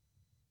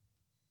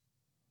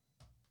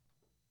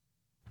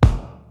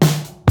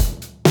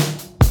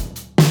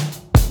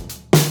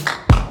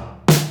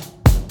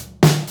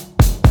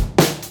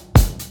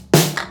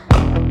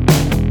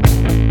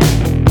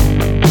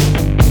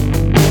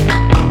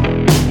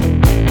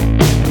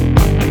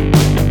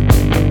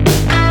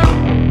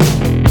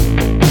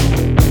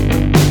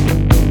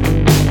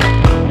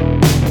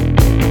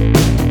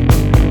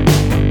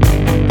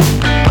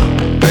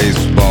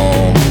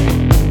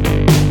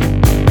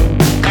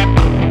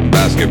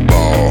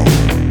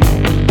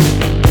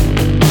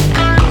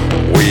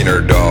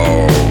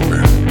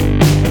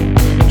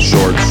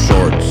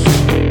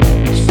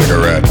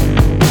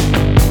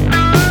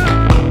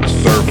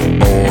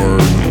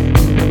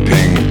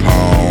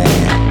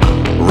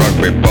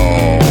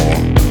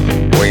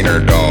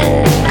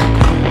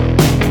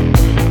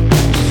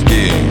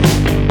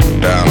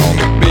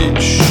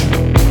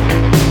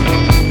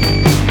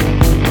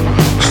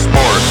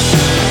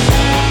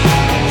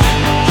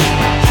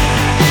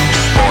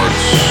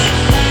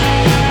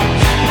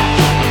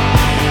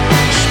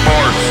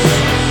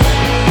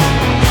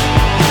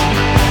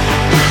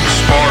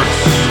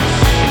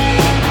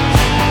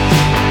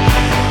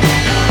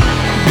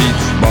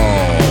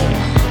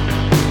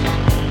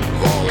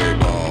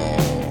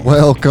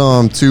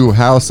Welcome to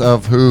House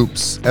of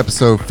Hoops,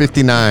 episode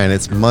 59.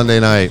 It's Monday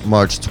night,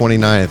 March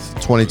 29th,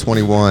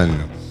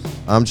 2021.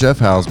 I'm Jeff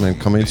Hausman,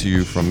 coming to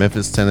you from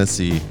Memphis,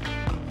 Tennessee.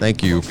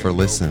 Thank you for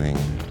listening.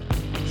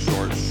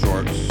 Shorts,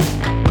 cigarette.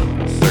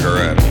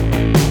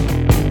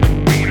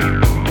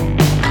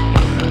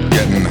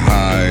 Getting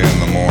high in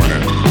the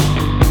morning.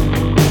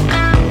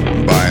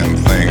 Buying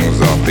things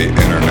off the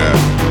internet.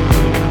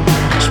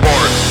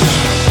 Sports.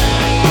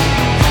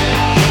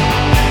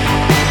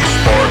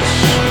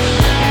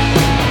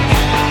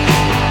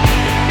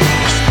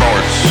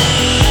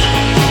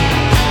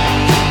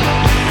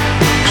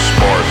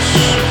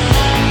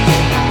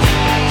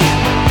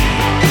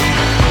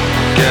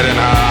 Getting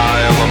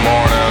high in the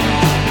morning,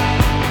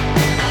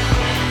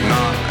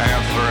 not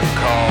answering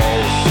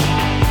calls,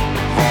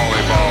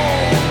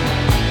 volleyball,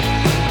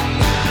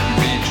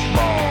 beach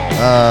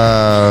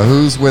ball.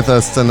 Who's with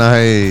us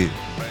tonight?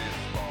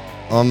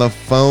 On the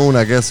phone,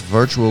 I guess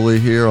virtually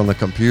here on the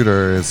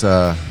computer is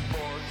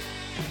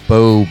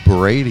Bo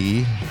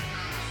Brady.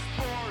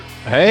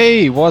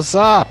 Hey, what's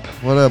up?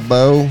 What up,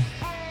 Bo?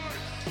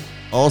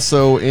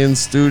 Also in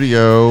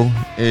studio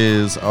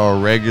is our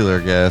regular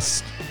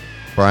guest,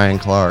 Brian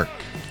Clark.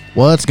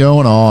 What's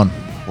going on?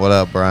 What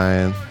up,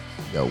 Brian?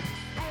 Yo.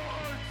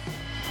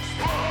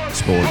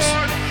 Sports.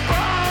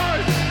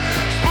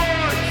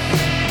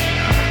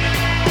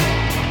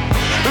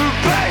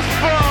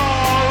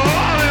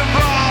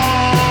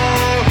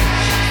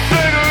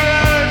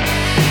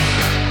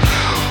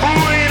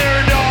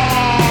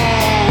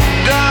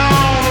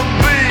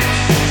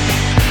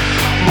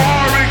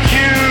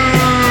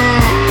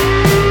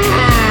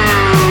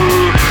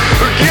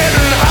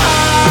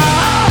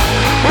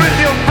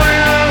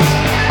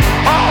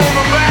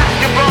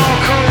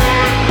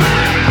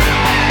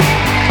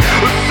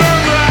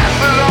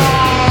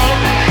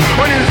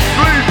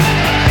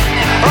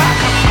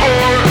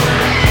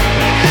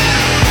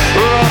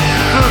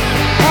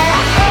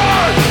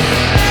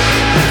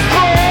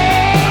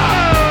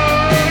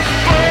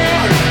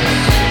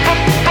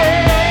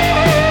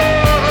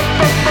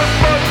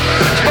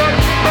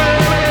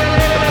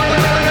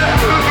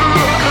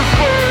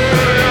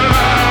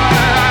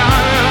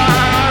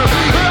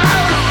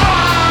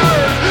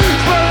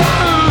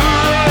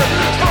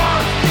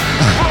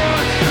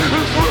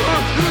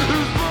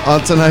 On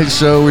tonight's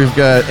show, we've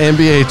got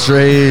NBA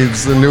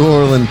trades, the New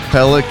Orleans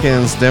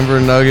Pelicans, Denver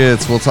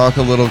Nuggets. We'll talk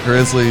a little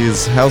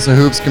Grizzlies. House of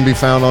Hoops can be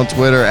found on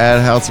Twitter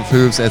at House of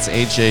Hoops. That's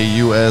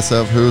HAUS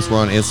of Hoops. We're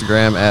on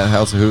Instagram at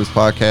House of Hoops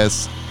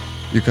Podcast.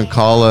 You can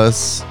call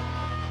us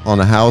on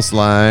the house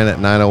line at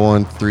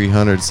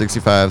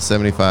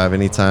 901-300-6575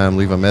 anytime.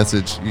 Leave a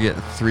message. You get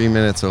 3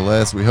 minutes or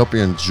less. We hope you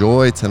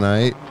enjoy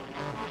tonight.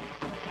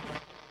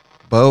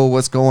 Bo,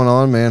 what's going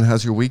on, man?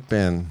 How's your week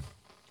been?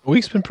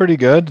 Week's been pretty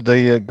good.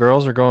 The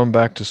girls are going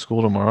back to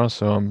school tomorrow,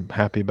 so I'm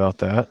happy about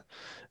that.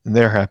 And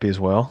they're happy as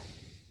well.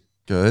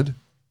 Good.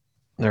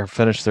 They're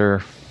finished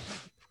their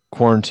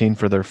quarantine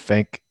for their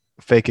fake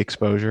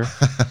exposure.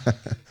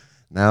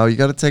 Now you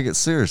got to take it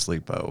seriously,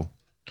 Bo.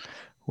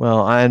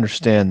 Well, I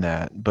understand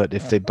that, but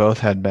if they both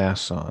had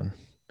masks on,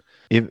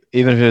 even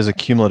if it was a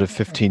cumulative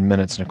 15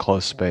 minutes in a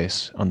closed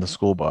space on the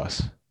school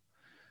bus,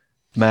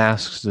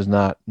 masks does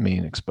not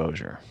mean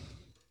exposure.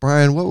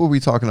 Brian, what were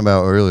we talking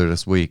about earlier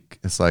this week?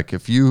 It's like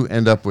if you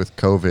end up with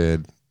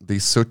COVID,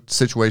 these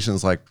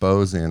situations like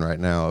Bo's in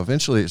right now,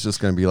 eventually it's just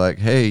going to be like,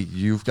 hey,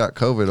 you've got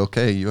COVID.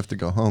 Okay, you have to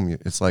go home.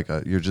 It's like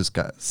you're just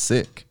got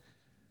sick.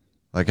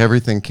 Like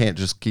everything can't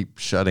just keep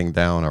shutting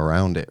down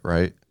around it,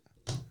 right?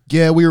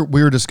 Yeah, we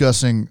were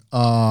discussing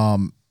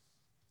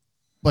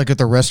like at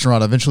the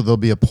restaurant, eventually there'll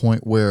be a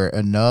point where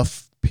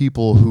enough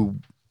people who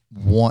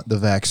want the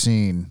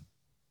vaccine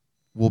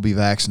will be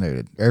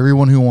vaccinated.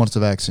 Everyone who wants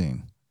the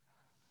vaccine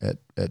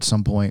at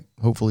some point,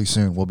 hopefully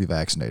soon, will be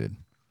vaccinated.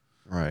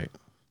 Right.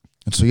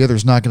 And so, yeah,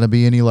 there's not going to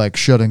be any like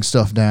shutting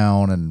stuff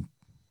down. And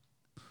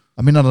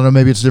I mean, I don't know,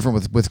 maybe it's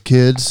different with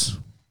kids,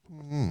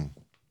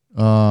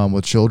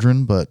 with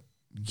children, but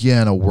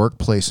yeah, in a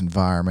workplace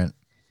environment,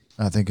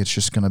 I think it's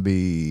just going to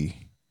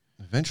be.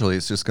 Eventually,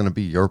 it's just going to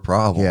be your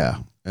problem. Yeah.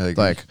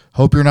 Like,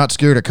 hope you're not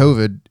scared of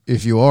COVID.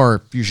 If you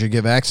are, you should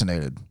get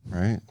vaccinated.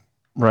 Right.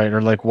 Right.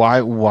 Or like,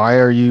 why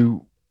are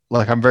you,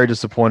 like, I'm very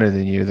disappointed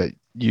in you that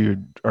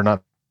you are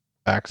not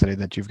vaccinated,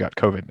 that you've got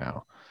COVID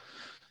now.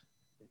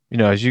 You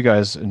know, as you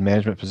guys in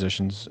management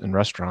positions in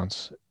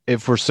restaurants,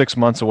 if we're 6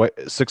 months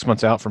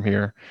out from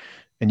here,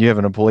 and you have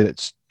an employee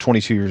that's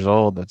 22 years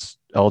old that's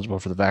eligible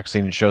for the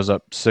vaccine and shows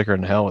up sicker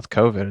than hell with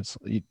COVID, it's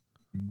you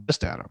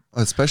pissed at him.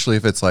 Especially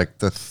if it's like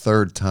the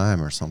third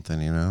time or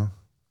something, you know?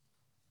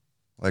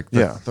 Like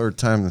the third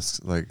time this,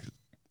 like,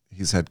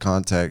 he's had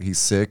contact, he's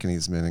sick and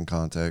he's been in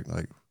contact.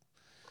 Like,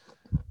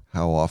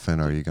 how often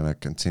are you going to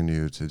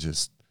continue to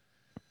just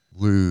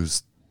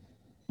lose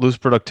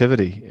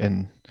productivity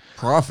and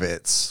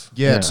profits?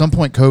 Yeah, at some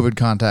point, COVID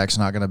contact's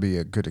not going to be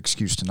a good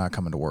excuse to not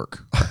come into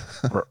work.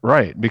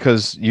 Right,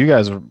 because you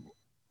guys have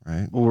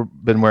right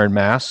been wearing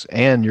masks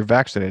and you're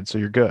vaccinated, so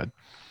you're good.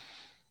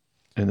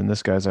 And then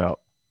this guy's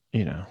out,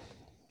 you know.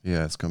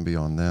 Yeah, it's going to be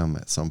on them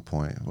at some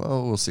point.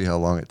 Well, we'll see how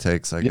long it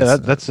takes. I Yeah, guess.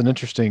 that's an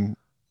interesting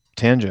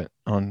tangent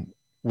on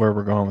where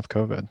we're going with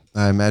COVID.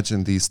 I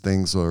imagine these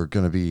things are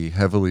going to be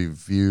heavily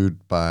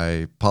viewed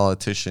by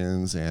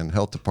politicians and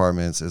health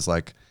departments as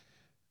like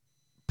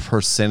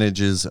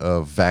percentages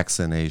of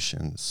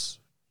vaccinations.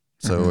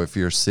 So if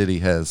your city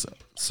has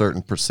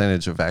certain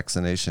percentage of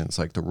vaccinations,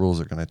 like the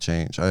rules are going to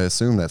change. I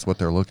assume that's what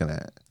they're looking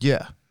at.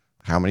 Yeah.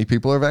 How many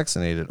people are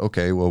vaccinated?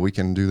 Okay, well, we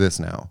can do this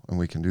now, and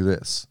we can do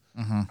this.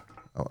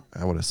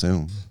 I would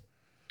assume.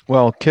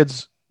 Well,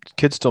 kids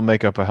still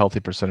make up a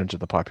healthy percentage of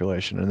the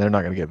population, and they're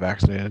not going to get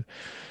vaccinated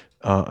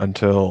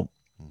until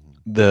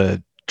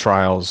the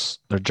trials,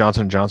 the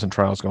Johnson & Johnson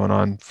trials going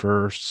on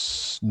for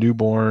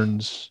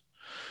newborns,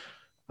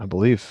 I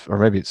believe, or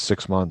maybe it's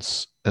 6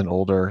 months and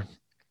older.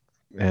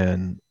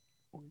 And,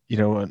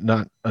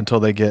 not until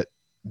they get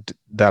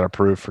that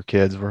approved for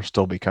kids, we'll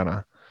still be kind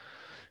of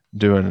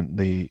doing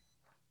the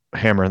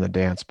hammer and the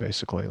dance,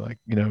 basically. Like,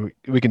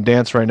 we can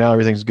dance right now.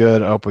 Everything's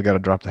good. Oh, we got to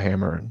drop the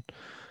hammer and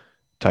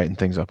tighten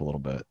things up a little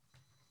bit.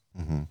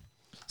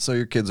 So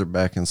your kids are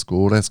back in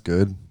school. That's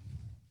good.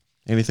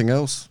 Anything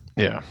else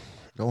Yeah.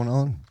 going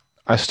on?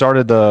 I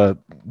started the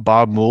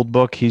Bob Mould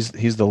book. He's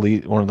the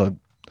lead, one of the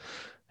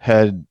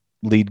head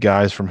lead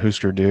guys from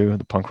Husker Du,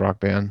 the punk rock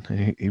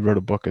band. He wrote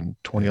a book in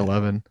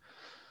 2011.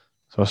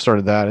 So I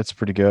started that. It's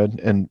pretty good.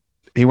 And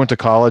he went to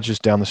college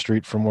just down the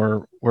street from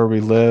where we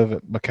live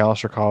at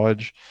McAllister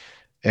College,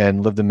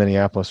 and lived in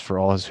Minneapolis for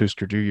all his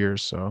Husker Du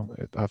years. So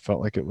I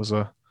felt like it was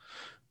a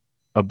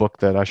book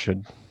that I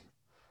should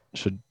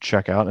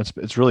check out.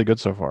 It's really good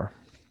so far.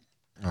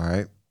 All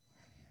right.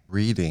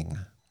 Reading.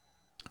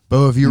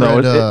 Bo, have you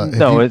read?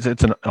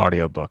 It's an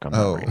audio book. I'm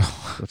not reading.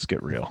 Let's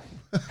get real.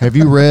 Have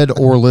you read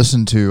or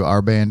listened to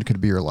Our Band Could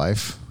Be Your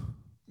Life?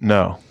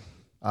 No.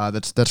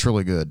 That's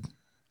really good.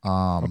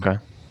 Okay.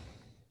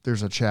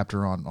 There's a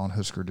chapter on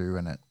Husker Du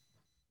in it.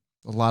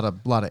 A lot of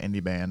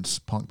indie bands,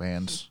 punk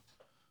bands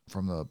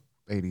from the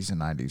 80s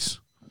and 90s.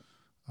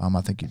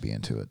 I think you'd be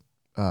into it.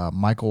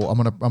 Michael, I'm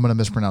gonna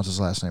mispronounce his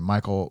last name.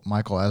 Michael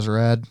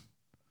Azerrad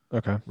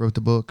Okay. wrote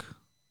the book,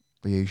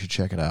 but yeah, you should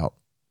check it out.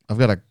 I've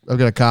got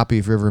a copy.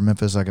 If you're ever in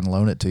Memphis, I can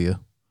loan it to you.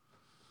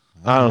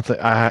 I don't think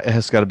it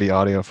has got to be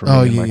audio for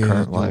me in my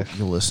current life.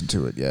 You'll listen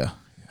to it. Yeah.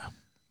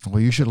 Well,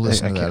 you should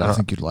listen to that. I can't-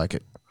 think you'd like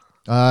it.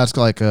 It's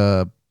like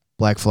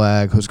Black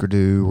Flag, Husker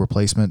Du,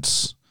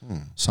 Replacements,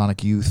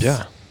 Sonic Youth.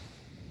 Yeah.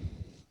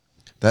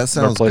 That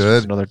sounds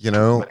Replacement's good.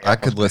 another- I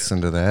could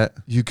listen to that.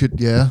 You could,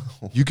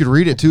 you could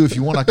read it too if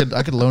you want. I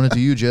could loan it to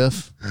you,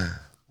 Jeff.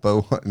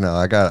 But no,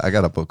 I got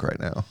a book right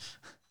now.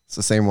 It's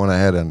the same one I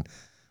had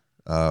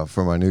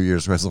for my New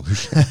Year's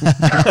resolution.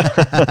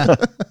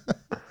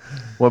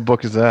 What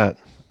book is that?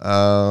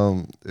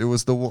 It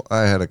was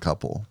I had a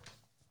couple.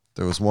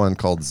 There was one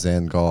called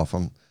Zen Golf.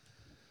 I'm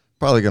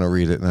probably gonna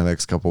read it in the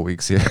next couple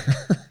weeks here.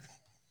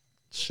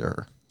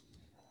 Sure.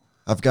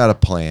 I've got a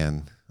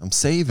plan. I'm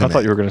saving I thought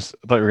it. you were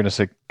gonna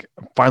say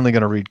I'm finally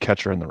gonna read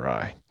Catcher in the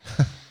Rye.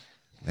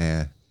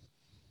 Nah.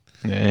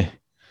 Nah.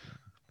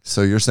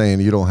 So you're saying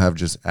you don't have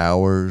just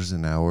hours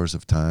and hours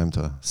of time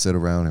to sit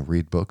around and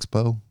read books,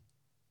 Bo?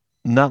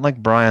 Not like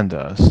Brian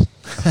does.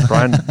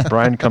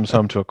 Brian comes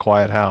home to a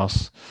quiet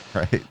house.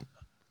 Right.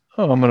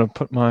 Oh, I'm gonna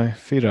put my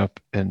feet up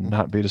and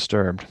not be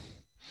disturbed.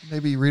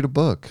 Maybe read a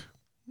book.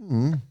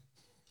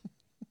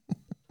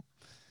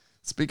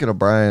 Speaking of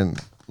Brian,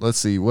 let's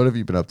see. What have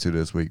you been up to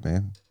this week,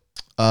 man?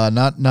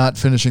 Not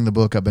finishing the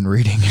book I've been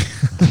reading.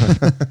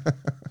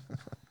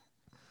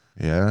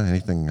 Yeah.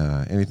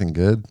 Anything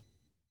good?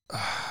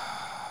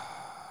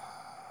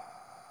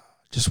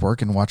 Just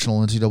working, watching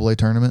an NCAA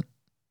tournament.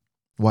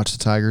 Watch the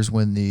Tigers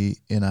win the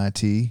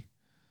NIT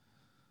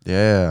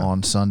Yeah.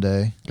 on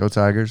Sunday. Go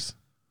Tigers.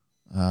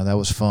 That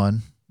was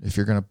fun. If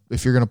you're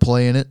gonna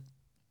play in it,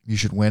 you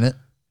should win it.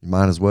 You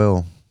might as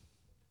well.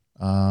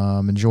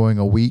 Enjoying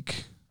a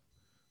week,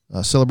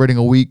 celebrating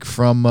a week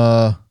from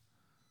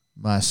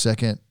my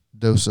second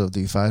dose of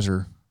the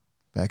Pfizer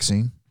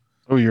vaccine.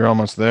 Oh, you're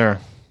almost there.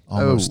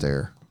 Almost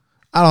there.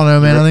 I don't know,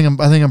 man.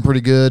 I think I'm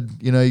pretty good.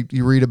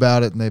 You read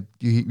about it, and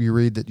you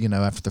read that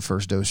after the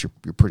first dose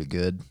you're pretty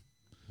good.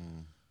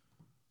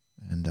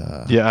 And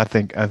Yeah, I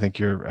think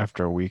you're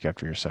after a week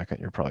after your second,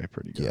 you're probably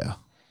pretty good. yeah,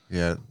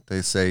 Yeah.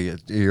 They say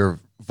your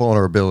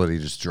vulnerability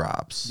just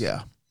drops.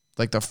 yeah.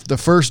 Like the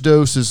first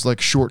dose is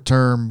like short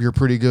term, you're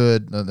pretty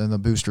good, and then the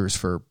booster is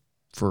for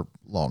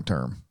long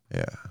term.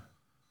 Yeah.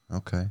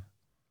 Okay.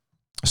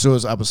 So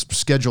I was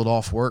scheduled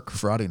off work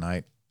Friday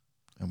night,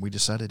 and we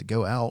decided to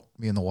go out.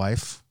 Me and the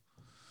wife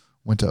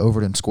went to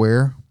Overton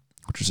Square,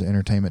 which is an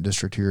entertainment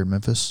district here in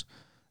Memphis,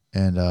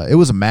 and it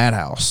was a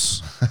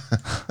madhouse.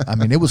 I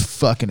mean, it was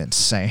fucking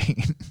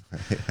insane.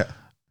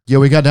 Yeah,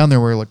 we got down there.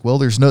 We were like, well,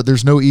 there's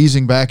no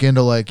easing back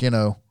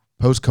into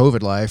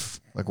post-COVID life.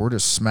 Like, we're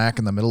just smack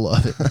in the middle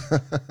of it.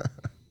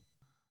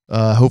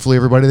 Hopefully,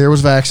 everybody there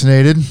was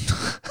vaccinated.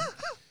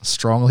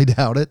 Strongly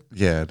doubt it.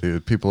 Yeah,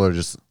 dude. People are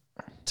just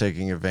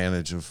taking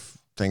advantage of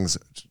things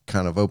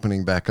kind of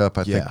opening back up.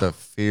 I think the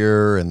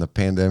fear and the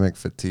pandemic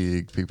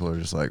fatigue, people are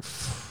just like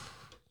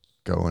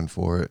going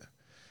for it.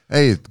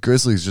 Hey, the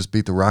Grizzlies just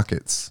beat the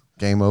Rockets.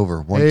 Game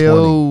over. 120.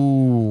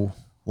 Ayo.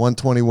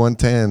 120,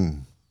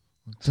 110.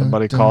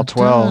 Somebody call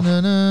 12. Oh,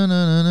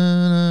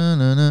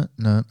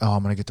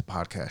 I'm gonna get the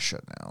podcast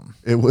shut down.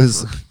 It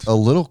was a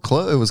little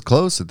close. It was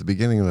close at the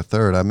beginning of the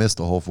third. I missed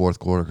the whole fourth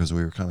quarter because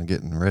we were kind of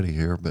getting ready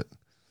here, but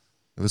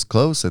it was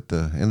close at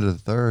the end of the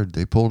third.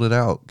 They pulled it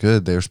out.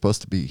 Good. They were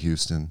supposed to beat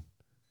Houston.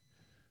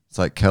 It's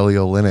like Kelly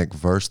Olynyk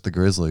versus the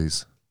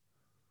Grizzlies.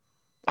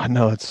 I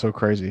know, it's so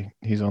crazy.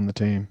 He's on the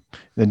team.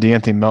 Then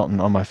DeAnthony Melton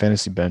on my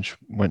fantasy bench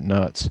went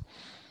nuts.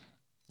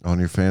 On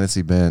your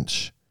fantasy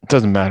bench. It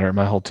doesn't matter.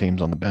 My whole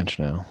team's on the bench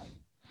now.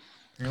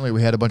 Apparently,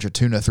 we had a bunch of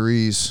tuna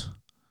threes.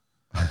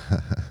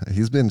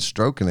 He's been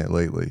stroking it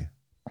lately.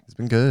 He's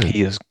been good.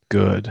 He is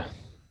good.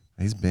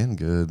 He's been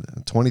good.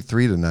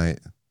 23 tonight.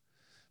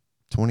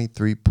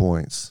 23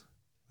 points.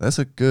 That's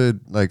a good,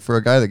 like, for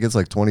a guy that gets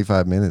like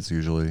 25 minutes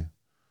usually.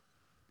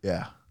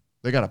 Yeah,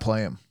 they gotta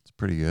play him. It's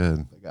pretty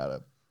good. They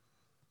gotta.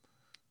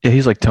 Yeah,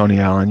 he's like Tony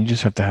Allen. You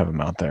just have to have him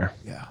out there.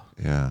 Yeah.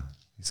 Yeah.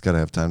 He's got to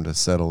have time to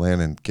settle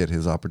in and get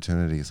his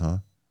opportunities, huh?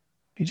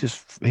 He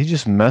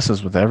just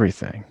messes with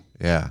everything.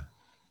 Yeah.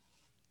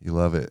 You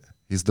love it.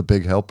 He's the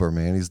big helper,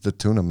 man. He's the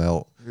tuna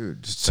melt.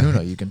 Dude, just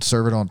tuna. You can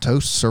serve it on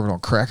toast, serve it on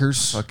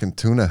crackers. Fucking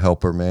tuna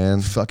helper, man.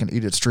 Fucking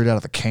eat it straight out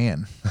of the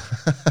can.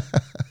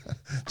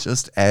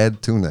 Just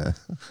add tuna.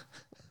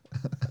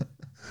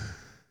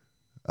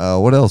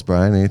 What else,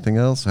 Brian? Anything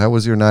else? How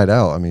was your night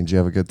out? I mean, did you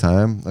have a good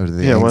time? Or did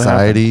the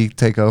anxiety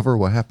take over?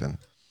 What happened?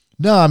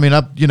 No, I mean,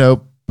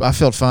 I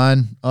felt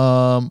fine.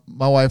 My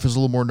wife is a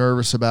little more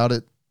nervous about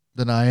it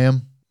than I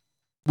am.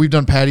 We've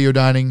done patio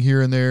dining here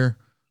and there.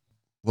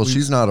 Well,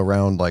 she's not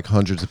around like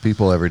hundreds of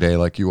people every day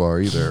like you are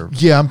either.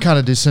 Yeah, I'm kind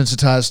of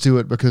desensitized to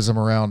it because I'm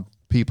around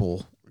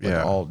people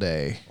all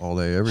day. All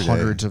day, every day.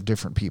 Hundreds of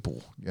different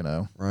people,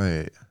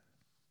 Right.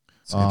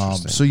 It's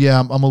interesting. So, yeah,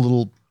 I'm a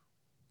little,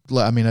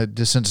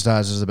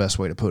 desensitized is the best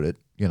way to put it,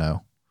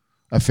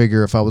 I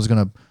figure if I was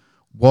going to,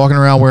 walking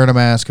around wearing a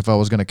mask, if I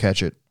was going to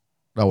catch it,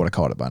 I would have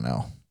caught it by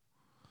now.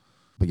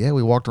 But yeah,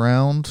 we walked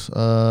around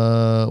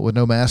with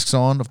no masks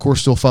on. Of course,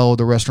 still followed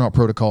the restaurant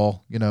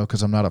protocol,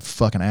 because I'm not a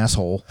fucking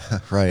asshole.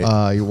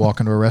 Right. You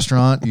walk into a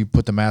restaurant, you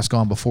put the mask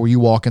on before you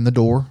walk in the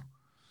door.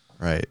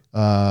 Right.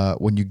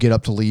 When you get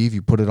up to leave,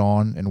 you put it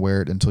on and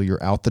wear it until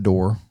you're out the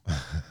door.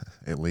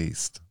 At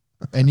least.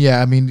 And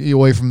yeah,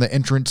 away from the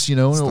entrance,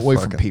 away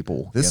from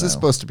people. This is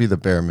supposed to be the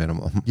bare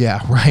minimum.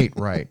 Yeah, right.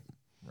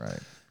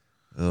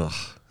 Ugh.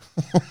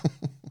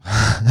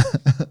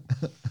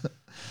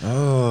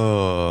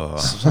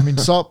 Oh.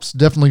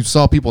 Definitely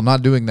saw people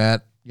not doing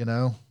that,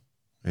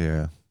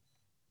 Yeah.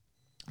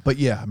 But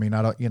yeah, I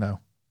don't,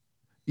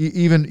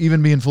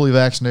 even being fully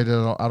vaccinated,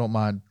 I don't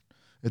mind.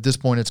 At this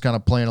point, it's kind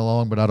of playing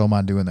along, but I don't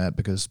mind doing that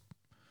because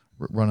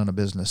running a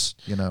business,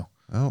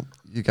 Well,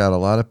 you got a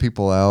lot of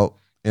people out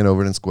in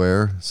Overton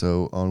Square.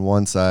 So on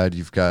one side,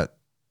 you've got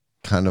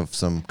kind of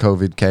some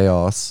COVID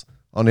chaos.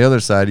 On the other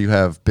side, you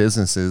have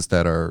businesses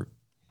that are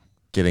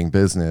getting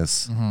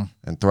business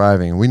and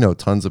thriving. We know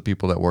tons of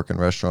people that work in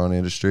restaurant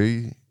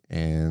industry,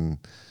 and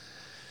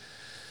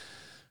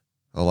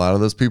a lot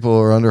of those people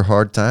are under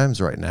hard times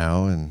right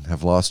now and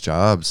have lost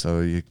jobs.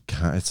 So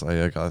it's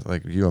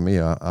like you and me.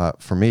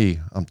 For me,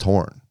 I'm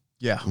torn.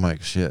 Yeah. I'm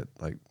like, shit.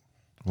 Like,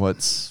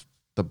 what's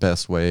the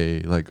best way?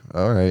 Like,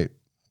 all right,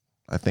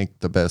 I think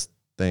the best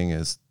thing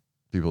is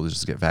people to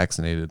just get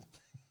vaccinated.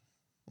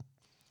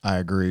 I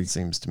agree. It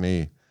seems to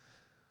me.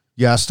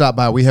 Yeah, I stopped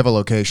by. We have a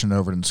location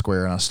over in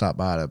Square, and I stopped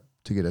by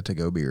to get a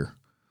to-go beer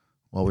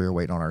while we were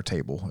waiting on our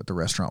table at the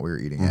restaurant we were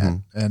eating at.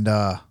 And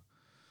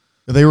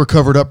they were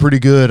covered up pretty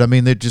good. I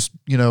mean, they just,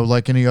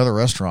 like any other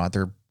restaurant,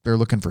 they're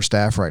looking for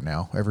staff right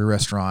now. Every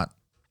restaurant,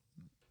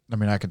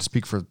 I can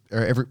speak for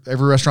every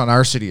restaurant in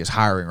our city is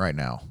hiring right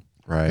now.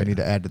 Right. They need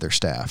to add to their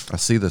staff. I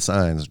see the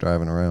signs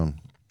driving around.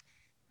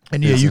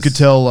 And yeah, you could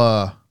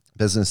tell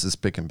business is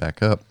picking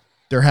back up.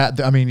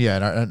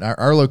 And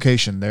our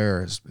location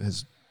there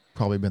has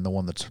probably been the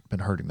one that's been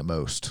hurting the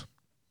most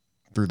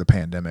through the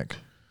pandemic.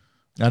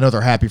 I know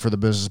they're happy for the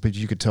business, but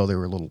you could tell they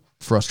were a little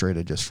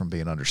frustrated just from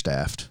being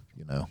understaffed,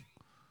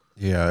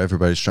 Yeah,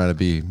 everybody's trying to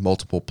be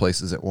multiple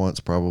places at once,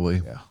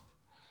 probably. Yeah.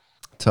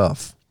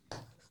 Tough.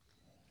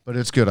 But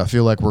it's good. I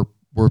feel like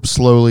we're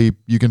slowly,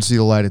 you can see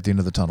the light at the end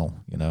of the tunnel,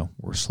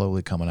 We're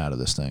slowly coming out of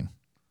this thing.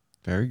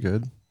 Very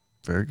good.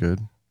 Very good.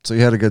 So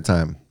you had a good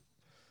time.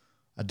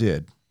 I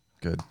did.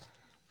 Good.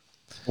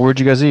 Where'd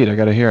you guys eat? I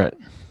got to hear it.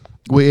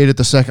 We ate at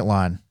the Second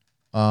Line,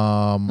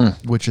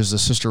 which is the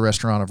sister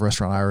restaurant of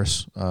Restaurant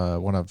Iris,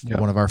 one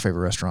of our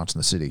favorite restaurants in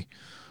the city.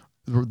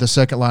 The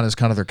Second Line is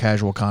kind of their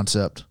casual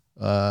concept.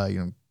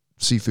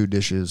 Seafood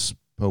dishes,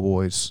 po'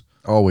 boys.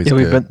 Always yeah,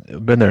 good.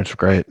 We've been there. It's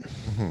great.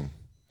 Mm-hmm.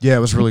 Yeah, it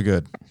was really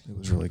good. It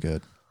was really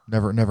good.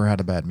 Never had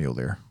a bad meal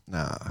there.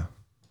 Nah.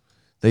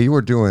 They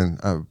were doing,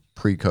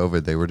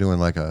 pre-COVID, they were doing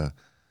like a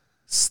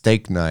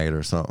steak night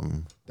or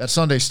something. That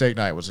Sunday steak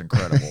night was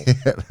incredible.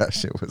 Yeah, that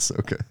shit was so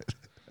good.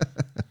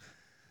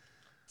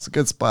 It's a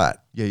good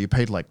spot. Yeah, you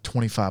paid like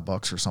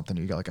 $25 or something.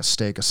 You got like a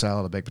steak, a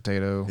salad, a baked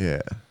potato.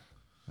 Yeah.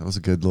 That was a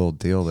good little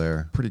deal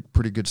there.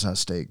 Pretty good size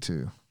steak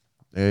too.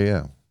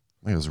 Yeah.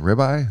 I think it was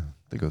ribeye. I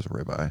think it was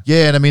ribeye.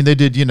 Yeah, and I mean they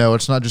did.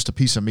 It's not just a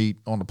piece of meat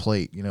on a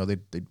plate.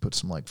 They'd put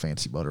some like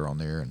fancy butter on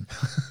there and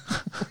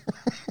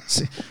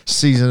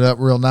season it up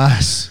real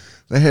nice.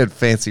 They had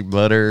fancy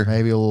butter.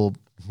 Maybe a little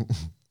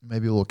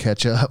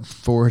ketchup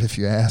for it if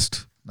you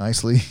asked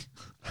nicely.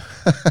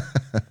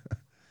 I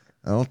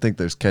don't think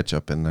there's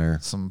ketchup in there.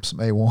 Some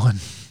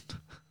A1.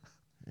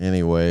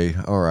 Anyway,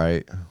 all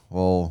right.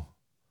 Well,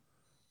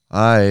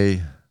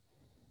 I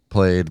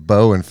played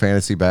Bo in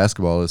fantasy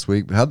basketball this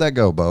week. How'd that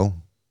go, Bo?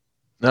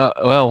 No,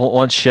 well,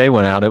 once Shea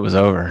went out, it was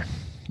over.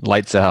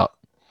 Lights out.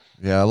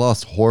 Yeah, I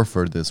lost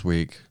Horford this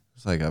week.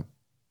 It's like a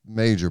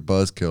major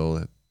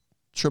buzzkill, a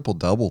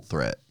triple-double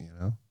threat,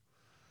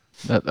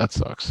 That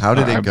sucks. How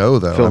did it go,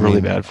 though? I feel really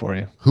bad for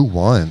you. Who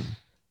won?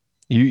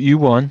 You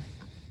won.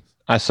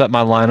 I set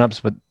my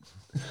lineups, but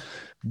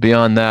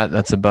beyond that,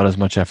 that's about as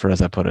much effort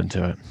as I put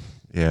into it.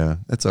 Yeah,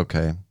 it's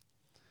okay.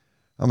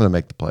 I'm going to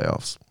make the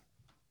playoffs.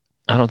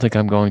 I don't think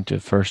I'm going to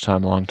first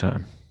time, long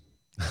time.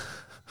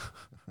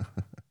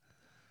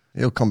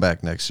 He'll come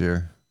back next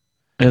year.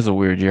 It was a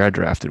weird year. I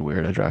drafted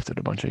weird. I drafted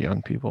a bunch of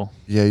young people.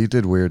 Yeah, you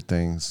did weird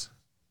things.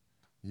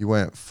 You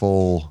went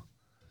full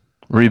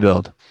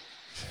Rebuild.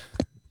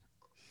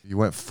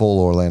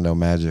 Orlando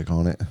Magic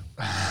on it.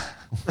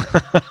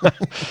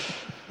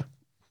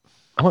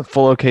 I went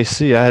full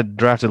OKC. I had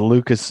drafted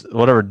Lucas,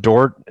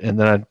 Dort, and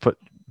then I'd put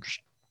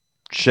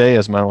Shea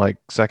as my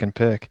second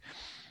pick.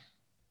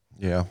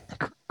 Yeah.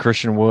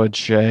 Christian Wood,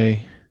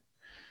 Shea.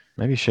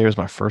 Maybe Shea was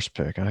my first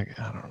pick. I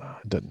don't know.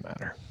 It doesn't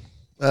matter.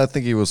 I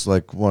think he was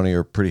one of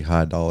your pretty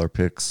high dollar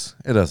picks.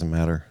 It doesn't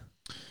matter.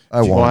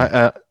 I won.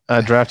 Well,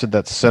 I drafted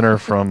that center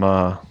from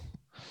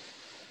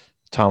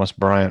Thomas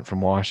Bryant from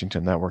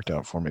Washington. That worked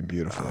out for me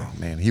beautifully. Oh,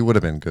 man, he would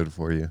have been good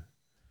for you.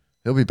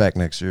 He'll be back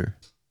next year.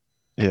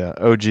 Yeah,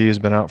 OG has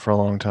been out for a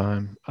long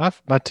time.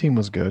 My team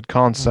was good.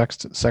 Colin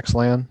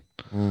Sexland.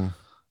 Mm.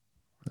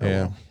 Oh,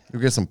 Yeah, well.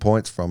 you'll get some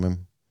points from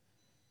him.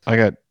 I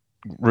got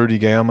Rudy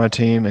Gay on my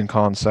team and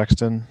Colin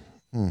Sexton.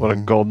 Mm-hmm. What a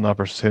golden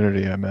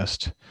opportunity I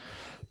missed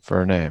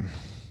for a name.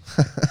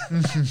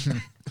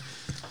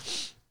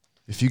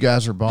 If you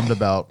guys are bummed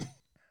about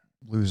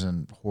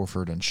losing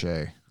Horford and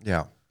Shea,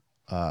 Yeah.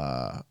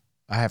 I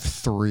have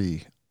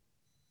 3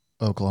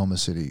 Oklahoma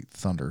City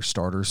Thunder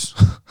starters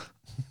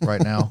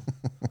right now.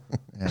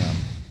 And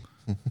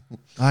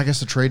I guess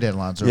the trade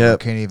deadline's over. Yeah,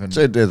 Can't even.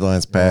 trade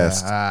deadline's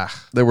passed. Yeah,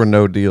 There were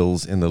no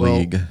deals in the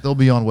league. They'll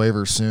be on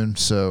waivers soon.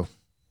 So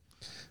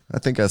I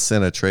think I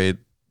sent a trade.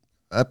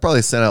 I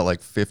probably sent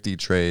out 50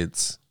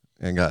 trades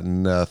and got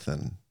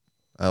nothing.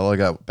 All I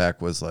got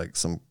back was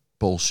some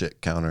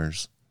bullshit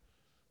counters.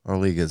 Our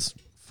league is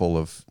full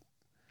of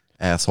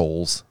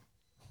assholes.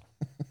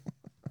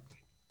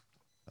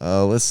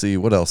 Let's see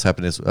what else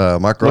happened. Is my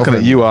girlfriend? Looking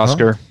at you, Huh?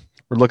 Oscar.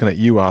 We're looking at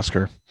you,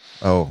 Oscar.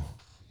 Oh,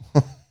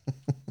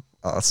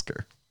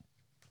 Oscar.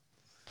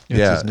 It's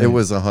Yeah, his it name.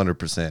 was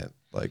 100%.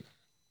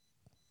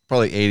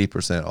 Probably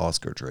 80%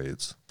 Oscar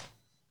trades.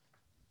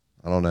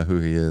 I don't know who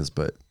he is,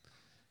 but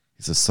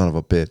he's a son of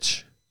a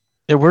bitch.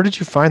 Yeah, where did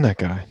you find that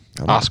guy? I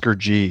don't- Oscar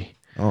G.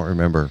 I don't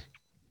remember.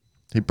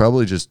 He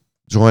probably just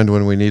joined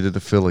when we needed to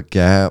fill a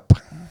gap.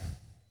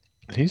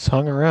 He's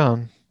hung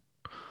around.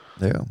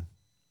 Yeah.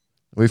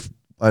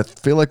 I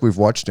feel like we've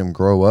watched him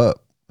grow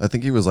up. I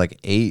think he was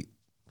 8.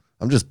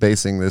 I'm just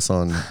basing this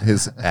on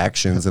his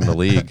actions in the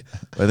league.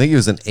 I think he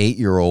was an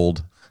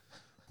 8-year-old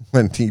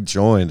when he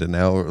joined, and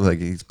now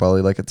he's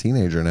probably a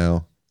teenager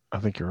now. I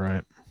think you're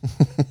right.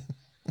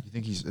 you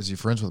think is he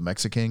friends with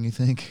Mexican? You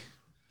think?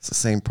 It's the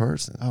same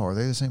person. Oh, are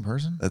they the same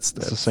person? That's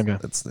the same guy.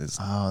 That's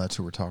That's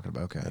who we're talking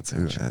about. Okay, That's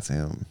gotcha.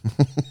 him.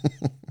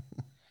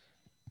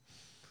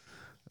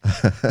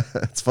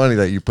 It's funny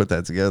that you put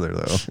that together,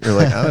 though. You're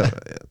like, I don't,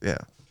 yeah,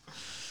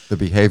 the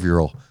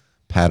behavioral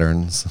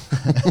patterns.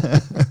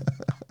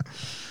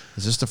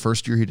 Is this the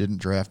first year he didn't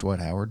draft Dwight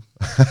Howard?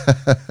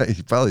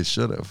 He probably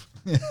should have.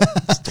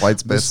 It's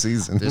Dwight's best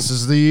season. This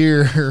is the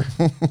year.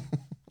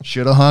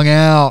 Should have hung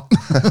out.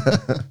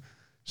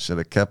 Should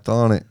have kept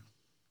on it.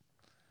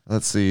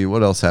 Let's see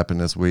what else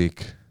happened this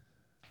week.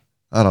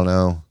 I don't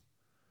know.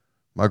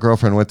 My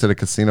girlfriend went to the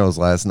casinos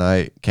last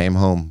night, came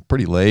home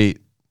pretty late.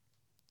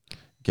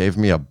 Gave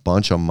me a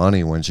bunch of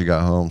money when she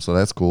got home, so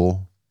that's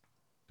cool.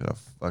 Got a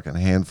fucking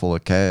handful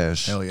of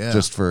cash. Hell yeah.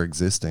 Just for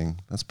existing.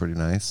 That's pretty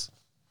nice.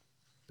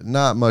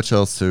 Not much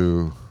else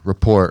to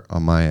report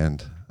on my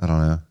end. I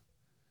don't know.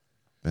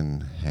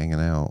 Been hanging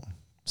out.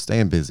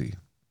 Staying busy.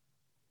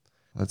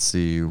 Let's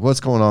see. What's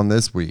going on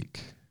this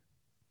week?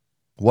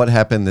 What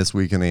happened this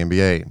week in the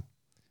NBA?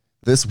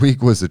 This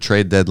week was the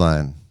trade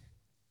deadline.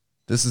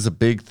 This is a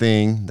big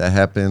thing that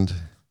happened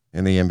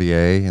in the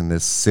NBA, in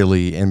this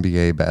silly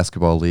NBA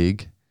basketball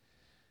league.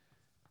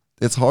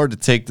 It's hard to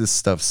take this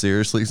stuff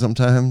seriously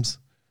sometimes.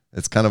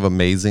 It's kind of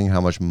amazing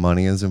how much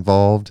money is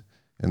involved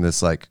in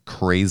this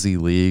crazy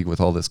league with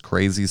all this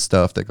crazy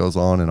stuff that goes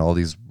on and all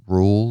these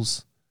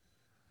rules.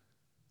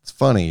 It's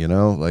funny, I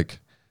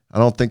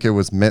don't think it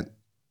was meant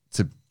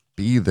to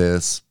be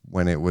this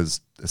when it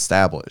was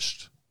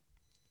established.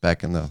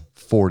 back in the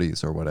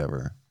 40s or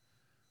whatever.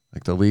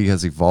 Like the league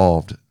has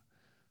evolved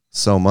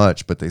so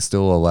much, but they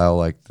still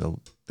allow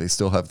they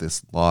still have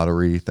this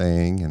lottery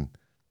thing and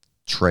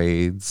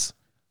trades,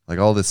 like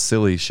all this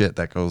silly shit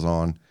that goes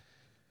on.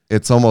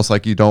 It's almost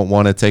like you don't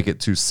want to take it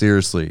too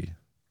seriously,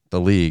 the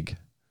league.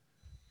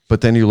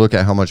 But then you look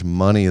at how much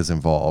money is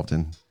involved,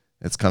 and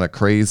it's kind of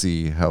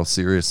crazy how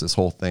serious this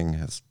whole thing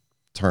has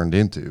turned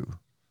into.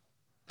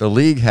 The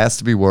league has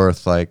to be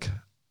worth like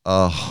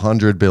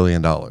 $100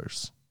 billion.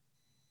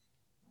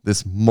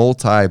 This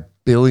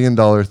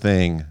multi-billion-dollar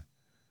thing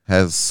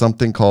has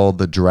something called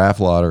the draft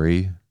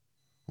lottery,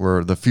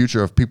 where the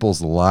future of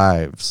people's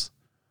lives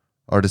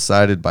are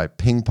decided by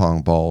ping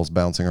pong balls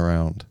bouncing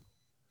around.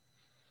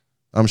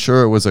 I'm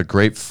sure it was a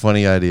great,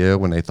 funny idea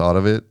when they thought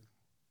of it,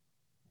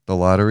 the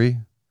lottery.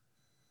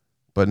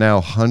 But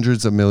now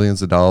hundreds of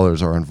millions of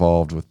dollars are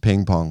involved with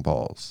ping pong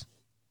balls.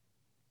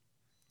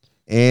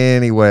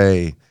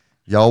 Anyway,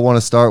 y'all want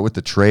to start with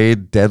the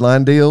trade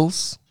deadline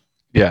deals?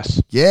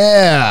 Yes.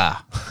 Yeah.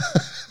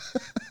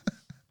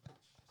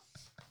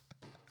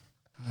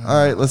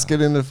 All right, let's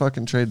get into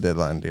fucking trade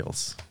deadline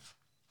deals.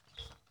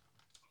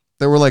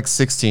 There were like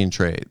 16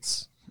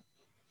 trades.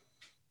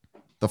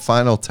 The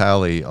final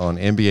tally on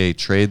NBA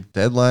trade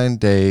deadline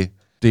day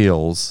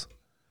deals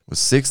was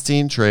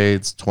 16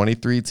 trades,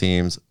 23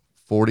 teams,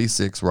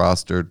 46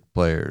 rostered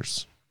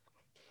players.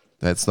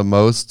 That's the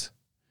most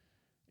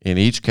in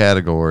each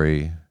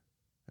category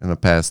in the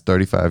past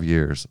 35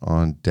 years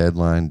on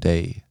deadline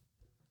day.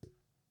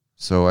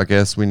 So I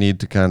guess we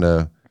need to kind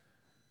of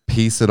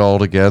piece it all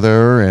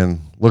together and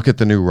look at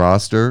the new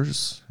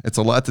rosters. It's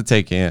a lot to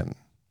take in.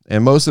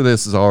 And most of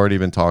this has already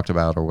been talked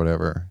about or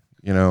whatever.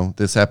 You know,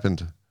 this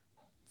happened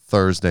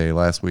Thursday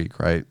last week,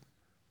 right?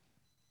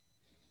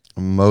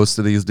 Most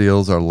of these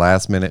deals are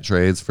last-minute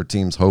trades for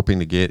teams hoping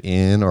to get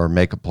in or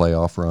make a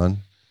playoff run.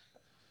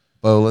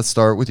 Bo, let's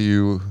start with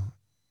you.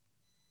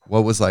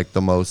 What was like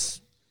the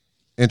most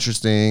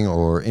interesting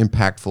or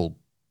impactful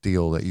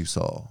deal that you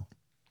saw?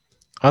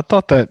 I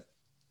thought that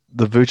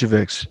the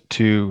Vucevic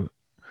to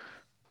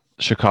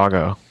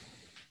Chicago,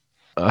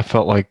 I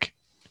felt like,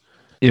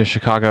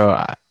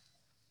 Chicago,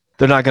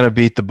 they're not going to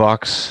beat the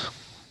Bucks.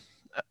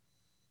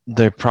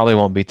 They probably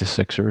won't beat the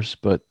Sixers,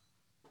 but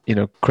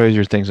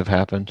crazier things have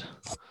happened.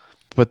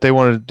 But they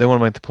want to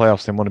make the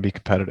playoffs. They want to be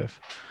competitive.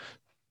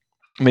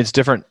 I mean, it's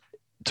different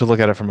to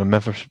look at it from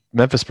a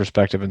Memphis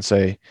perspective and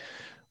say,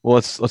 well,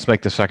 let's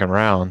make the second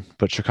round.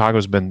 But Chicago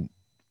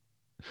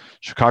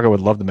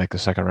would love to make the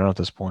second round at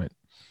this point.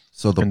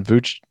 So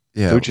Vooch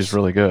is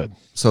really good.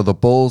 So the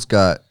Bulls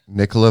got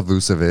Nikola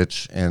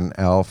Vucevic and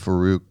Al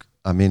Farouk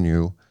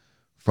Aminu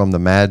from the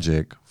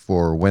Magic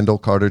for Wendell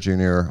Carter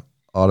Jr.,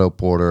 Otto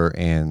Porter,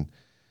 and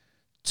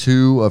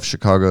 2 of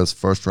Chicago's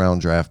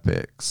first-round draft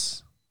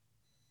picks.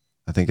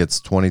 I think it's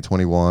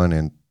 2021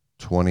 and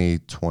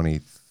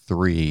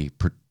 2023,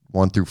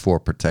 1 through 4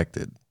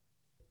 protected.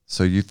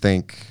 So you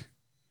think,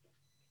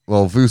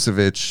 well,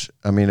 Vucevic,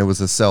 I mean, it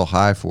was a sell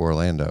high for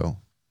Orlando.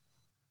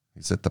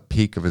 He's at the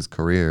peak of his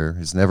career.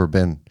 He's never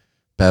been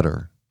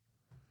better.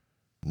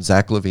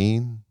 Zach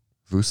LaVine,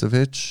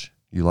 Vucevic,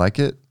 you like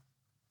it?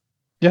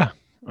 Yeah,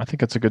 I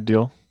think it's a good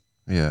deal.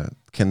 Yeah.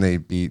 Can they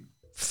beat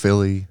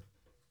Philly?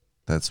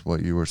 That's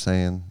what you were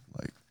saying?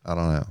 Like, I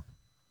don't know.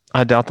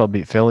 I doubt they'll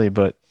beat Philly,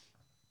 but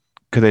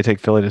could they take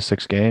Philly to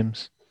 6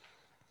 games?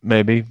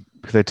 Maybe.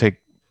 Could they take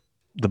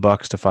the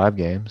Bucks to 5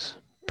 games?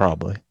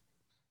 Probably.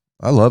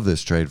 I love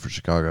this trade for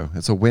Chicago.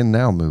 It's a win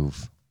now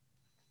move.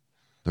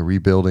 The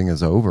rebuilding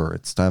is over.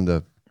 It's time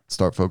to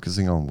start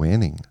focusing on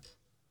winning.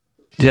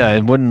 Yeah,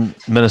 and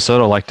wouldn't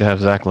Minnesota like to have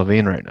Zach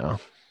LaVine right now?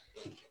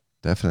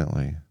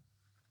 Definitely.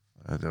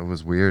 It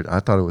was weird. I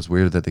thought it was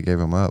weird that they gave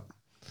him up.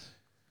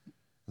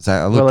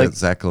 I looked at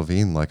Zach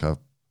LaVine like a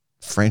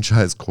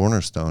franchise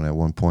cornerstone at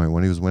one point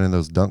when he was winning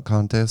those dunk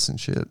contests and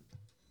shit.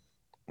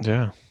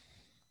 Yeah.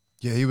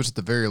 Yeah, he was at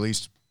the very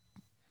least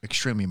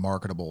extremely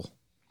marketable,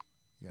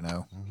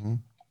 Mm-hmm.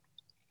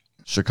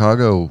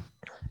 Chicago,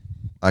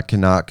 I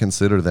cannot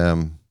consider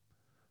them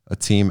a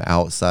team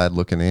outside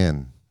looking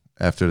in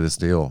after this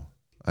deal.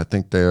 I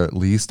think they're at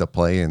least a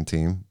play-in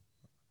team,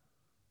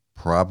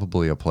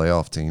 probably a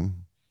playoff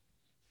team.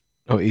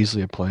 Oh,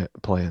 easily a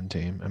play-in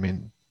team. I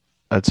mean,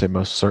 I'd say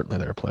most certainly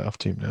they're a playoff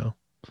team now.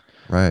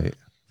 Right.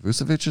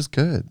 Vucevic is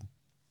good.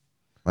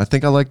 I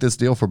think I like this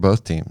deal for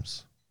both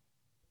teams.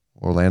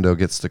 Orlando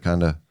gets to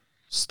kind of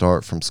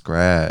start from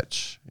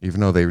scratch,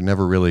 even though they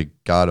never really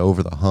got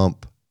over the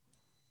hump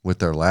with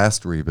their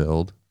last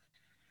rebuild.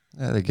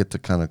 Yeah, they get to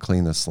kind of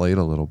clean the slate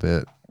a little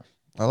bit.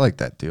 I like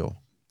that deal.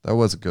 That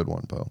was a good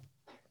one, Bo.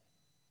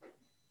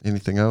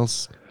 Anything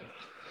else?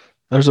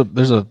 There's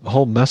a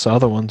whole mess of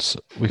other ones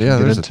we can get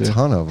there's into. A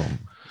ton of them.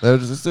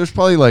 There's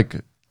probably like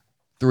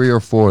 3 or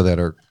 4 that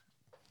are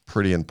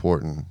pretty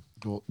important.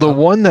 The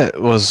one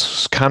that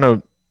was kind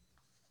of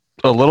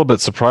a little bit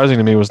surprising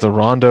to me was the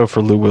Rondo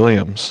for Lou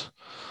Williams.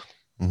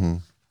 Mm-hmm.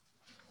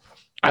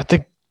 I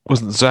think was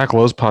Zach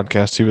Lowe's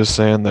podcast. He was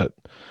saying that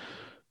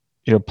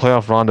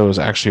playoff Rondo is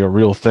actually a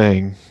real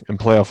thing, and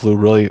playoff Lou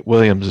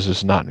Williams is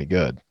just not any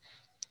good.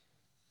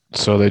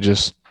 So they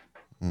just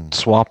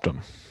swapped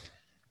him.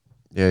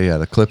 Yeah.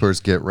 The Clippers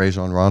get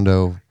Rajon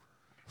Rondo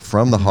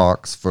from the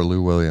Hawks for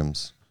Lou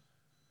Williams.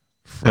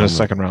 And a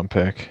second-round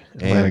pick.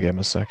 Atlanta And gave him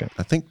a second.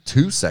 I think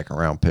 2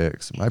 second-round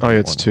picks. It might be Oh,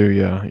 it's one. 2.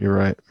 Yeah, you're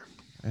right.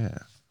 Yeah.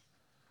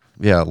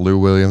 Yeah, Lou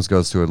Williams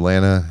goes to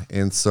Atlanta.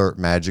 Insert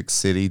Magic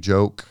City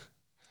joke.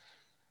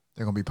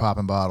 They're gonna be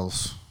popping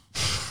bottles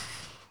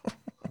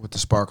with the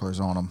sparklers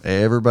on them.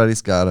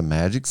 Everybody's got a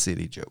Magic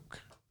City joke.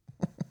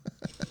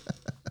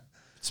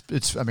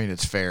 It's. I mean,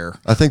 it's fair.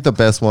 I think the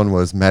best one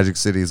was Magic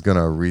City is going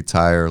to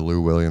retire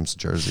Lou Williams'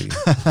 jersey.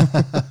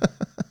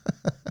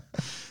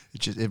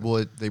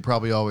 They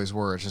probably always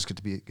were. It's just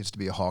gets to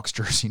be a Hawks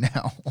jersey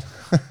now.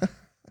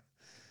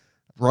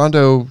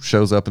 Rondo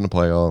shows up in the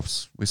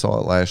playoffs. We saw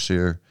it last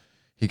year.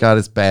 He got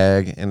his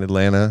bag in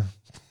Atlanta.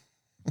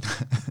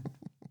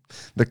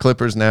 The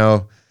Clippers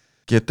now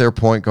get their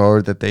point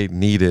guard that they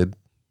needed.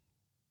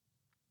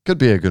 Could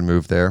be a good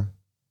move there.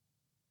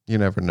 You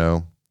never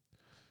know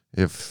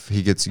if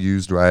he gets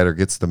used right or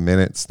gets the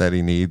minutes that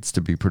he needs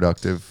to be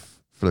productive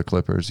for the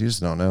Clippers. You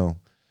just don't know.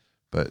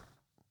 But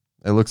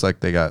it looks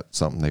like they got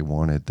something they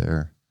wanted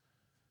there.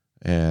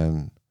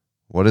 And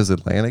what does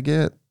Atlanta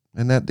get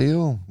in that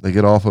deal? They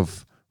get off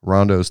of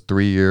Rondo's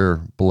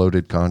 3-year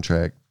bloated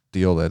contract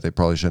deal that they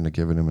probably shouldn't have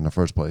given him in the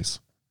first place.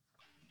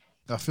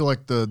 I feel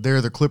like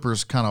the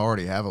Clippers kind of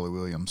already have a Lou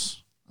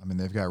Williams. I mean,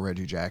 they've got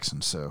Reggie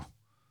Jackson. So,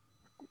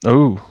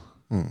 Oh,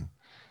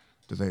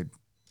 do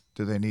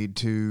they need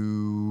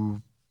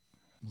 2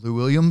 Lou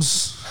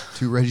Williams,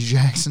 2 Reggie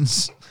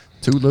Jacksons?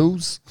 2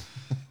 Lou's?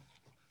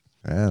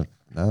 Yeah,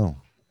 no.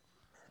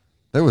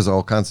 There was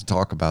all kinds of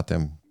talk about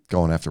them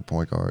going after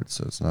point guards,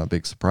 so it's not a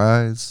big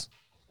surprise.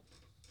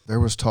 There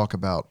was talk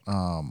about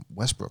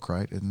Westbrook,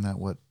 right? Isn't that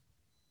what?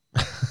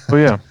 oh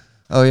yeah.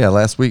 Oh, yeah,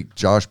 last week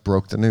Josh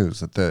broke the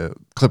news that the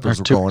Clippers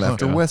were going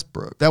after yeah.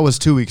 Westbrook. That was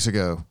 2 weeks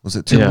ago. Was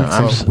it 2 Yeah, weeks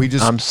I'm ago? We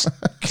just I'm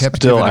kept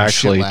still giving him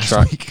actually shit last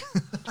try- week.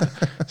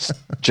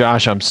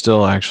 Josh, I'm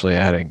still actually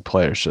adding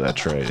players to that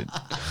trade.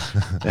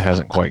 It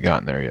hasn't quite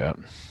gotten there yet.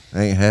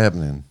 Ain't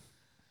happening.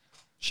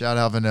 Shout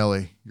out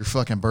Vanelli. Your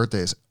fucking birthday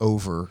is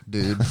over,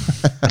 dude.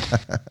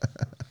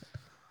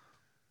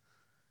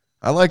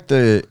 I like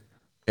the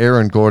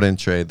Aaron Gordon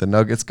trade. The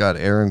Nuggets got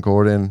Aaron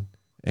Gordon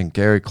and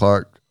Gary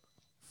Clark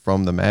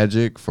from the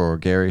Magic for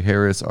Gary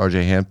Harris,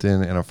 RJ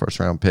Hampton, and a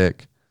first-round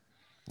pick.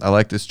 I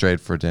like this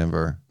trade for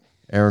Denver.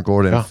 Aaron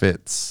Gordon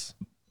fits.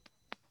 A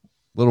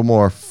little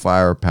more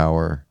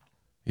firepower,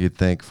 you'd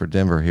think, for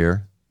Denver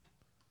here.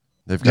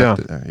 They've got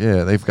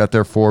they've got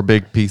their 4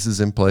 big pieces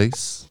in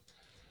place.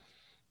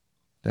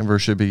 Denver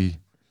should be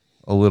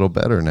a little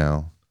better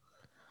now.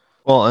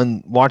 Well,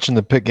 and watching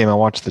the Pitt game, I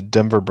watched the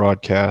Denver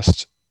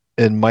broadcast,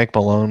 and Mike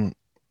Malone,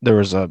 they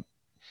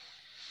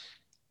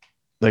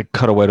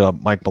cut away to a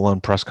Mike Malone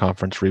press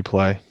conference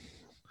replay.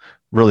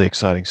 Really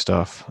exciting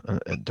stuff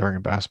during a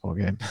basketball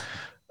game.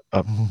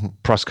 A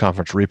press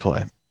conference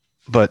replay.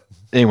 But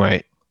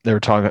anyway,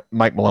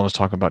 Mike Malone was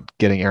talking about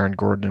getting Aaron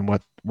Gordon and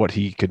what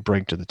he could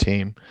bring to the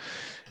team.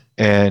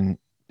 And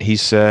he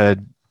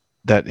said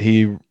that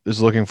he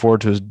is looking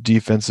forward to his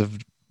defensive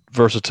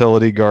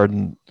versatility,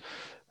 guarding,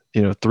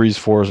 3s,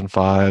 4s, and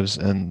 5s,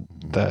 and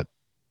that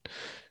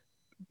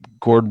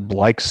Gordon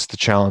likes the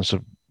challenge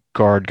to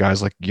guard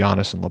guys like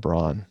Giannis and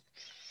LeBron,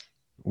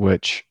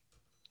 which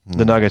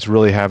the Nuggets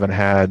really haven't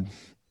had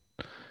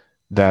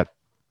that.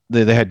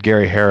 They had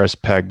Gary Harris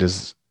pegged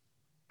as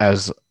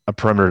a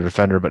perimeter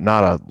defender, but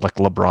not a like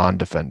LeBron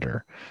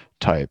defender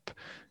type.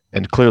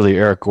 And clearly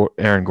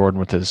Aaron Gordon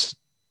with his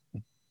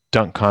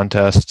dunk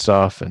contest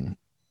stuff, and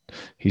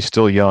he's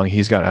still young.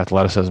 He's got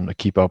athleticism to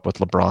keep up with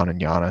LeBron and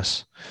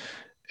Giannis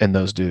and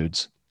those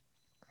dudes.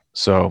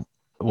 So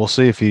we'll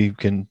see if he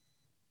can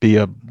be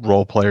a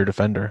role player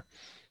defender.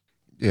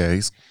 Yeah,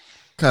 he's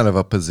kind of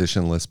a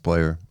positionless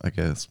player, I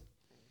guess.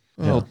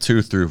 Well,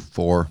 2 through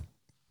 4.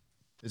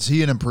 Is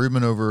he an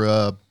improvement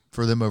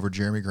for them over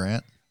Jeremy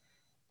Grant?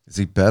 Is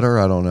he better?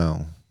 I don't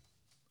know.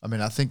 I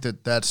mean, I think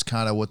that's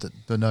kind of what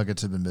the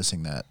Nuggets have been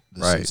missing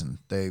this season.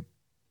 I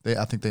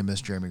think they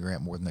missed Jeremy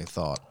Grant more than they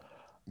thought.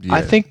 Yeah.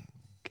 I think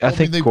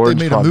they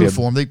Gordon's made a probably move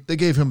for him. They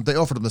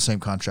offered him the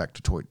same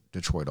contract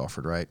Detroit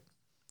offered, right?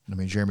 I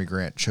mean, Jeremy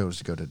Grant chose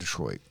to go to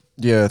Detroit.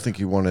 Yeah, I think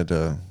he wanted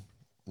a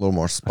little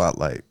more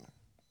spotlight.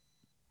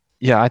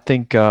 Yeah, I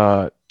think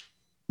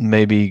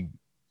maybe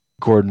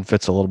Gordon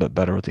fits a little bit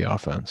better with the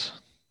offense.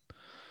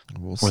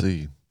 We'll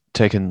see.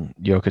 Taking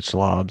Jokic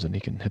lobs and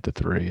he can hit the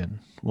 3, and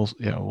we'll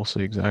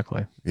see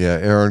exactly. Yeah,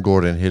 Aaron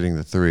Gordon hitting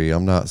the 3.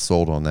 I'm not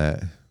sold on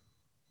that,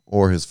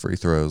 or his free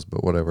throws,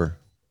 but whatever.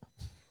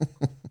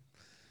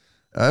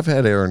 I've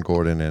had Aaron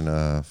Gordon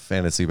in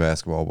fantasy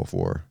basketball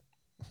before.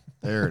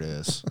 There it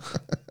is.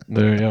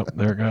 There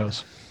it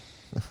goes.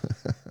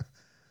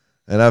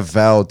 And I've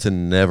vowed to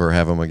never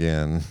have him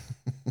again.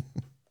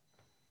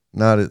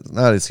 Not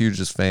as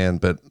huge as fan,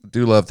 but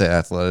do love the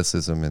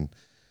athleticism, and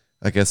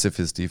I guess if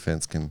his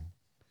defense can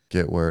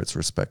get where it's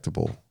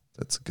respectable,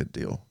 that's a good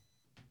deal.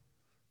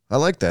 I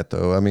like that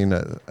though. I mean,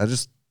 I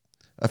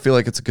feel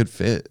like it's a good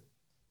fit.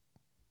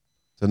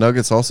 The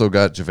Nuggets also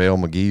got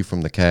JaVale McGee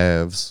from the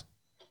Cavs.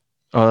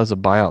 Oh, that's a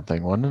buyout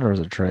thing, wasn't it, or was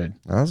it a trade?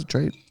 That was a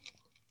trade.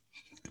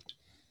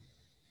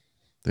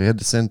 They had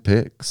to send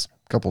picks,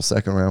 a couple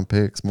second-round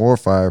picks, more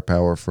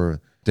firepower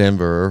for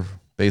Denver,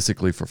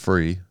 basically for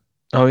free.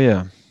 Oh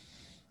yeah.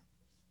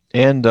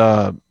 And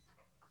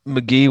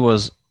McGee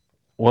was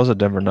a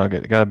Denver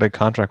Nugget. He got a big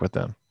contract with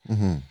them.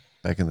 Mm-hmm.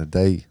 Back in the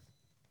day.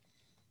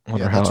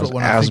 Wonder Yeah, how that's his what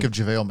when I asthma- think of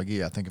JaVale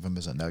McGee, I think of him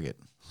as a Nugget.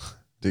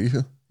 Do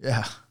you?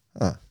 Yeah.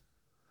 I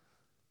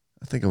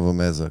think of him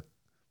as a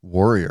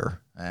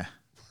warrior.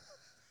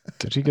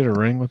 Did he get a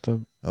ring with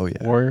the Oh,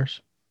 yeah.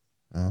 Warriors?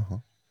 Uh-huh.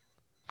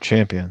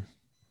 Champion.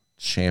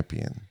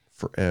 Champion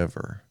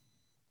forever.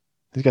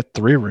 He's got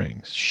 3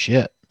 rings.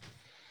 Shit.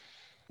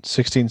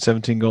 16,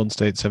 17 Golden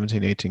State,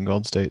 17, 18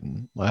 Golden State,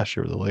 and last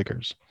year with the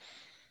Lakers.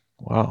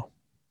 Wow.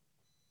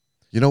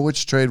 You know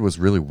which trade was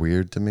really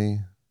weird to me?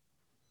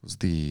 It was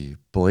the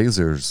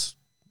Blazers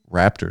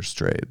Raptors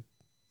trade.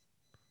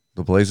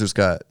 The Blazers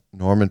got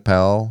Norman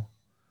Powell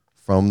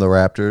from the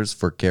Raptors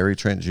for Gary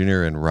Trent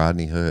Jr. and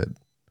Rodney Hood.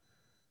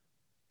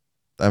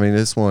 I mean,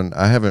 this one,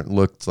 I haven't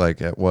looked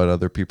like at what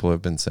other people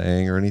have been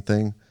saying or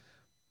anything,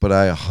 but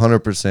I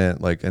 100%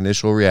 like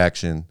initial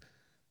reaction,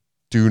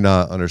 do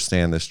not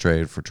understand this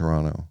trade for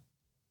Toronto.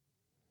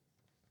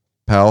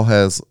 Powell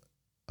has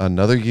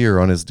another year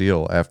on his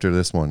deal after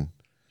this one.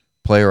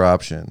 Player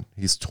option.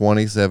 He's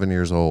 27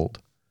 years old.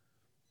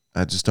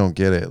 I just don't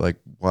get it. Like,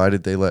 why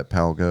did they let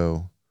Powell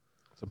go?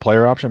 It's a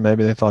player option.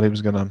 Maybe they thought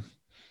he's gonna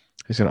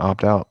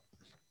opt out.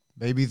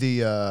 Maybe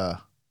the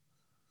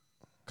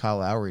Kyle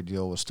Lowry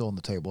deal was still on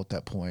the table at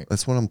that point.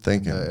 That's what I'm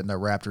thinking. And the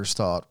Raptors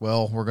thought,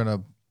 well, we're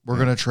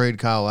gonna trade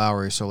Kyle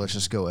Lowry, so let's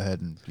just go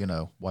ahead and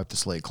wipe the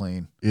slate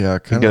clean. Yeah,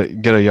 kind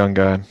of. Get a young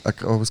guy.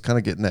 I was kind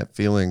of getting that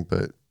feeling,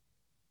 but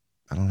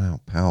I don't know,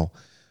 Powell.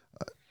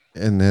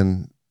 And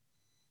then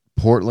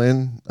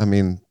Portland. I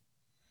mean,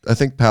 I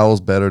think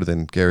Powell's better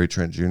than Gary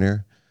Trent Jr.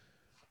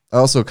 I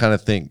also kind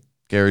of think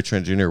Gary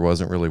Trent Jr.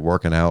 wasn't really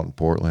working out in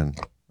Portland.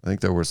 I think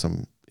there were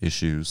some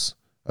issues.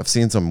 I've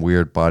seen some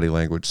weird body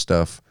language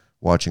stuff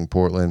watching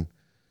Portland,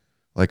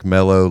 like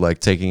Melo, like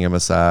taking him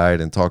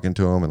aside and talking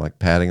to him and like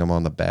patting him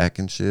on the back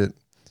and shit,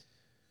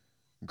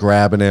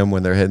 grabbing him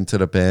when they're heading to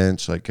the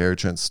bench. Like Gary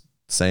Trent's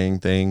saying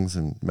things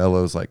and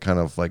Melo's like kind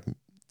of like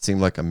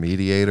seemed like a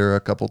mediator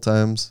a couple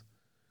times.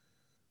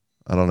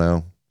 I don't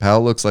know.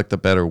 Powell looks like the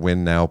better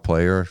win now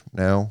player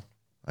now,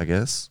 I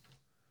guess.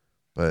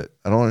 But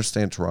I don't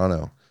understand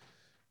Toronto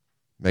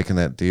making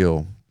that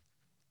deal.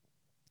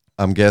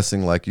 I'm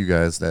guessing, like you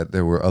guys, that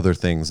there were other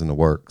things in the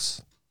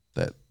works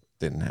that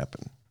didn't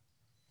happen.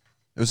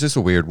 It was just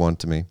a weird one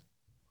to me.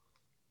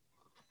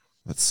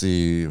 Let's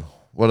see.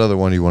 What other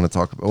one do you want to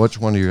talk about? Which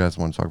one do you guys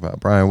want to talk about?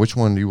 Brian, which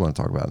one do you want to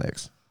talk about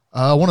next?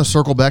 I want to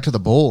circle back to the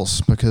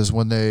Bulls because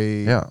when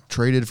they Yeah.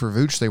 traded for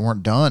Vooch, they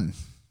weren't done.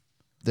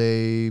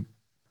 They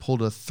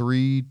pulled a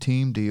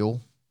 3-team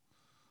deal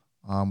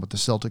with the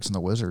Celtics and the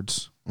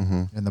Wizards.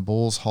 Mm-hmm. And the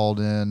Bulls hauled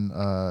in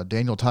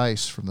Daniel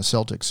Tice from the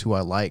Celtics, who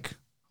I like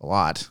a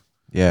lot.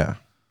 Yeah.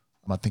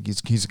 I think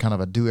he's kind of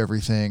a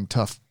do-everything,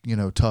 tough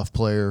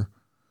player.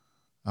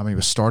 I mean, he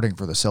was starting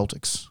for the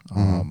Celtics.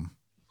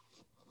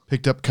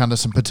 Picked up kind of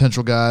some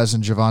potential guys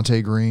in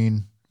Javonte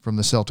Green from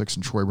the Celtics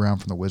and Troy Brown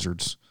from the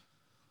Wizards.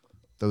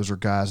 Those are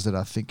guys that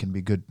I think can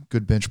be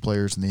good bench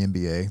players in the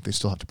NBA. They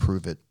still have to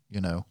prove it,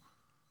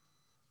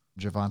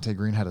 Javonte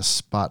Green had a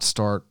spot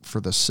start for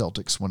the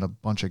Celtics when a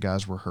bunch of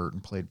guys were hurt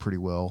and played pretty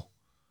well.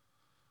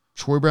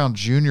 Troy Brown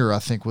Jr., I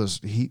think,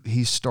 he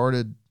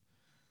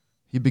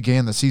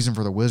began the season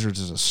for the Wizards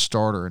as a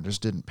starter and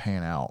just didn't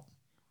pan out.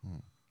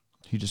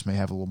 He just may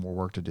have a little more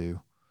work to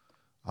do.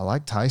 I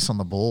like Tice on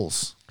the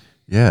Bulls.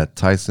 Yeah,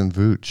 Tyson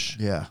Vooch.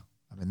 Yeah.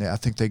 I mean, I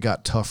think they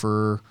got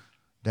tougher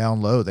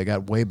down low. They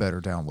got way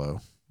better down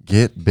low.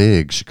 Get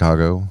big,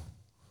 Chicago.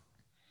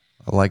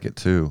 I like it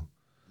too.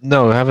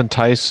 No, having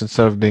Tice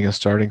instead of being a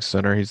starting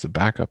center, he's the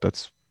backup.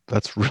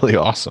 That's really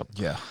awesome.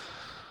 Yeah.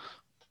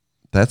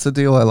 That's a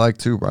deal I like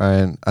too,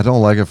 Brian. I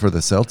don't like it for the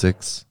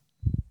Celtics,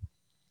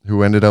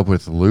 who ended up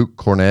with Luke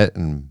Cornett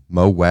and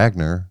Mo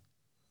Wagner.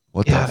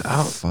 What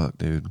the fuck,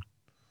 dude?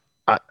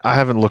 I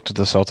haven't looked at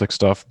the Celtic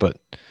stuff, but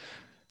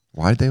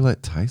Why'd they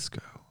let Tice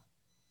go?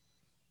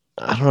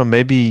 I don't know.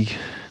 Maybe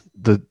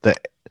the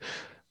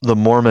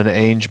Mormon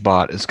Ainge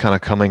bot is kind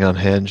of coming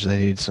unhinged.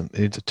 They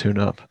need to tune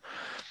up.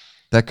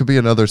 That could be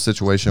another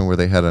situation where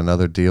they had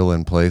another deal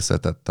in place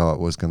that they thought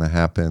was going to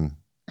happen,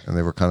 and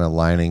they were kind of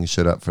lining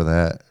shit up for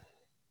that.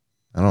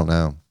 I don't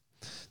know.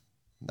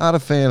 Not a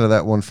fan of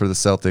that one for the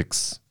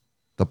Celtics.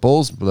 The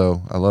Bulls,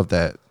 though, I love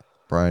that.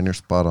 Brian, you're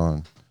spot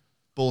on.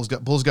 Bulls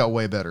got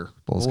way better.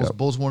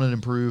 Bulls want to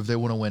improve. They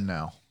want to win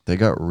now. They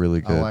got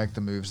really good. I like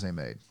the moves they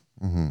made.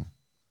 Mm-hmm.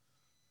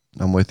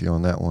 I'm with you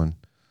on that one.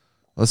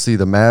 Let's see.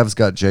 The Mavs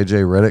got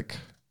J.J. Redick.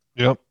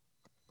 Yep.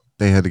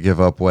 They had to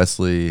give up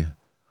Wesley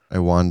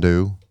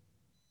Iwundu.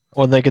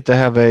 Well, they get to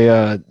have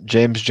a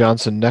James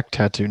Johnson neck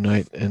tattoo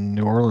night in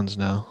New Orleans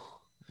now.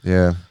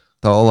 Yeah.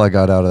 All I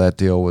got out of that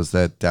deal was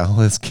that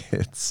Dallas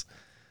gets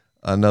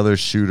another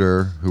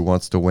shooter who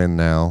wants to win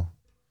now.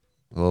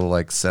 A little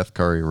like Seth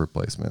Curry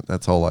replacement.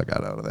 That's all I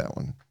got out of that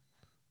one.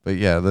 But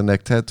yeah, the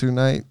neck tattoo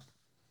night,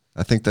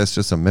 I think that's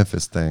just a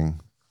Memphis thing.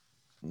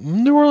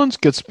 New Orleans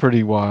gets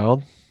pretty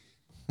wild.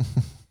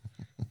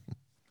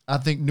 I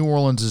think New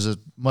Orleans is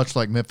much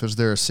like Memphis.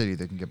 They're a city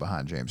that can get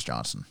behind James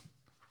Johnson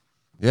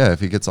Yeah, if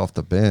he gets off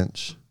the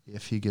bench.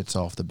 if he gets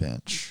off the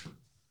bench.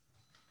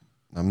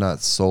 I'm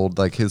not sold.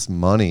 Like, his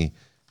money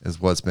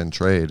is what's been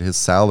traded. His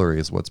salary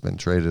is what's been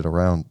traded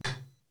around.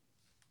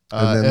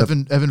 And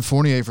then Evan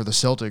Fournier for the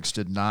Celtics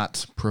did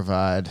not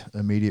provide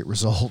immediate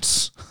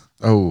results.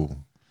 Oh,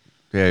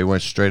 yeah, he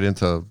went straight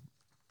into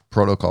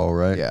protocol,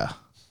 right? Yeah,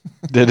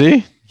 Did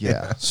he?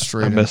 yeah,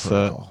 straight I in missed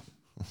that. protocol.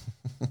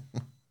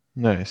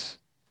 Nice.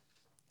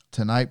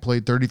 Tonight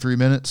played 33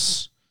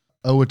 minutes,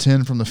 0 of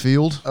 10 from the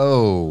field,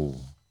 Oh,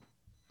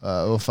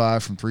 0 of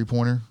 5 from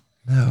three-pointer,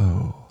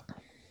 no.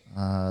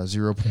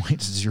 0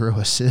 points, 0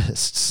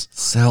 assists.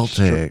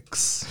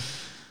 Celtics.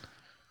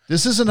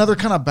 This is another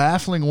kind of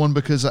baffling one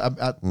because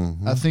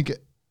I think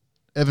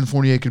Evan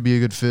Fournier could be a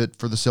good fit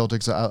for the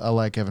Celtics. I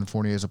like Evan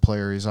Fournier as a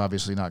player. He's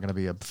obviously not going to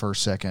be a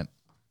first, second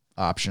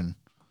option,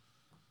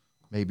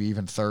 maybe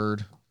even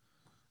third.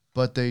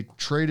 But they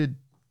traded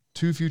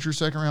 2 future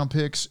second-round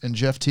picks and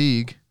Jeff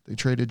Teague. They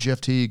traded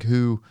Jeff Teague,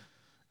 who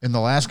in the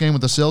last game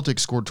with the Celtics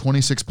scored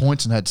 26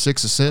 points and had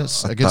 6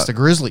 assists against the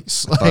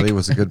Grizzlies. I thought he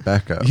was a good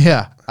backup.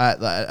 Yeah,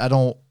 I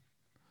don't.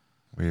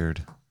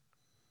 Weird.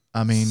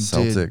 I mean,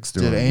 Celtics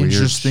did doing Ainge weird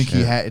just think he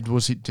shit.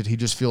 had? Did he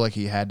just feel like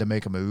he had to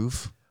make a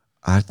move?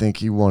 I think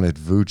he wanted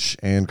Vooch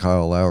and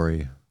Kyle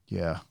Lowry.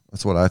 Yeah,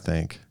 That's what I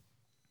think.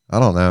 I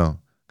don't know.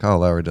 Kyle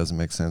Lowry doesn't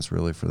make sense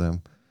really for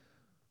them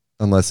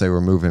unless they were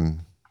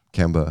moving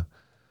Kemba.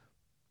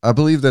 I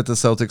believe that the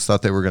Celtics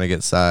thought they were going to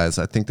get size.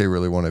 I think they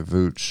really wanted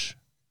Vooch.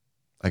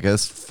 I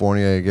guess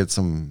Fournier gets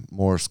some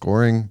more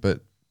scoring, but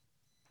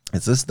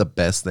is this the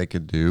best they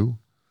could do?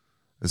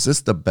 Is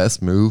this the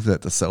best move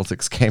that the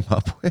Celtics came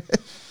up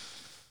with?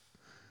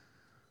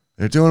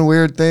 They're doing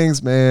weird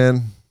things,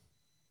 man.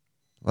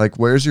 Like,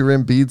 where's your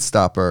Embiid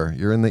stopper?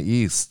 You're in the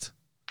East.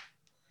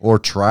 Or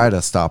try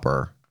to stop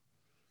her.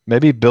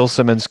 Maybe Bill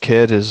Simmons'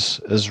 kid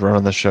is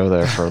running the show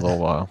there for a little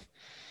while.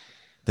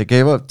 They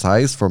gave up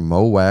Tice for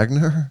Mo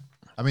Wagner?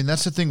 I mean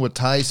that's the thing with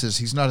Tice is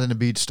he's not an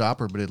Embiid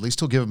stopper, but at least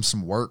he'll give him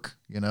some work.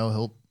 You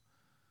know,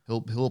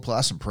 he'll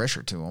apply some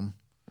pressure to him.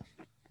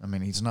 I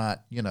mean, he's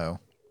not. You know,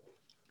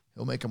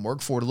 he'll make him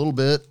work for it a little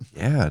bit.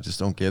 Yeah, I just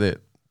don't get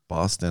it.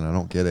 Boston, I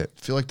don't get it.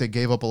 I feel like they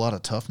gave up a lot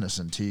of toughness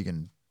in Teague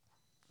and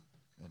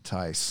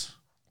Tice.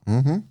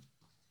 Mm-hmm.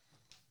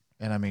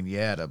 And I mean,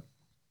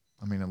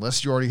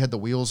 unless you already had the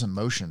wheels in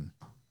motion,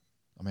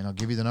 I mean, I'll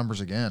give you the numbers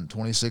again: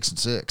 26 and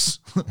 6.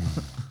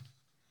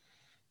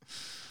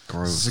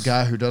 Gross. This is a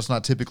guy who does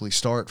not typically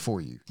start for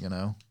you. You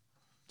know,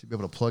 to be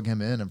able to plug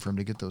him in and for him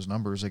to get those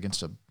numbers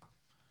against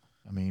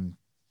I mean,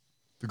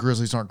 the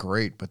Grizzlies aren't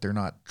great, but they're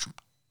not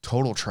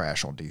total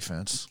trash on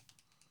defense.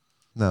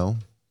 No.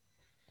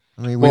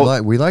 I mean,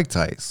 Well- we like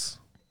Tice.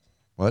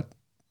 What?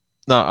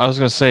 No, I was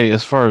gonna say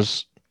as far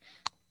as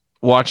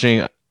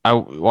watching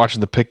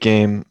the pick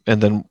game,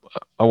 and then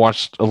I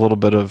watched a little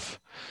bit of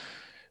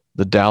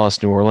the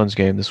Dallas New Orleans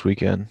game this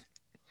weekend,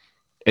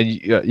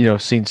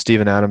 and seeing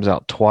Steven Adams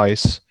out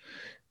twice,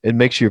 it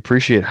makes you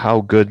appreciate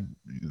how good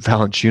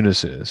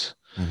Valanciunas is.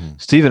 Mm-hmm.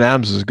 Steven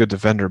Adams is a good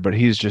defender, but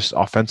he's just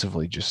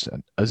offensively just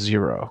a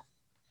zero.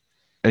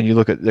 And you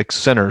look at like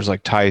centers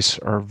like Tice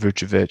or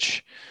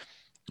Vucevic.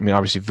 I mean,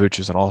 obviously Vuce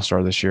is an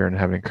all-star this year and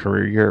having a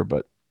career year,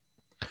 but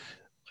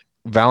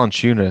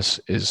Valanciunas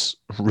is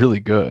really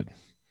good.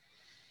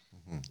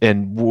 Mm-hmm.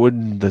 And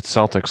wouldn't the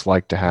Celtics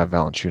like to have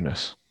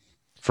Valanciunas,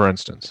 for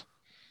instance?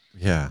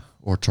 Yeah.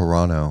 Or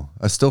Toronto.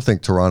 I still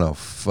think Toronto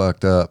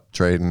fucked up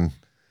trading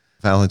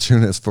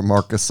Valanciunas for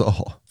Marc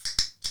Gasol.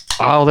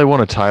 Oh, they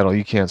won a title.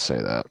 You can't say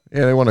that.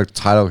 Yeah, they won a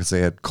title because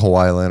they had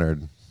Kawhi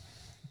Leonard.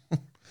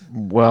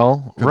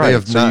 Well, Could right. they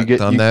have So not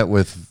done that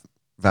with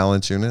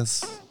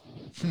Valanciunas?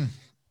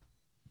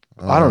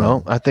 I don't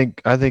know. I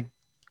think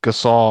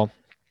Gasol.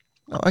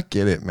 No, I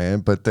get it, man,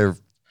 but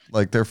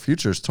their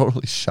future's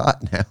totally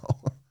shot now.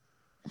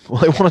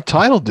 Well, they won a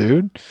title,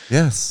 dude.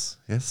 Yes.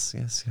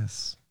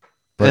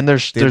 But And their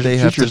did they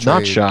have to future's not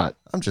trade- shot.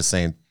 I'm just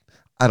saying,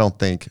 I don't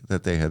think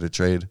that they had to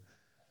trade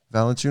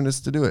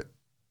Valanciunas to do it.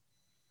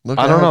 Look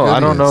I at don't how know. good I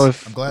he don't know is.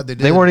 if I'm glad they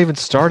did. they weren't even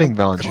starting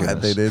Valanciunas.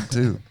 Glad they did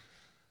too.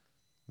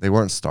 They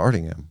weren't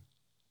starting him.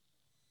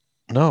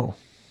 No.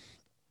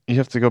 You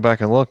have to go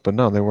back and look, but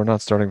no, they were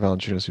not starting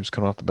Valanciunas. He was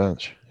coming off the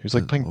bench. He was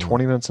like Good playing Lord.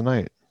 20 minutes a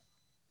night.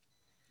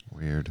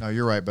 Weird. No,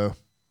 you're right, Bo.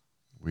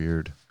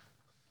 Weird.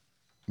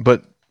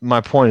 But my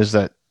point is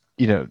that,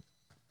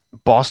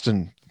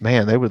 Boston,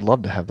 man, they would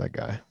love to have that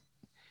guy.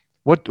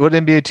 What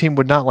NBA team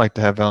would not like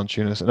to have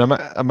Valanciunas? And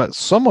I'm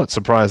somewhat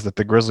surprised that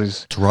the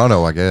Grizzlies,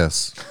 Toronto, I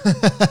guess.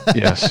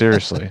 yeah,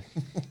 seriously,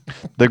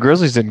 the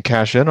Grizzlies didn't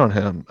cash in on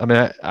him. I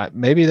mean,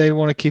 maybe they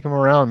want to keep him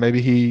around.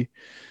 Maybe he,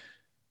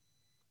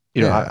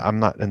 Yeah. I'm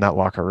not in that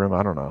locker room.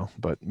 I don't know,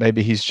 but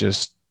maybe he's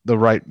just the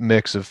right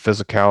mix of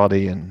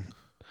physicality and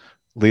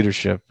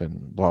leadership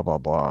and blah blah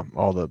blah.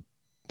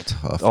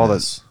 Toughness. All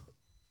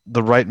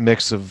the right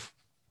mix of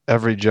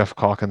every Jeff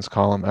Calkins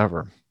column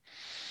ever.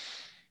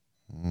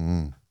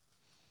 Mm.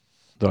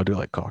 Though I do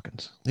like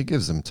Calkins. He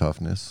gives them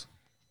toughness.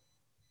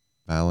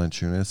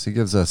 Valanciunas. He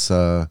gives us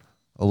a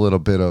little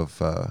bit of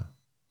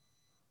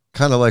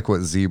kind of like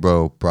what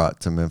Zebo brought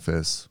to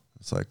Memphis.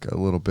 It's like a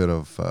little bit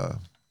of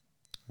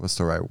what's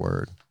the right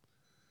word?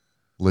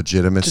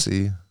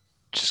 Legitimacy.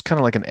 Just kind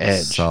of like an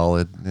edge.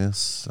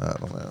 Solidness. I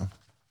don't know.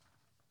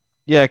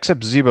 Yeah,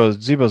 except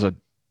Zebo's a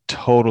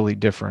totally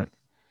different.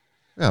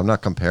 Yeah, I'm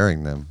not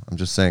comparing them. I'm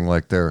just saying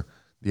like the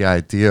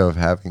idea of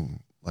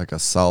having like a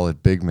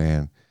solid big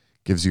man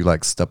gives you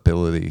like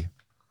stability.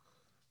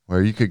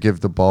 Where you can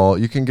give the ball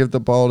to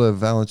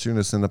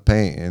Valanciunas in the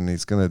paint, and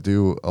he's going to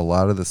do a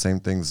lot of the same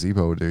things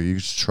Zebo would do. You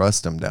just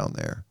trust him down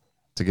there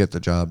to get the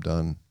job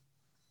done.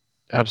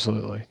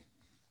 Absolutely.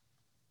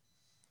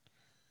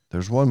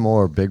 There's one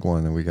more big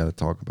one that we got to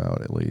talk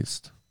about at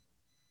least.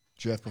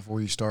 Jeff,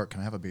 before you start,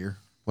 can I have a beer?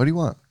 What do you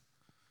want?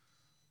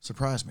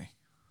 Surprise me.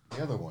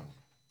 The other one.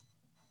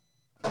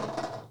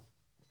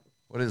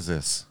 What is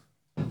this?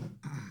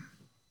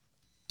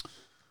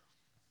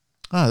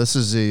 This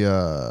is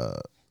the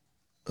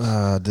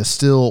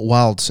Distill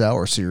Wild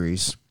Sour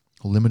Series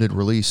limited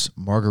release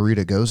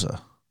Margarita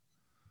Goza.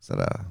 Is that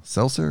a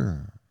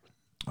seltzer?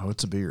 Oh,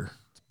 it's a beer.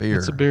 It's beer.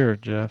 It's a beer,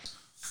 Jeff.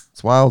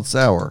 It's wild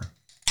sour.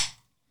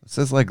 It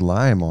says like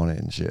lime on it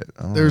and shit.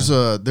 I don't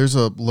know. There's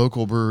a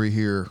local brewery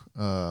here,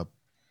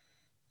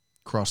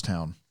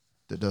 crosstown,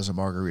 that does a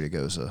Margarita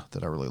Goza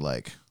that I really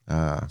like.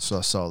 So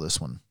I saw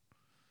this one.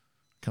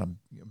 Kind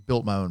of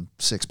built my own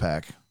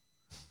 6-pack.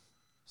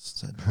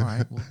 Said, all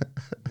right,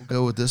 we'll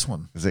go with this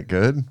one. Is it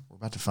good? We're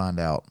about to find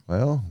out.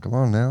 Well, come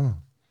on now.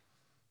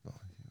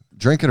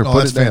 Drink it or Oh, put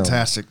that's it down.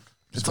 fantastic.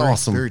 It's very,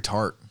 awesome. Very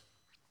tart.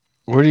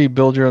 Where do you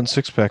build your own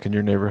 6-pack in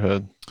your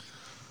neighborhood?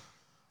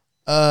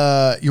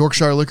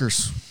 Yorkshire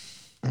Liquors.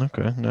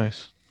 Okay,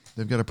 nice.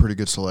 They've got a pretty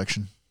good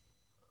selection.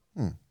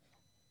 Hmm.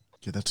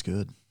 Yeah, that's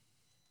good.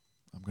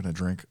 I'm going to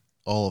drink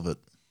all of it.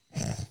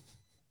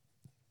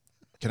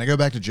 Can I go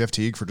back to Jeff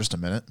Teague for just a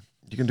minute?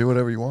 You can do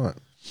whatever you want.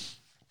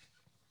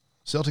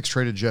 Celtics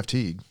traded Jeff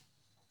Teague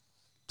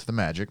to the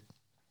Magic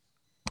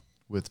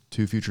with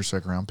 2 future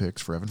second-round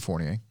picks for Evan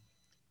Fournier.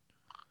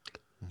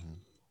 Mm-hmm.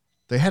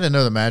 They had to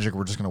know the Magic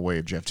were just going to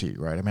waive Jeff Teague,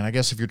 right? I mean, I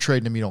guess if you're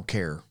trading him, you don't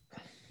care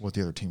what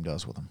the other team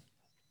does with him.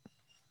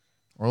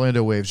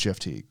 Orlando waives Jeff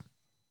Teague.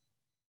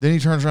 Then he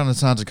turns around and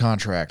signs a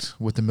contract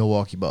with the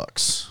Milwaukee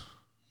Bucks.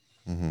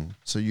 Mm-hmm.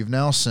 So you've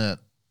now sent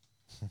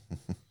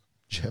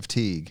Jeff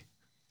Teague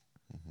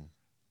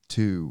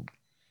to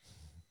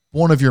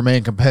one of your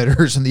main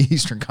competitors in the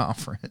Eastern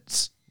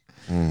Conference.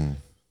 Mm.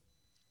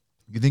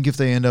 You think if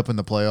they end up in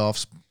the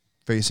playoffs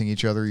facing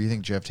each other, you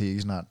think Jeff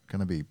Teague's not going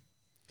to be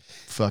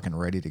fucking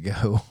ready to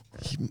go?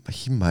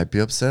 He might be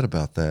upset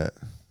about that.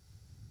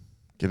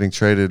 Getting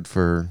traded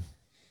for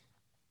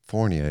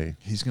Fournier.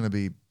 He's going to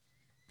be,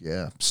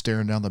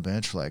 staring down the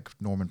bench like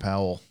Norman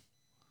Powell.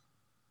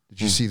 Did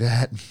you see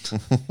that?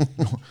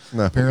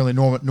 No. Apparently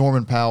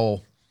Norman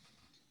Powell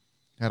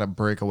had a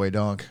breakaway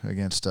dunk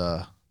against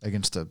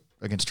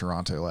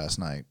Toronto last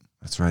night.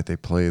 That's right. They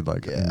played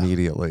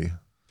immediately.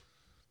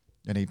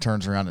 And he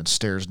turns around and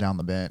stares down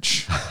the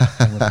bench.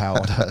 Norman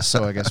Powell does.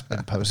 So I guess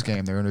in post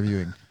game they're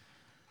interviewing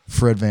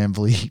Fred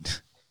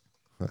VanVleet.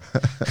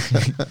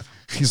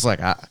 He's like,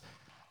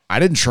 I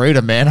didn't trade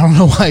him, man. I don't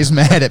know why he's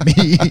mad at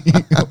me.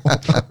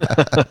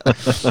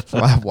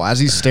 why is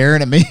he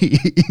staring at me?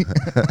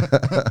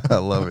 I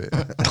love it.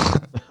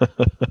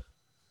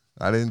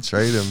 I didn't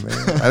trade him,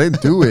 man. I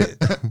didn't do it.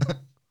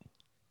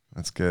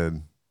 That's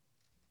good.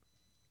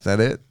 Is that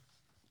it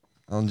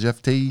on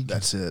Jeff Teague?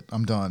 That's it.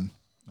 I'm done.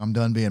 I'm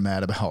done being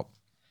mad about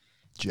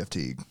Jeff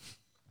Teague.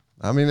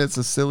 I mean, it's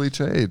a silly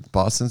trade.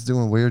 Boston's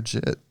doing weird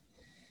shit.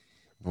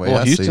 The way Well,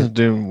 I see Houston's it.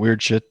 doing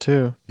weird shit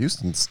too.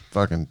 Houston's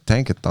fucking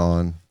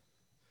tankathon.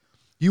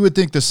 You would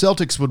think the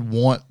Celtics would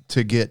want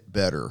to get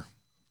better.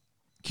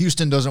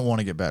 Houston doesn't want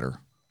to get better.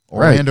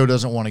 Right. Orlando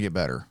doesn't want to get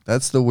better.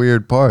 That's the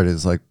weird part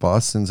is like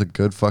Boston's a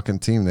good fucking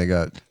team. They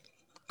got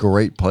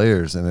great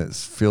players, and it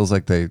feels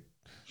like they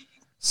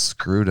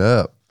screwed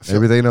up.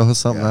 Maybe they know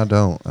something I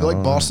don't. I feel like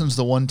don't know. Boston's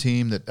the one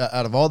team that,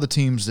 out of all the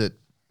teams that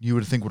you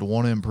would think would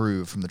want to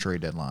improve from the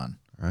trade deadline.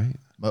 Right?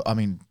 But I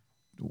mean,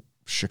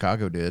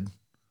 Chicago did.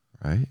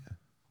 Right?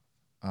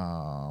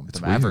 The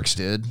Mavericks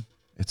did.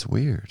 It's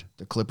weird.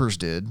 The Clippers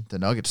did. The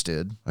Nuggets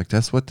did. Like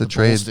that's what the Bulls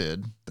trade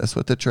did. That's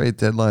what the trade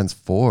deadline's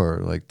for,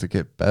 like to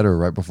get better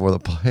right before the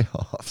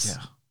playoffs.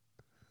 Yeah.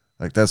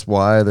 Like that's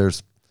why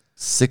there's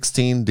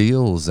 16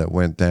 deals that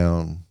went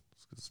down.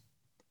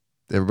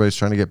 Everybody's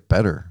trying to get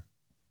better.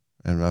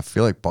 And I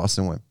feel like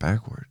Boston went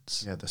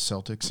backwards. Yeah, the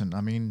Celtics. And I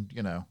mean,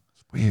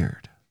 It's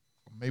weird.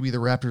 maybe the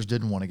Raptors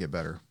didn't want to get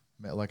better.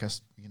 Like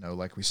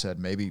like we said,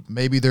 maybe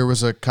there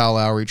was a Kyle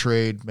Lowry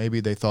trade. Maybe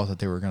they thought that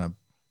they were going to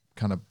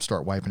kind of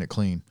start wiping it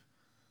clean.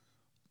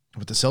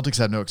 But the Celtics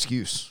had no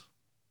excuse.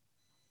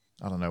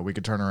 I don't know. We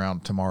could turn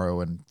around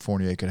tomorrow and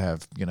Fournier could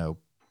have,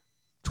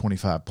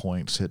 25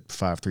 points, hit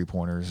 5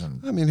 3-pointers,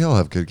 and I mean, he'll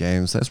have good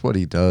games. That's what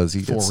he does.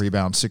 He 4 gets,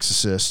 rebounds, 6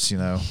 assists.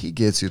 he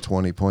gets you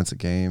 20 points a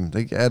game.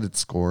 They added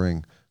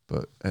scoring,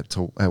 but at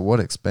what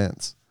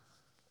expense?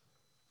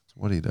 It's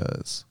what he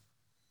does.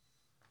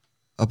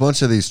 A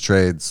bunch of these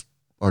trades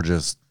are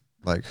just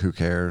like, who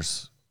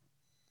cares?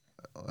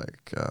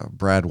 Like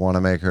Brad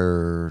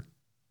Wanamaker,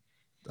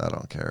 I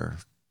don't care.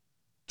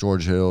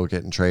 George Hill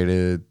getting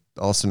traded.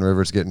 Austin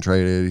Rivers getting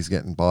traded. He's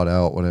getting bought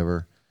out,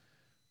 whatever.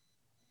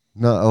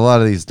 No, a lot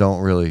of these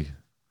don't really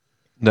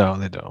No,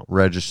 they don't.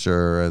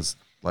 register as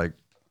like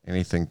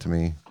anything to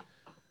me.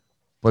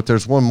 But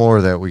there's one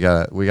more that we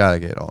gotta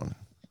get on.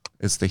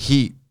 It's the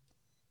Heat.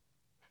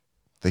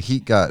 The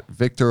Heat got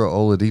Victor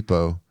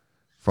Oladipo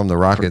from the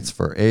Rockets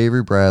for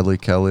Avery Bradley,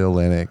 Kelly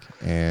Olynyk,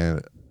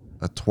 and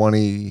a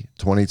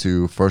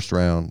 2022 first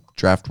round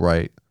draft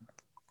right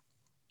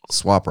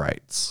swap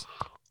rights.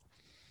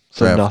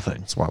 So Draft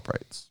nothing. swap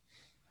rights.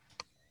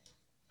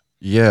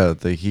 Yeah,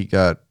 the Heat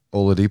got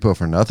Oladipo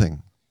for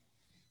nothing.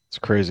 It's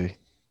crazy.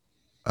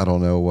 I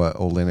don't know what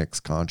Olynyk's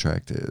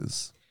contract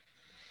is,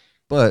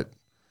 but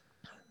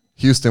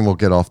Houston will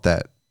get off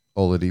that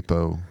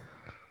Oladipo,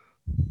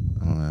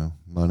 I don't know,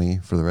 money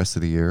for the rest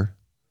of the year.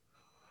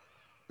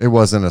 It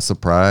wasn't a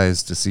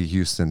surprise to see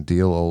Houston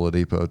deal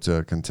Oladipo to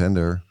a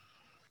contender,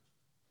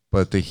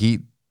 but the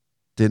Heat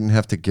didn't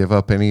have to give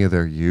up any of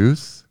their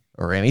youth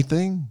or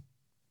anything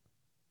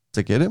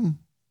to get him.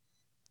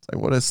 It's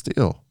like, what a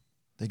steal.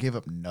 they gave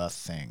up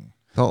nothing.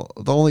 The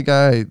only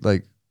guy,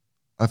 like,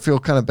 I feel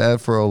kind of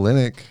bad for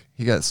Olynyk.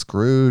 He got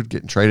screwed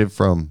getting traded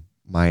from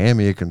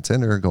Miami, a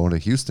contender, going to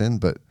Houston.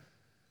 But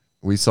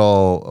we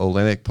saw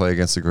Olynyk play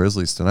against the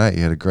Grizzlies tonight.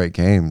 He had a great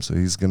game. So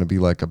he's going to be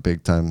like a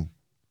big-time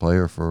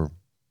player for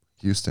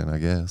Houston, I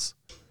guess.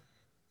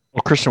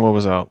 Well, Christian Wood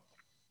was out.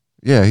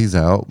 Yeah, he's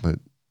out. But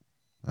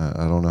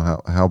I don't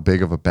know how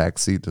big of a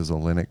backseat does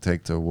Olynyk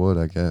take to Wood,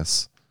 I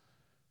guess.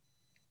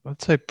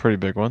 I'd say pretty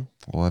big one.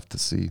 We'll have to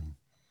see.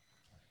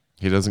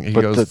 He doesn't. He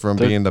But goes from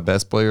the- being the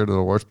best player to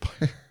the worst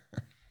player.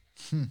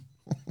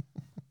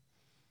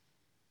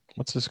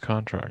 What's his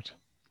contract?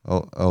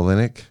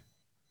 Olynyk,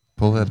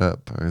 pull that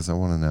up because I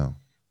want to know.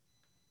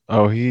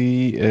 Oh,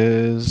 he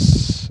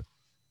is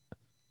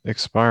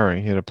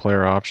expiring. He had a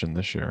player option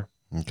this year.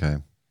 Okay.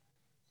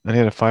 And he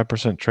had a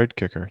 5% trade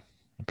kicker,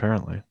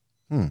 apparently.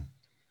 Hmm.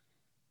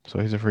 So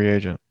he's a free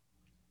agent.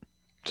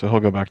 So he'll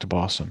go back to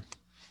Boston.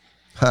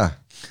 Ha.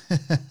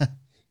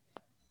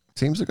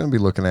 Teams are going to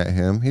be looking at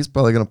him. He's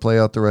probably going to play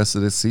out the rest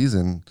of this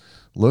season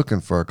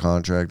looking for a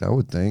contract, I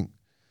would think.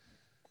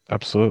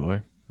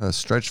 Absolutely.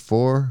 Stretch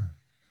 4,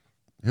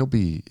 he'll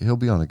be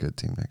on a good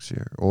team next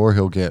year. Or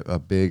he'll get a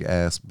big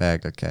ass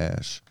bag of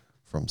cash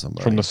from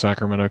somebody. From the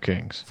Sacramento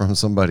Kings. From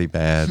somebody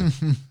bad.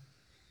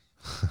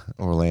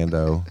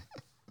 Orlando.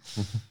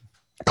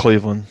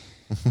 Cleveland.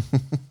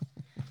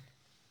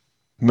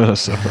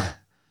 Minnesota.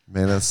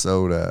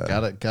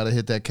 Minnesota. Gotta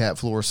hit that cat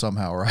floor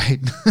somehow, right?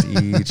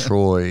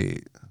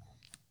 Detroit.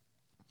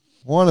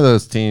 One of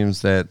those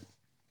teams that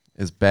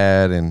is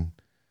bad and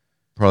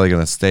probably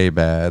going to stay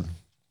bad.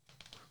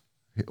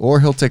 Or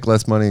he'll take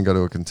less money and go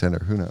to a contender.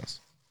 Who knows?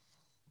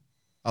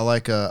 I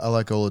like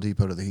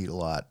Oladipo to the Heat a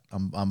lot.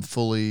 I'm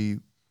fully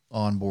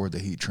on board the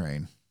Heat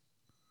train.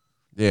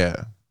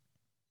 Yeah.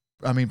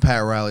 I mean,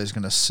 Pat Riley is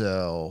going to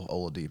sell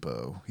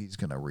Oladipo. He's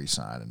going to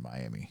re-sign in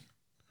Miami.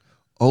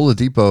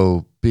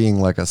 Oladipo being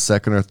like a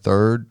second or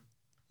third,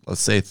 let's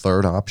say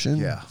third option.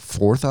 Yeah.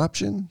 Fourth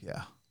option.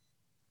 Yeah.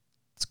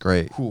 It's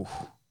great. Whew.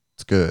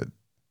 It's good.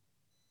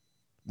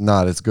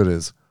 Not as good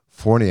as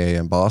Fournier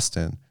in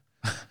Boston.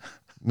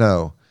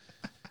 No.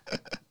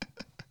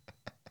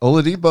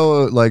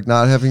 Oladipo, like,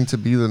 not having to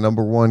be the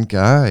number one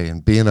guy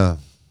and being I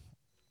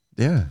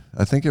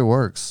think it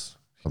works.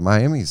 But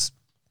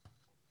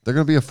they're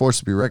going to be a force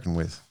to be reckoned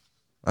with,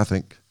 I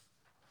think.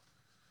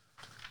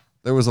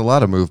 There was a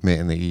lot of movement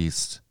in the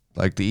East.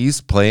 Like, the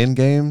East playing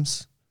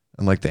games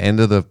and, like, the end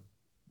of the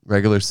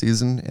regular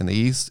season in the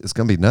East is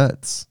going to be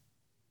nuts.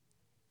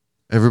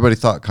 Everybody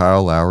thought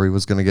Kyle Lowry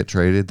was going to get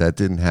traded. That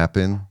didn't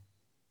happen.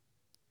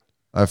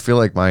 I feel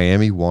like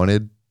Miami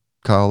wanted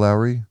Kyle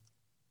Lowry.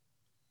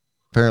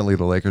 Apparently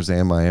the Lakers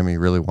and Miami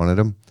really wanted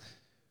him.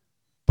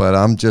 But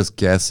I'm just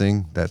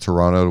guessing that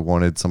Toronto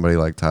wanted somebody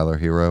like Tyler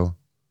Hero.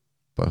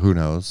 But who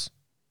knows?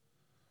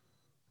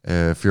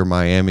 If you're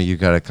Miami, you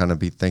got to kind of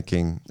be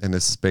thinking, and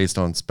this is based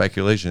on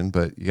speculation,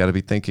 but you got to be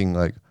thinking,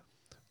 like,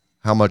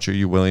 how much are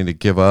you willing to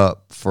give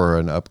up for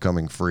an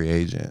upcoming free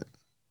agent?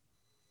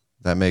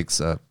 That makes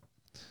a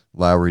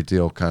Lowry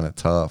deal kind of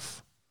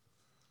tough.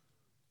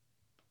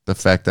 The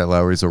fact that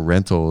Lowry's a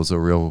rental is a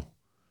real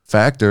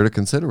factor to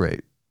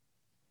considerate.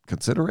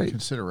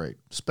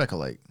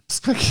 Speculate.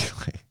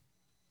 Speculate.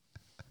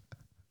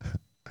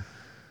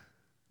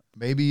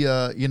 Maybe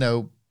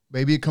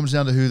maybe it comes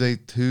down to who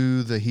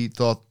the Heat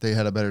thought they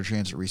had a better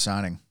chance at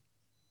re-signing.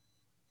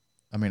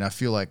 I mean, I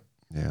feel like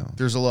Yeah.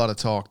 there's a lot of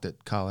talk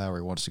that Kyle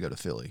Lowry wants to go to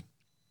Philly.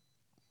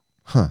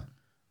 Huh.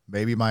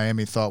 Maybe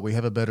Miami thought we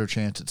have a better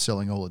chance at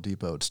selling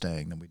Oladipo at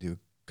staying than we do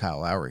Kyle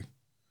Lowry.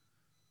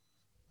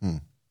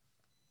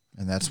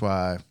 And that's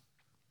why.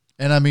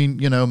 And I mean,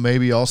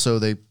 maybe also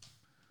the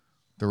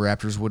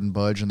Raptors wouldn't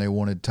budge and they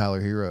wanted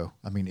Tyler Hero.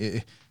 I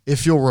mean,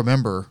 if you'll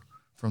remember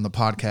from the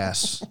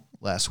podcast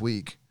last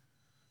week,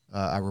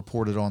 I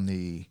reported on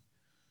the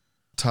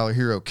Tyler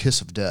Hero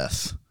kiss of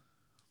death.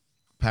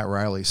 Pat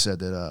Riley said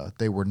that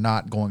they were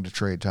not going to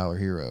trade Tyler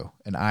Hero,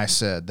 and I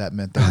said that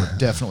meant they were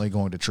definitely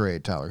going to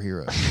trade Tyler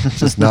Hero.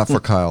 Just not for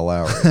Kyle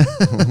Lowry.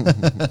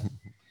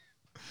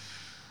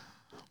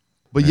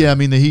 But yeah, I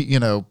mean, the Heat,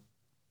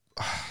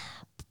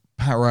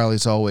 Pat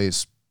Riley's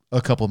always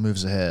a couple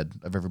moves ahead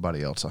of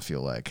everybody else, I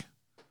feel like.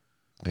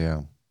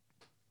 Yeah.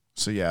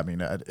 So yeah, I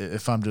mean,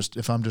 if I'm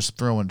just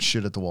throwing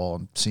shit at the wall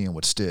and seeing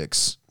what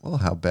sticks. Well,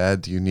 how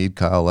bad do you need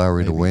Kyle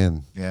Lowry to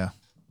win? Yeah.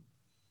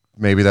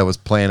 Maybe that was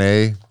plan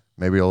A.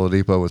 Maybe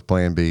Oladipo was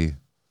plan B.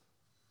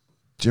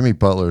 Jimmy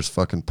Butler's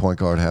fucking point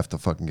guard half the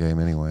fucking game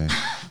anyway.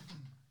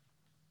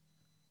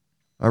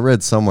 I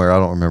read somewhere, I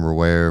don't remember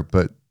where,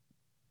 but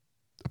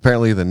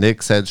apparently the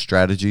Knicks had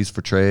strategies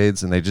for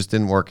trades and they just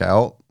didn't work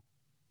out.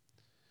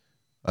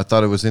 I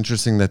thought it was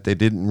interesting that they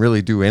didn't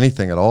really do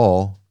anything at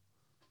all.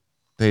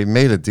 They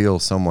made a deal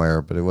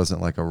somewhere, but it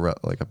wasn't like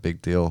a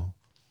big deal.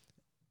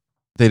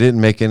 They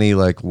didn't make any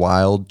like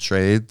wild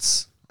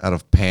trades out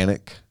of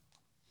panic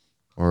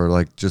or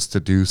like just to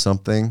do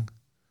something,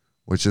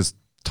 which is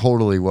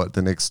totally what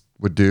the Knicks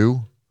would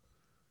do.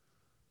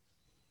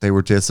 They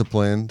were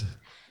disciplined.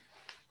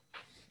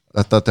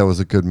 I thought that was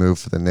a good move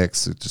for the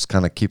Knicks to just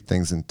kind of keep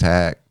things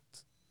intact.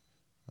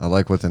 I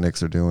like what the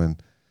Knicks are doing.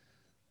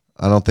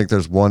 I don't think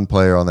there's one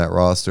player on that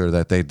roster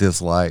that they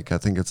dislike. I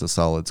think it's a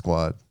solid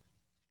squad.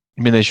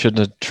 I mean, they shouldn't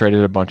have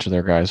traded a bunch of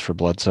their guys for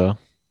Bledsoe.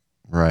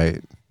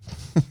 Right.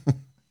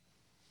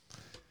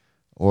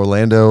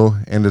 Orlando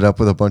ended up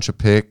with a bunch of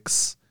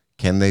picks.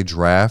 Can they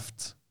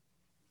draft?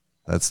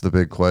 That's the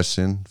big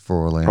question for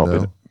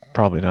Orlando.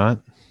 Probably not.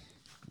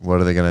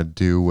 What are they going to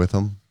do with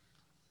them?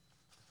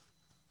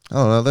 I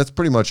don't know. That's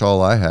pretty much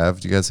all I have.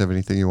 Do you guys have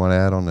anything you want to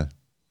add on the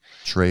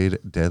trade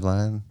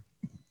deadline?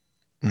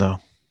 No.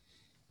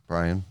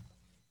 Brian?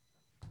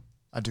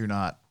 I do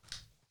not.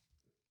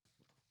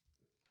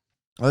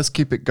 Let's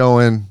keep it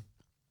going.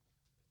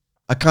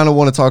 I kind of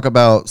want to talk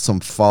about some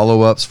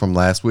follow-ups from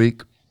last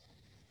week.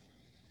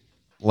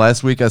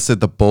 Last week I said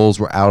the Bulls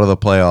were out of the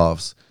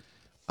playoffs.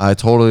 I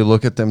totally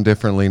look at them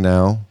differently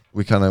now.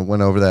 We kind of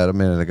went over that a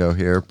minute ago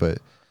here, but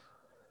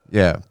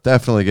yeah,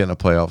 definitely getting a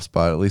playoff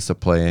spot, at least a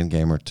play-in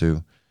game or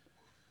two.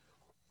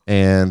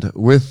 And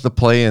with the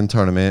play-in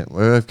tournament,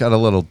 we've got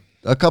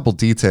a couple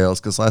details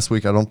because last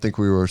week I don't think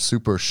we were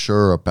super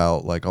sure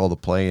about like all the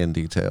play-in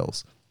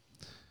details.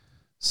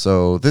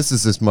 So this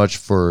is as much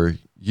for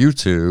you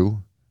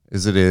two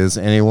as it is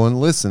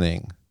anyone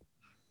listening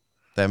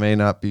that may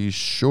not be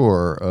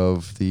sure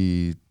of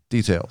the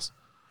details.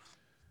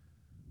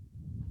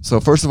 So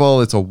first of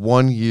all, it's a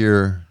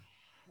 1-year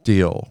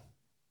deal.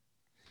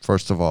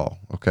 First of all,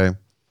 okay?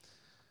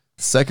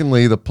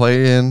 Secondly, the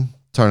play-in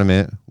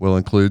tournament will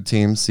include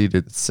teams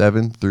seeded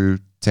 7 through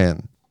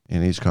 10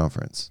 in each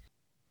conference.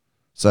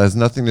 So it has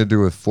nothing to do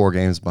with 4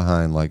 games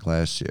behind like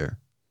last year.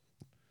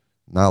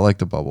 Not like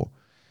the bubble.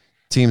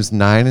 Teams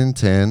 9 and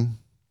 10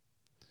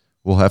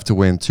 will have to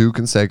win 2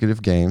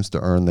 consecutive games to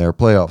earn their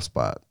playoff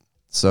spot.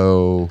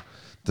 So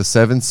the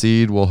 7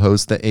 seed will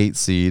host the 8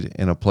 seed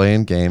in a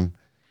play-in game.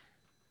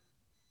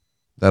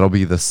 That'll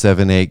be the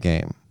 7-8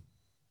 game.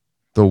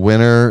 The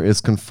winner is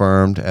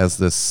confirmed as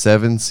the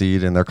 7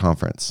 seed in their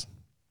conference.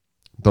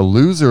 The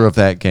loser of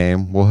that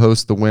game will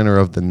host the winner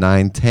of the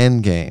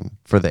 9-10 game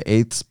for the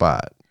 8th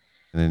spot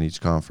in each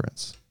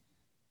conference.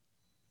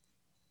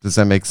 Does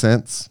that make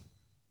sense?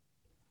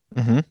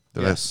 Mm-hmm.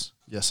 Yes.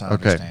 Yes, I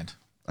understand.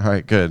 All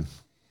right, good.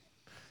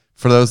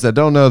 For those that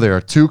don't know, there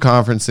are 2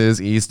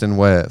 conferences, East and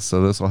West,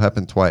 so this will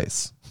happen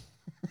twice.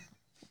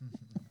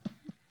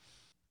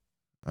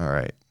 All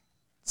right.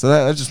 So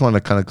that I just want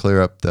to kind of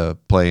clear up the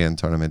play-in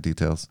tournament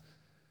details.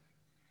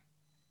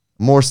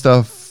 More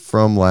stuff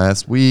from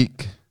last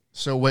week.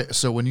 So wait,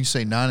 so when you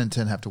say 9 and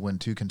 10 have to win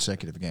 2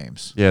 consecutive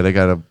games, Yeah, they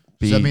got to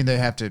be. does that mean they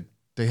have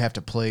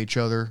to play each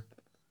other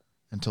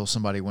until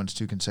somebody wins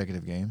 2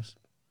 consecutive games?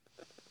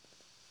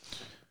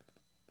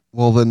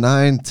 Well, the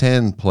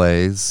 9-10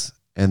 plays,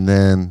 and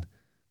then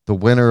the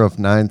winner of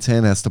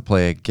 9-10 has to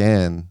play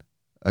again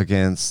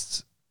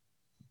against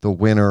the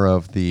winner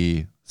of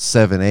the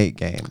 7-8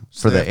 game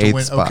So for they the have to 8th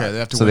win- spot. Okay, they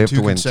have to so win they have 2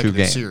 to win 2 consecutive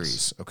games.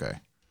 series. Okay,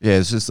 Yeah,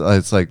 it's just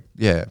it's like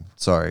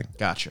sorry.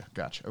 gotcha.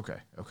 Okay.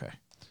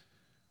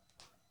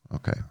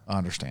 Okay. I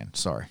understand.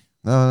 Sorry.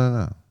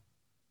 No.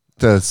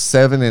 The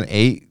 7 and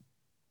 8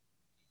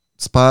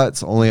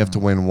 spots only have to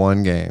win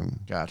 1 game.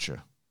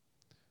 Gotcha.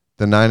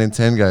 The 9 and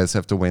 10 guys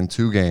have to win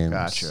 2 games.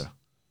 Gotcha.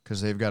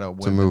 Because they've got to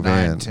win move the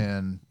 9, in.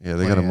 10. Yeah,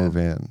 they got to move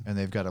in. And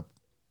they've got to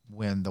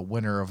win the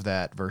winner of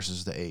that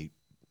versus the 8.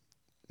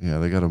 Yeah,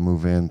 they got to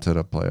move into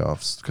the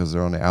playoffs because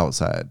they're on the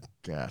outside.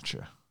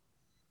 Gotcha.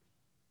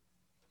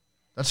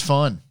 That's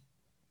fun.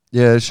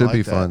 Yeah, it should like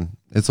be that. fun.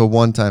 It's a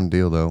one-time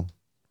deal, though.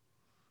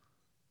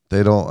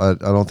 They don't. I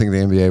don't think the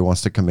NBA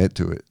wants to commit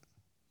to it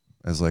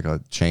as like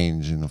a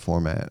change in the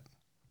format.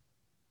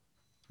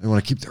 They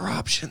want to keep their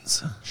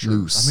options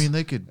loose. I mean,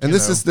 they could. And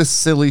this is this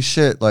silly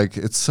shit. Like,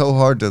 it's so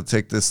hard to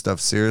take this stuff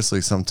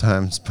seriously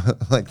sometimes,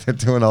 but like they're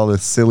doing all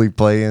this silly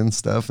play-in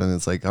stuff, and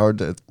it's like hard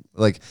to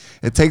like.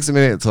 It takes a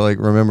minute to like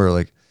remember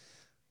like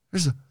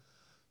there's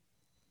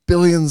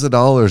billions of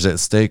dollars at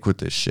stake with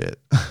this shit,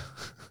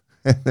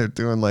 and they're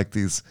doing like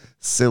these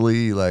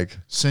silly like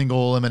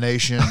single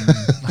elimination,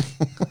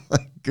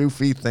 like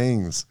goofy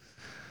things.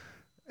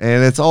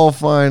 And it's all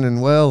fine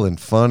and well and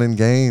fun and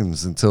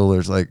games until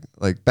there's like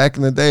back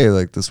in the day,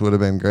 like this would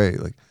have been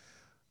great. Like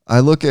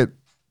I look at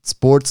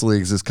sports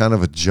leagues as kind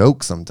of a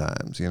joke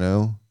sometimes, you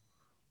know,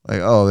 like,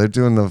 oh, they're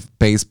doing the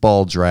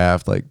baseball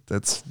draft. Like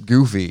that's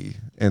goofy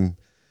and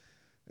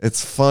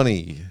it's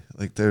funny.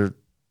 Like the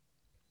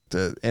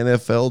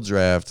NFL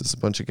draft is a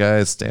bunch of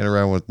guys standing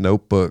around with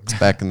notebooks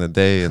back in the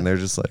day. And they're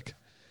just like,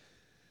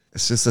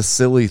 it's just a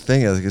silly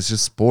thing. Like it's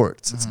just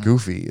sports. It's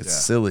goofy. It's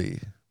silly.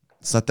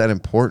 It's not that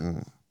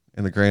important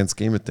in the grand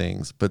scheme of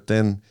things. But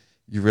then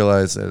you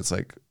realize that it's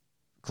like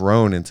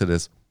grown into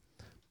this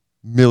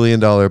 $1 million,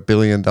 $1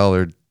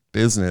 billion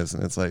business.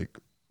 And it's like,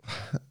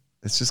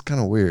 it's just kind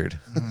of weird.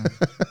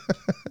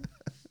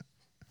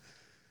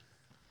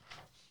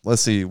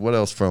 Let's see. What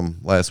else from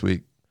last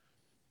week?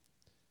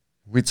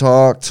 We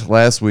talked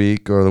last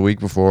week or the week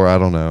before, I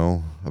don't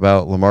know,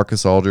 about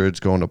LaMarcus Aldridge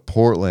going to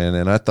Portland.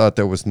 And I thought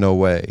there was no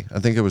way. I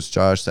think it was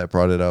Josh that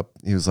brought it up.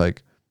 He was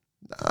like,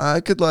 I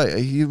could like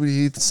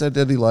he said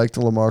that he liked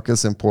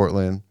LaMarcus in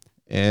Portland,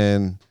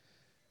 and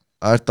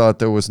I thought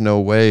there was no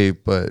way,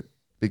 but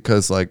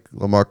because like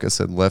LaMarcus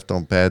had left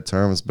on bad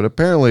terms, but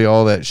apparently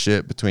all that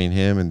shit between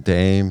him and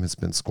Dame has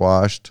been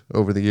squashed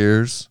over the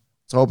years.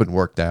 It's all been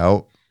worked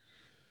out.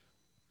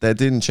 That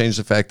didn't change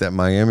the fact that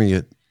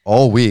Miami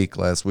all week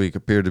last week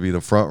appeared to be the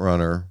front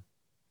runner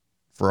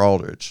for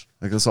Aldridge.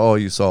 Like that's all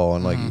you saw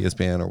on like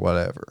ESPN or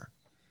whatever.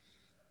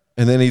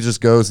 And then he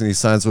just goes and he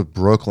signs with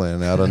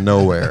Brooklyn out of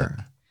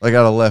nowhere, like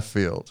out of left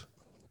field.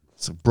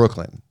 So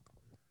Brooklyn.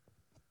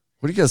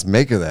 What do you guys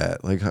make of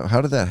that? Like,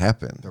 how did that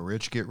happen? The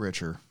rich get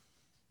richer.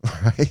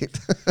 Right?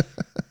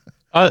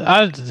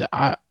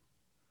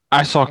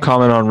 I saw a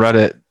comment on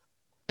Reddit,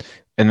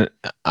 and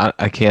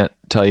I can't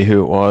tell you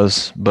who it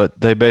was,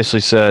 but they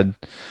basically said,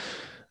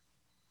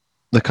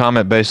 the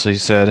comment basically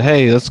said,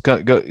 hey, let's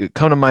go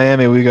come to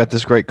Miami. We got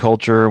this great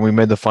culture, and we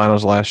made the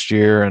finals last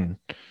year, and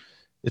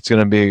it's going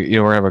to be,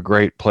 we're going to have a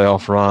great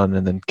playoff run.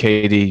 And then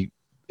Katie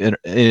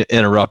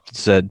interrupted,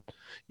 said,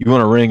 you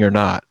want a ring or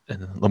not?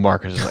 And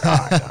LaMarcus is like,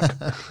 all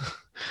right,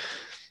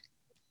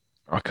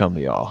 I'll come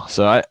to y'all.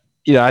 So I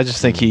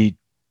just think he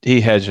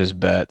hedged his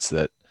bets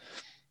that,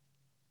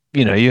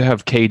 you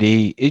have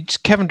KD, it's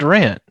Kevin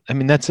Durant. I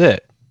mean, that's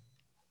it.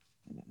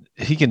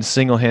 He can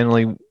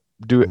single-handedly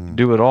do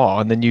it all.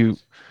 And then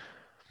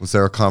was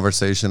there a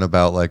conversation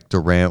about like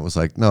Durant was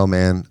like, no,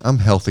 man, I'm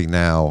healthy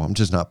now. I'm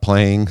just not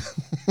playing.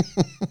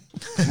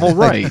 Well,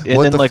 right. Like,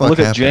 and then like look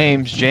happened? at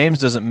James. James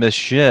doesn't miss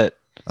shit.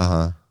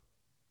 Uh-huh.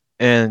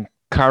 And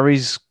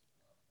Kyrie's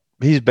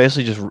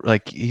basically just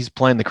like he's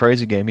playing the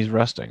crazy game. He's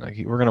resting. Like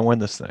we're gonna win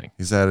this thing.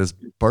 He's at his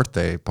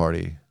birthday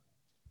party.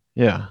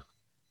 Yeah.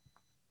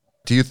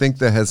 Do you think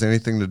that has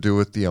anything to do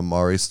with the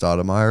Amari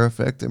Stoudemire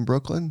effect in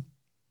Brooklyn?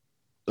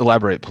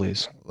 Elaborate,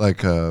 please.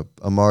 Like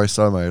Amari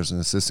Stoudemire is an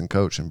assistant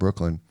coach in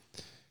Brooklyn.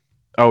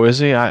 Oh, is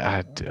he?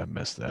 I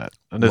missed that.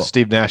 I know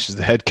Steve Nash is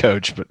the head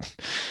coach, but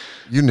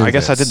you knew. I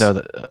guess this. I did know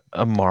that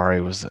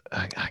Amari was.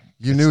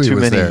 You knew he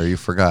was there. You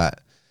forgot.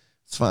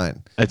 It's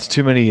fine. It's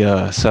too many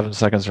 7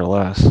 seconds or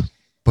less.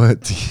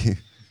 But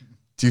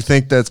do you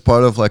think that's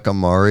part of like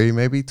Amari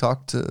maybe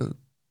talked to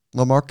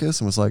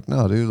LaMarcus and was like,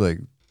 no, dude, like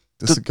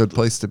this is a good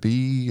place to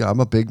be. I'm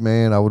a big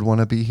man. I would want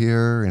to be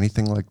here.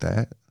 Anything like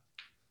that?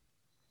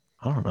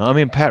 I don't know. I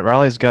mean, Pat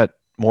Riley's got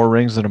more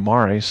rings than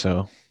Amari,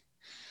 so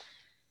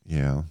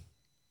yeah.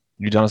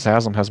 Udonis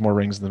Haslem has more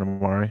rings than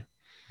Amari.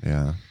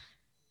 Yeah.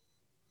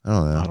 I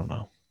don't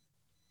know.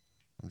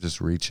 I'm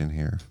just reaching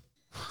here.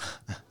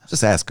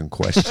 Just asking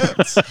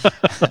questions.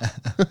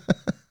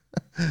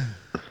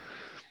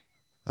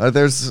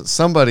 There's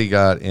somebody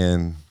got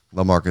in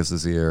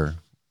LaMarcus's ear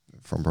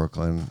from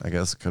Brooklyn. I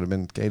guess it could have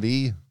been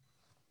KD.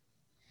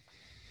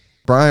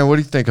 Brian, what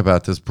do you think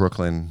about this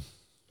Brooklyn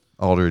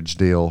Aldridge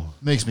deal?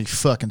 Makes me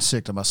fucking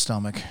sick to my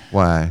stomach.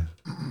 Why?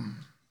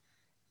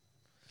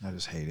 I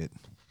just hate it.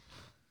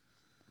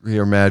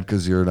 You're mad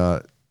because you're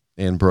not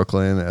in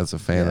Brooklyn as a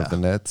fan of the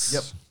Nets?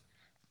 Yep.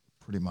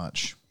 Pretty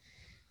much.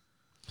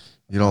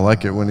 You don't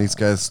like it when these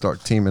guys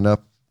start teaming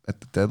up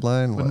at the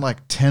deadline? When like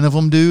 10 of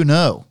them do?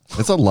 No.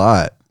 It's a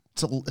lot.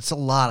 It's a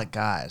lot of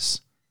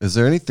guys. Is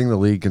there anything the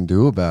league can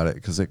do about it?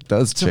 Because it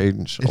does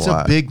change a lot. It's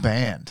a big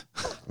band.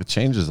 It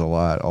changes a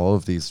lot. All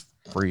of these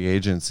free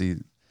agency,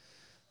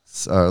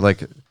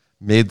 like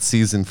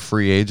mid-season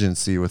free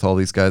agency with all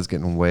these guys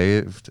getting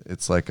waived,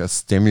 it's like a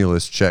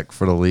stimulus check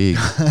for the league.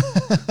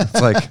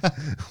 It's like,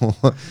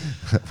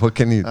 what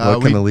can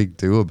the league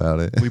do about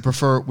it? We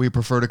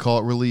prefer to call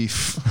it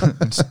relief,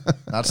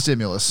 not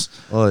stimulus.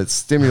 Well, it's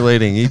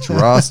stimulating each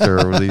roster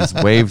where these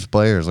waived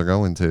players are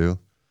going to.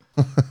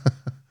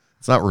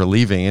 It's not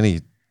relieving any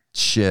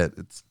shit.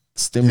 It's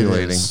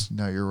stimulating.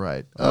 No, you're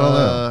right. I don't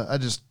know. I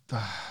just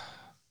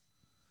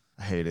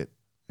I hate it.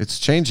 It's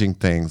changing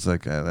things.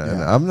 Like, and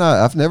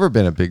I've never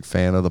been a big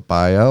fan of the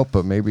buyout,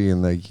 but maybe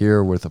in the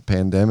year with a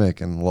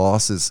pandemic and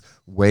losses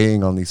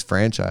weighing on these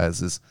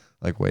franchises,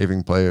 like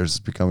waiving players is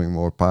becoming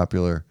more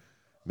popular.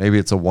 Maybe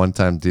it's a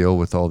one-time deal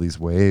with all these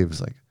waves.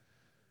 Like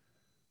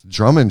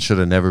Drummond should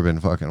have never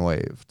been fucking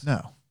waived.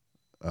 No.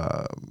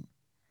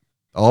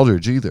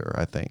 Aldridge either,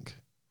 I think.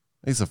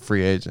 He's a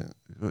free agent.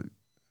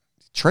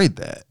 Trade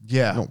that.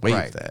 Yeah. Don't waive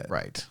right, that.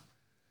 Right.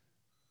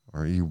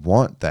 Or you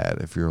want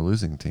that if you're a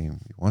losing team.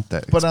 You want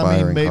that But I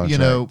expiring mean, maybe, contract. you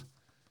know,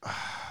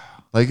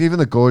 Like even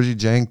the Gorgie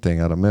Jang thing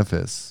out of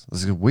Memphis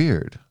was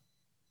weird.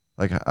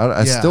 Like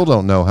I Yeah. still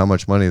don't know how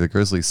much money the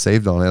Grizzlies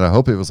saved on it. I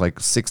hope it was like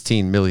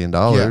 $16 million.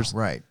 yeah,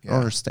 right. I don't Yeah.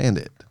 understand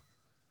it.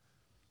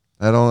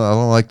 I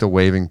don't like the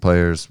waiving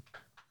players.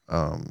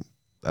 I'm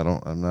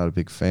not a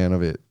big fan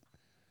of it.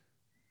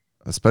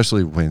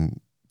 Especially when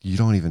you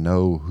don't even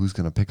know who's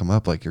going to pick them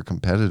up. Like your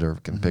competitor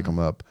can pick them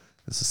up.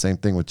 It's the same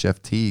thing with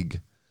Jeff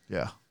Teague.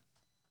 Yeah.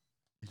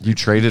 You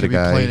traded a Could be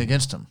guy. playing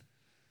against him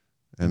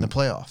in and the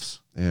playoffs.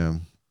 Yeah.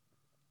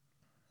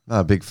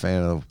 Not a big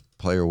fan of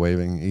player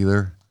waiving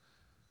either.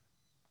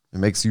 It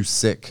makes you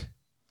sick.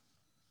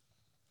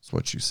 That's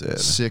what you said.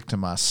 Sick to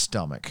my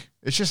stomach.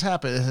 It's just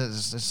happened.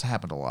 It's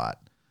happened a lot,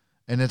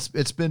 and it's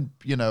been,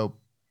 you know,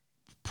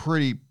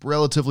 pretty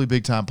relatively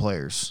big time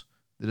players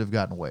that have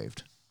gotten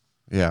waived,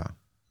 Yeah.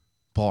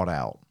 bought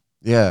out.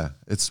 Yeah.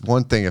 It's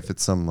one thing if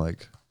it's some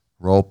like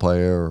role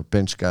player or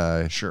bench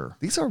guy. Sure.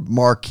 These are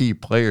marquee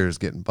players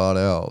getting bought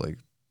out. Like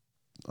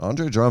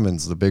Andre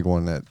Drummond's the big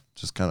one that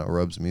just kind of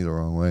rubs me the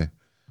wrong way.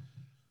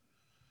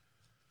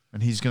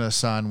 And he's gonna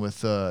sign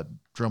with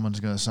Drummond's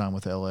gonna sign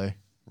with LA.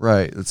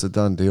 Right. It's a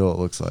done deal, it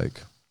looks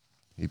like.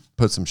 He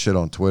put some shit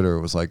on Twitter.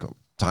 It was like,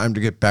 time to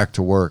get back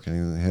to work.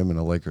 And him in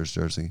a Lakers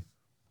jersey.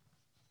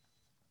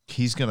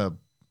 He's gonna,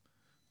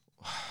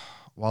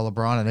 while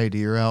LeBron and AD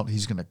are out,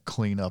 he's gonna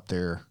clean up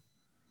there.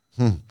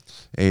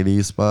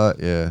 AD spot.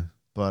 Yeah.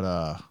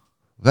 But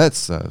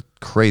That's a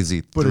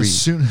crazy but three. as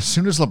soon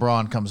as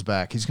LeBron comes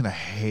back, he's gonna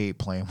hate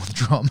playing with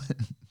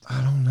Drummond.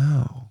 I don't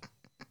know.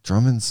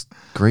 Drummond's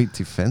great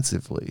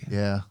defensively.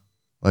 Yeah.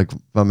 Like,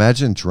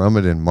 imagine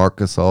Drummond and Marc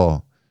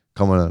Gasol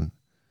coming on,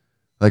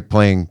 like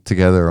playing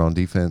together on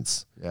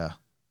defense. Yeah.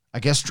 I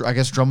guess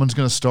Drummond's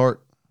gonna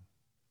start.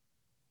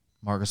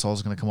 Marc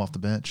Gasol's gonna come off the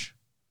bench.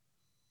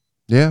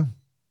 Yeah.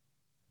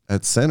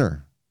 At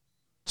center.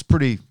 It's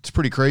pretty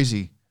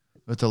crazy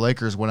that the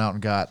Lakers went out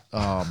and got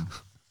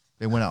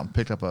they went out and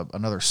picked up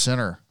another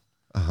center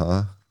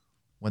Uh-huh.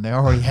 when they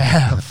already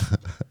have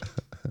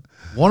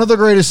one of the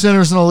greatest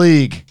centers in the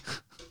league,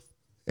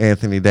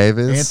 Anthony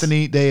Davis.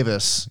 Anthony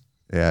Davis.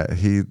 Yeah,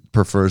 he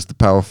prefers the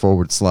power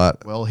forward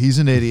slot. Well, he's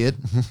an idiot.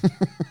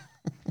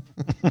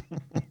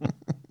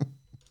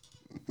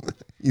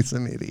 He's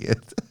an idiot.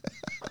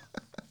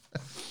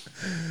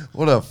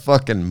 What a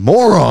fucking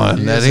moron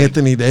He that is a-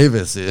 Anthony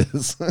Davis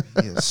is.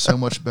 He is so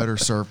much better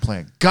served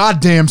playing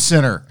goddamn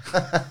center.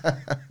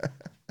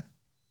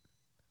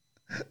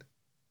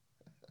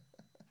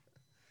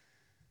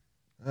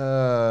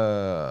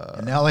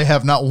 And now they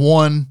have not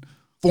one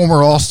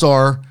former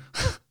All-Star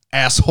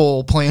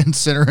asshole playing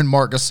center in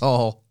Marc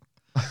Gasol,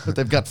 but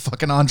they've got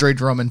fucking Andre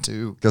Drummond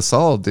too.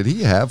 Gasol, did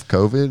he have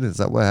COVID? Is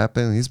that what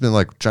happened? He's been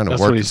like trying to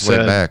That's work what he his way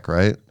said. back,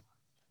 right?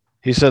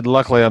 He said,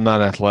 "Luckily, I'm not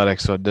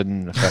athletic, so it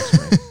didn't affect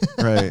me."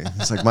 Right.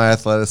 It's like my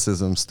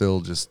athleticism's still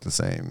just the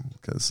same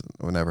because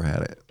we never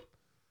had it.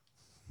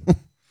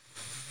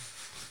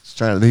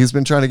 He's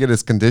been trying to get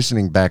his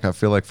conditioning back, I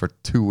feel like, for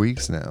 2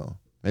 weeks now.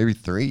 Maybe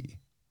 3.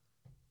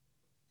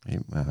 He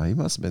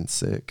must have been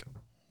sick.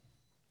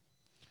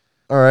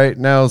 All right,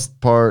 now's the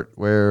part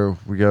where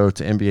we go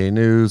to NBA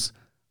news.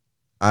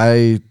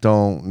 I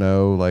don't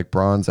know, like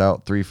Braun's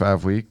out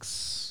 3-5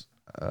 weeks.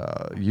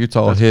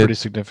 Utah That's hit. pretty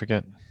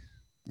significant.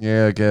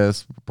 Yeah, I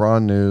guess.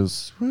 Braun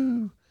news.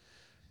 Woo.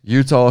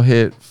 Utah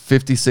hit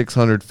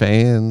 5,600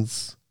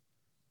 fans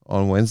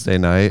on Wednesday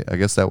night. I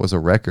guess that was a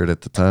record at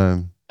the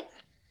time.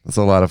 That's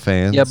a lot of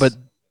fans. Yeah, but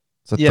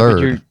it's a yeah, third.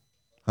 but you're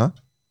Huh?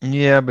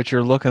 Yeah, but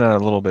you're looking at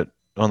it a little bit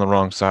on the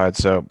wrong side.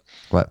 So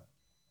What?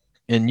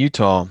 in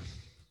Utah,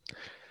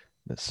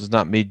 this is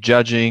not me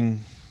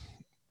judging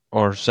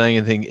or saying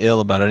anything ill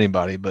about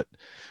anybody, but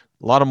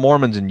a lot of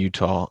Mormons in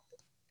Utah,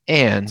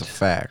 and It's a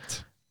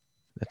fact.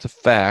 that's a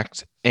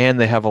fact, and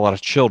they have a lot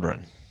of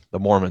children. The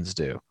Mormons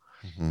do.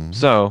 Mhm.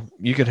 So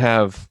you could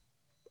have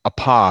a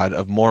pod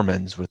of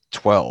Mormons with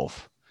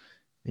 12,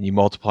 and you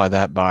multiply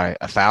that by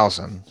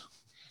 1,000,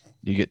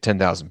 you get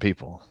 10,000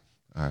 people.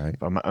 All right.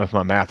 If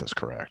my math is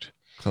correct.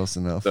 Close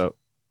enough.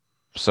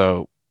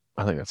 So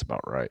I think that's about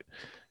right.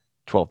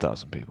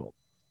 12,000 people.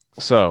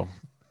 So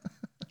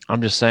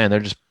I'm just saying they're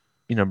just,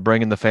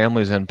 bringing the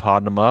families in,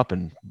 podding them up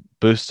and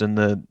boosting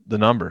the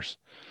numbers.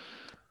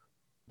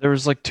 There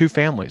was like 2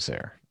 families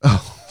there.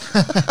 Oh.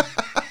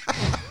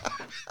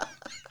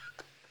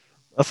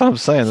 That's what I'm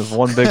saying. There's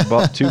one big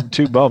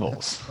two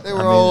bubbles. They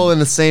were all in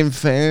the same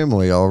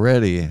family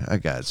already. I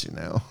got you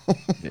now.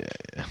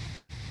 Yeah.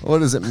 What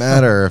does it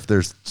matter if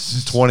there's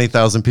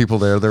 20,000 people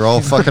there? They're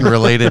all fucking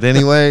related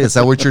anyway. Is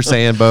that what you're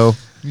saying, Bo?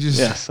 You just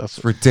Yes,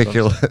 that's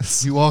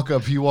Ridiculous. you walk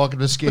up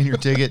to scan your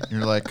ticket, and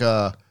you're like,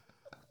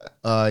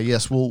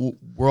 yes,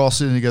 we're all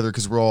sitting together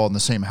because we're all in the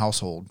same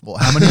household. Well,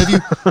 how many of you?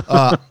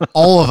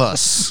 All of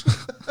us.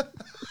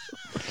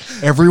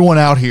 Everyone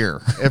out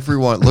here.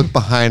 Everyone, look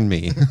behind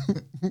me.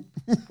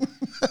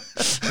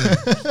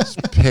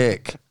 Just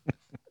pick.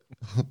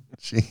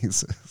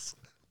 Jesus.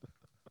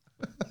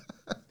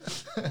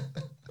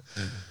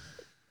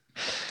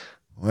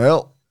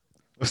 Well,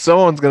 If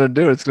someone's gonna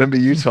do it, it's gonna be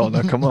Utah.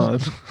 Now, come on.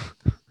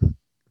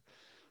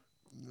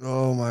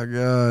 oh my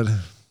God.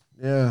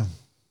 Yeah.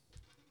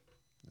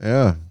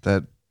 Yeah,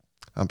 that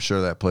I'm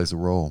sure that plays a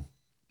role.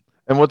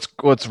 And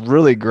what's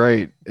really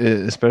great,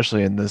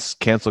 especially in this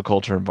cancel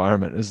culture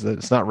environment, is that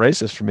it's not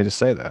racist for me to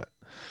say that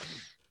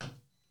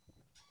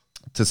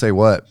To say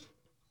what?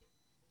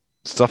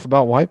 stuff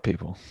about white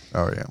people.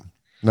 Oh yeah.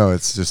 No,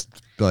 it's just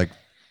like,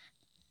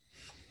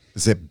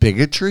 is it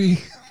bigotry?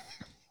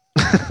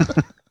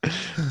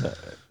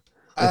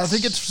 I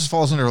think it just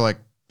falls under like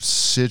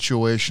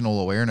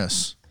situational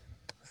awareness.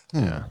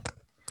 Yeah.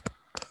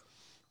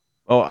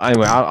 Oh,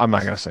 anyway, I'm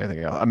not gonna say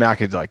anything else. I mean, I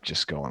could like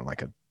just go on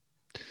like a.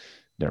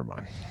 Never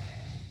mind.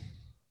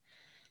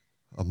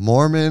 A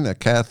Mormon, a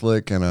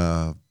Catholic, and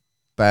a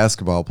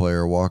basketball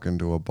player walk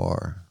into a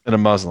bar, And a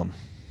Muslim.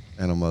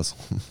 and a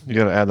Muslim. You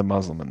got to add the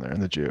Muslim in there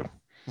and the Jew.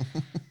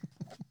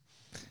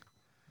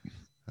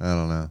 I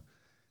don't know.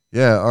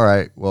 Yeah, all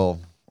right. Well,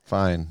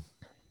 fine.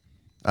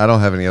 I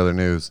don't have any other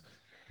news.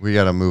 We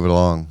got to move it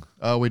along.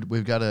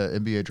 We've got a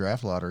NBA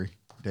draft lottery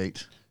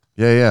date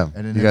Yeah.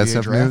 and an You guys NBA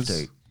have draft news?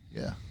 date.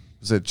 Yeah,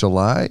 Is it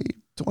July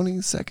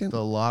 22nd?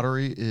 the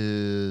lottery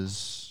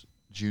is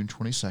June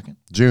 22nd,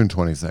 June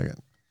 22nd.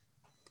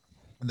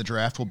 and the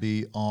draft will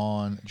be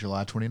on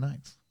July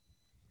 29th.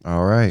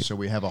 All right. So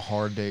we have a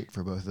hard date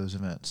for both those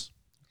events.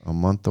 A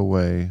month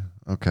away.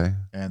 Okay.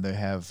 And they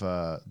have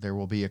there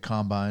will be a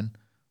combine,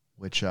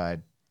 which I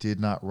did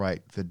not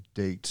write the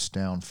dates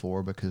down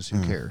for because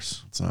who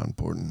cares? It's not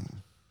important.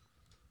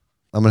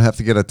 I'm going to have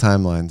to get a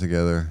timeline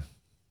together.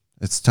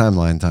 It's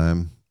timeline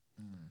time.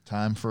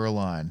 Time for a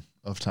line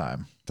of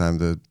time. Time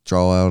to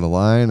draw out a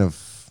line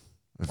of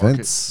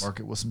events. Mark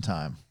it with some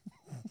time.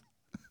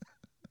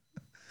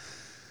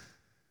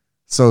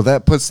 So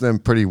that puts them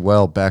pretty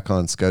well back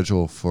on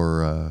schedule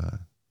for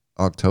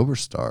October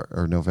start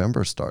or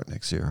November start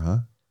next year, huh?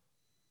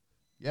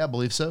 Yeah, I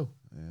believe so.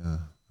 Yeah.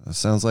 That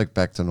sounds like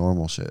back to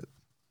normal shit.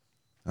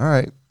 All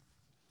right.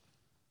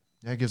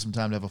 Yeah, it gives them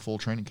time to have a full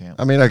training camp.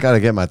 I mean, I got to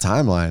get my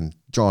timeline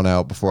drawn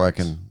out before I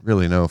can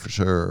really know for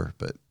sure,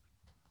 but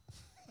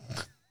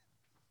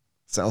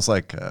sounds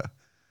like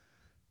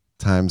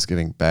time's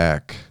getting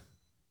back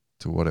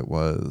to what it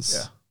was.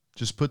 Yeah.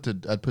 I'd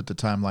put the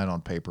timeline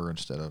on paper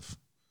instead of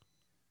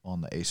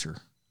on the Acer.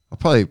 I'll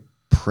probably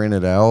print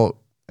it out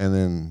and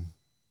then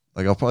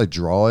like I'll probably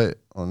draw it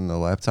on the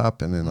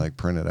laptop and then like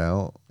print it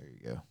out There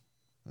you go.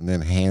 and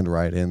then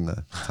handwrite in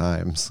the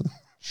times.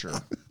 Sure.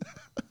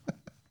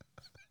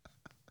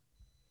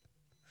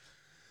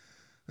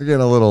 We're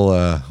getting a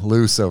little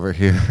loose over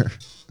here.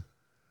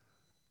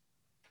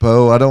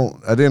 Bo, I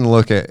didn't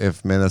look at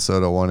if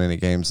Minnesota won any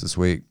games this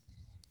week.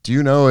 Do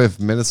you know if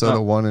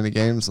Minnesota won any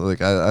games?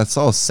 Like I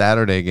saw a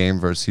Saturday game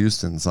versus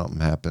Houston,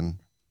 something happened.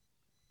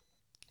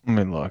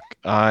 Let me look.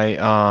 I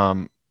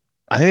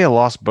think they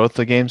lost both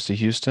the games to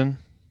Houston.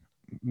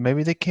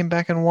 Maybe they came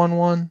back and won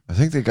one. I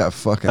think they got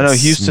fucking I know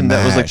Houston.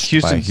 That was like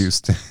smashed by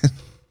Houston.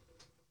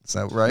 Is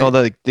that right? No,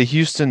 the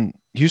Houston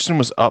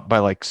was up by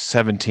like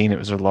 17. It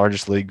was their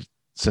largest league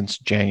since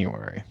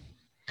January.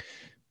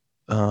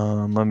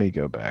 Let me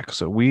go back.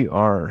 So we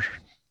are.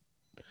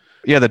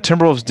 Yeah, the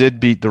Timberwolves did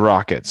beat the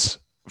Rockets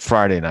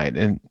Friday night,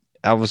 and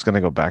I was going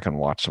to go back and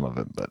watch some of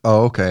it, but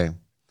Oh, okay.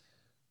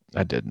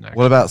 I didn't. Actually,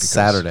 What about because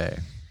Saturday?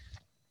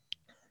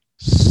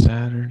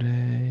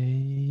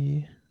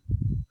 Saturday.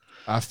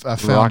 I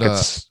found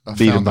Rockets I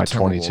beat found them by the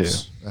 22.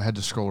 Timberwolves. I had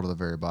to scroll to the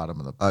very bottom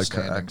of the I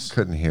standings.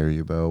 couldn't hear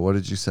you, Bo. What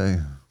did you say?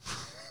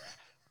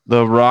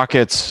 The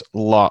Rockets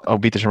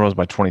beat the Timberwolves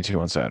by 22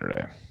 on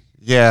Saturday.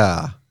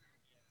 Yeah.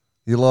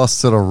 You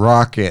lost to the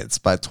Rockets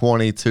by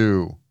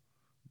 22.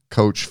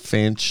 Coach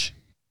Finch.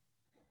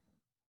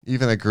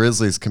 Even the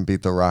Grizzlies can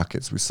beat the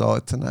Rockets. We saw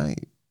it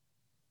tonight.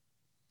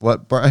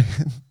 What, Brian?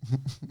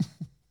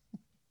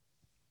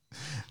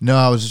 No,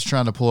 I was just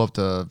trying to pull up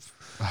the.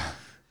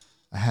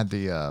 I had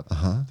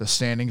the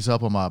standings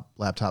up on my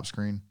laptop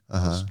screen.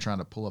 I was trying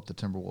to pull up the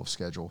Timberwolves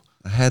schedule.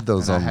 I had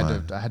those And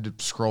on I had to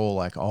scroll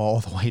like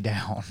all the way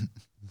down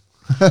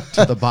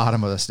to the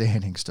bottom of the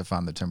standings to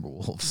find the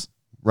Timberwolves.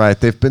 Right.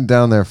 They've been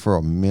down there for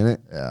a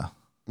minute. Yeah.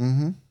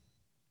 Mm-hmm.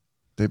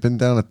 They've been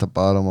down at the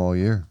bottom all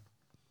year.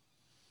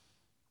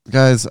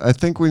 Guys, I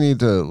think we need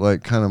to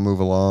like kind of move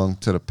along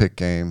to the pick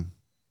game.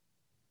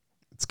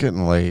 It's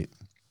getting late.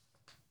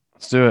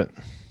 Let's do it.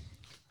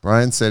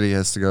 Brian said he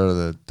has to go to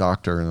the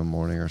doctor in the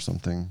morning or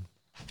something.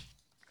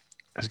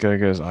 He's got to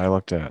get his eye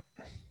looked at.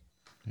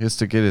 He has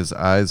to get his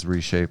eyes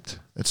reshaped.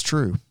 It's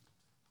true.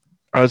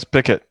 All right, let's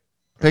pick it.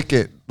 Pick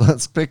it.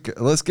 Let's pick.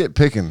 Let's get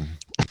picking.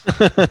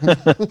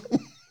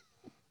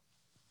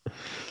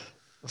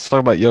 Let's talk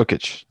about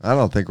Jokic. I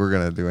don't think we're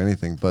gonna do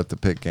anything but the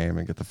pick game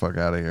and get the fuck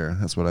out of here.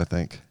 That's what I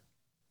think.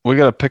 We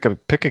gotta pick a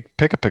picker.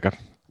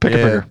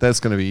 That's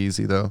gonna be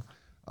easy though.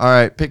 All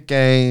right, pick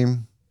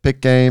game. Pick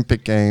game.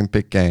 Pick game.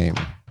 Pick game.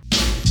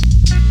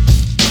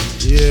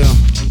 Yeah.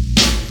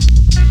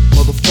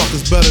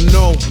 Motherfuckers better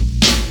know.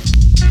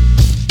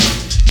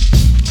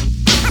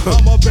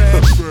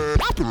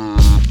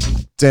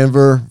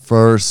 Denver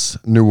versus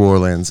New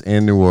Orleans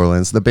in New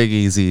Orleans. The Big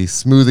Easy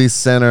Smoothie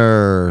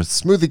Center.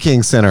 Smoothie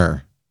King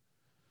Center.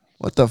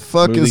 What the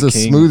fuck is a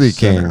Smoothie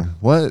King?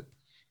 What?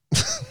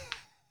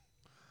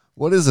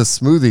 What is a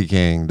Smoothie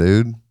King,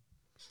 dude?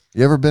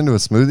 You ever been to a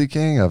Smoothie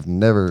King? I've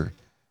never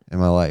in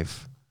my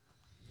life.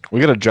 We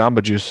got a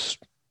Jamba Juice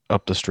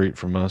up the street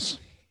from us.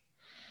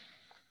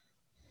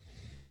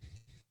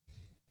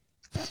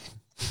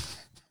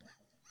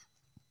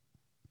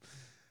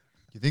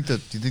 Do you think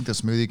the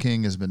Smoothie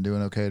King has been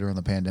doing okay during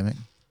the pandemic?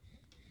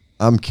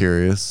 I'm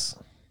curious.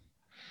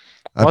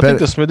 I think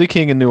the Smoothie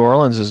King in New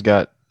Orleans has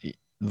got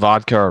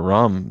vodka or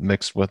rum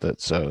mixed with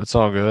it, so it's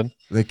all good.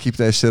 They keep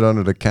that shit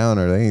under the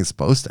counter. They ain't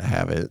supposed to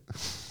have it.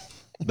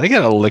 They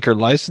got a liquor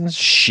license?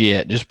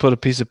 Shit. Just put a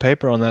piece of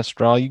paper on that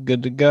straw, you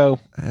good to go.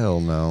 Hell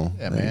no.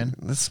 Yeah, man.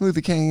 The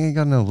Smoothie King ain't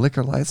got no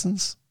liquor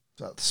license.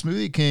 The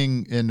Smoothie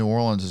King in New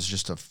Orleans is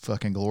just a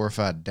fucking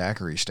glorified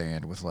daiquiri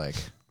stand with like,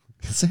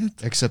 Is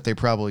it? except they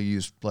probably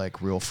use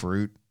like real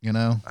fruit, you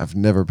know? I've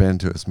never been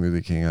to a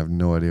Smoothie King. I have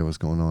no idea what's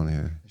going on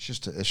here. It's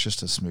just a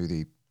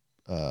smoothie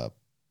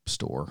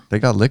store. They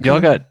got liquor?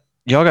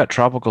 Y'all got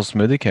Tropical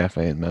Smoothie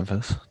Cafe in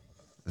Memphis.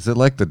 Is it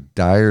like the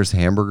Dyer's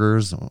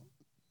Hamburgers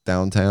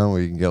downtown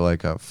where you can get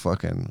like a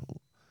fucking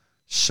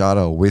shot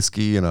of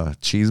whiskey and a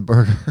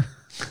cheeseburger?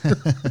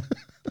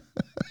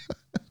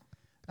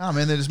 Oh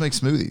man, they just make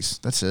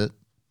smoothies. That's it.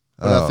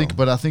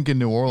 But I think in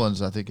New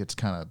Orleans, I think it's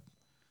kind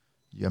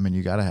of. I mean,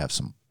 you got to have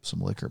some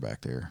liquor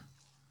back there.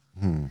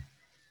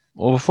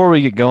 Well, before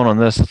we get going on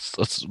this,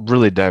 let's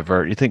really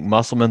divert. You think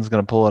Musselman's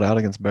going to pull it out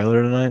against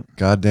Baylor tonight?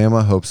 God damn,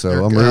 I hope so.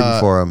 They're- I'm rooting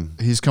for him.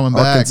 He's coming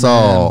back. Arkansas.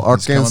 Man.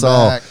 He's coming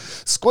Arkansas. back.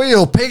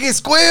 Squeal, piggy,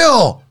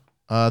 squeal.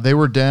 They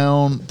were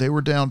down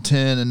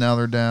 10, and now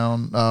they're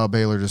down.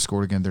 Baylor just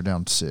scored again. They're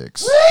down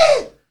 6.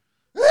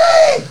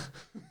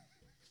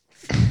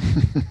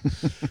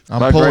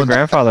 My great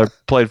grandfather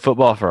played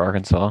football for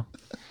Arkansas.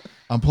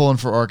 I'm pulling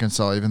for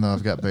Arkansas, even though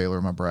I've got Baylor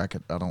in my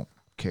bracket. I don't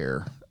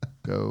care.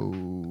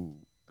 Go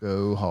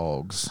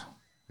Hogs.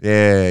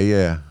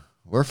 Yeah.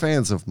 We're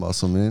fans of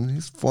Musselman.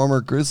 He's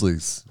former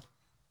Grizzlies.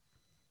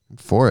 I'm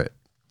for it.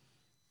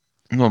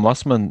 No,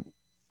 Musselman.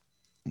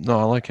 No,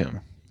 I like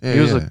him. Yeah, He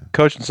was yeah. a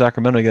coach in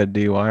Sacramento. He got a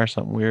DUI or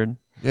something weird.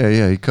 Yeah.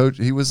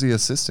 He was the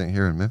assistant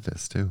here in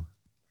Memphis too.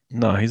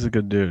 No, he's a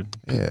good dude.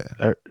 Yeah.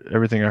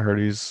 Everything I heard,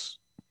 he's.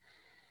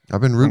 I've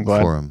been rooting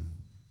glad. for him.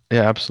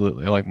 Yeah,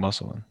 absolutely. I like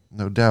Musselman.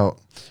 No doubt.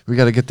 We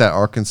got to get that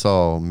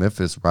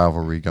Arkansas-Memphis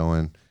rivalry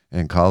going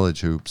in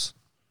college hoops.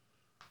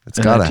 It's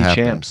got to NIT happen.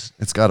 champs.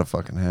 It's got to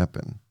fucking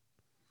happen.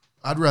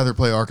 I'd rather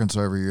play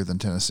Arkansas every year than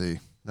Tennessee.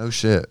 No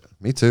shit.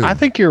 Me too. I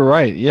think you're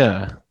right.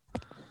 Yeah.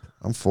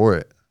 I'm for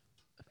it.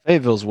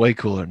 Fayetteville's way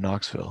cooler than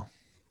Knoxville.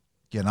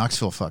 Yeah,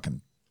 Knoxville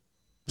fucking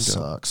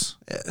sucks.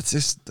 It's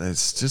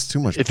just too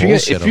much If you're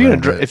bullshit.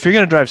 if you're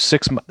gonna drive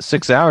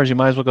 6 hours, you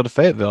might as well go to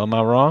Fayetteville. Am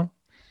I wrong?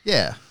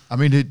 Yeah. I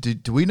mean,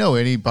 do we know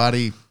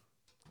anybody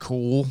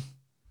cool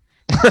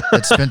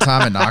that spent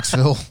time in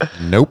Knoxville?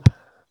 Nope.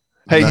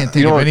 I Hey, can't think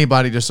you know of what?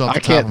 anybody just off I the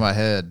top can't- of my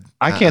head.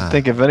 I can't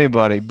think of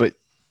anybody, but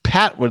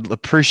Pat would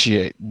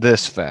appreciate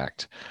this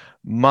fact.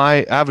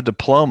 I have a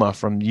diploma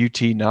from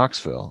UT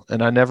Knoxville,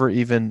 and I never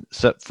even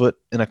set foot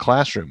in a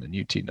classroom in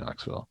UT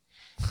Knoxville.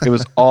 It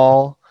was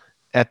all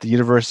at the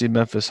University of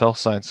Memphis Health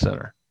Science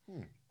Center.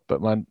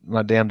 But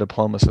my damn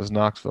diploma says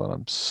Knoxville, and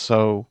I'm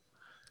so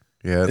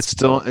Yeah. it's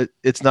still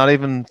it's not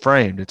even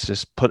framed. It's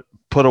just put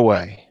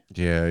away.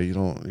 Yeah. You're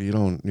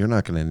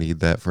not going to need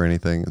that for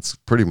anything. It's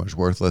pretty much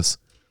worthless.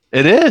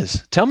 It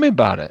is. Tell me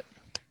about it.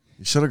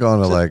 You should have gone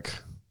to like,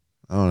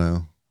 I don't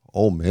know,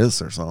 Ole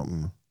Miss or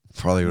something.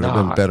 Probably would have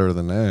been better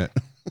than that.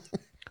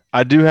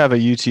 I do have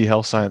a UT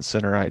Health Science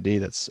Center ID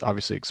that's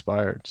obviously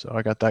expired, so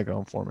I got that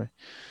going for me.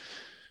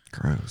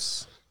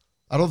 Gross.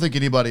 I don't think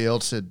anybody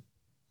else that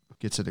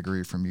gets a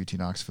degree from UT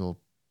Knoxville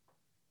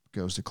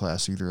goes to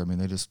class either. I mean,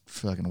 they just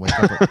fucking wake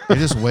up. They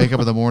just wake up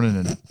in the morning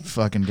and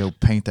fucking go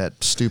paint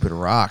that stupid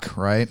rock,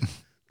 right?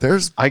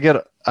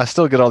 I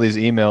still get all these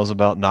emails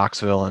about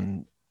Knoxville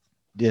and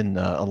in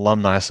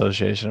alumni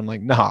association. I'm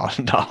like, no.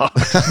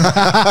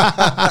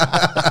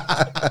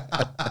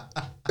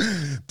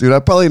 Dude, I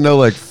probably know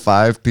like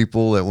 5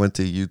 people that went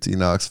to UT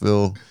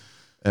Knoxville,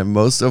 and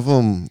most of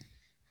them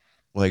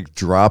like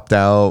dropped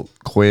out,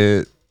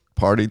 quit,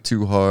 partied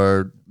too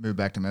hard, Moved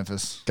back to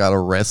Memphis. got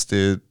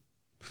arrested,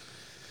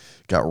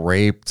 got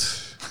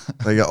raped.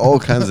 They got all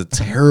kinds of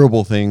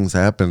terrible things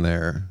happen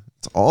there.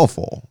 It's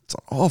awful. It's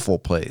an awful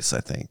place, I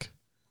think.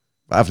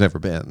 I've never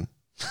been.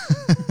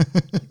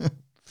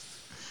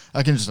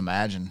 I can just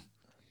imagine.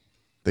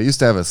 They used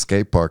to have a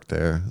skate park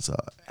there. It's a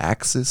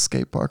Axis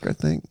skate park, I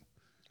think.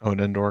 Oh, an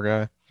indoor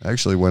guy. I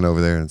actually went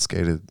over there and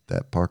skated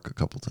that park a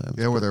couple times.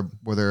 Yeah, were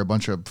there a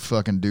bunch of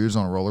fucking dudes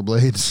on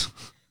rollerblades?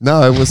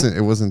 No, it wasn't.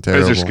 It wasn't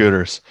terrible. Those are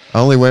scooters. I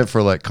only went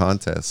for like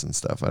contests and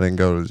stuff. I didn't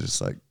go to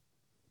just like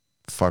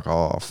fuck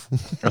off.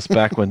 That's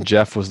back when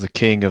Jeff was the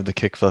king of the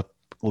kickflip,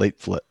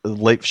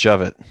 late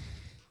shove it.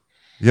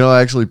 You know, I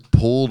actually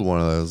pulled one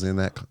of those in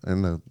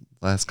the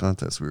last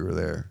contest we were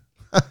there.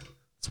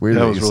 It's weird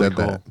that was you really said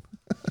cool.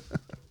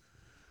 that.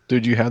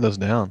 Dude, you had those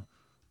down.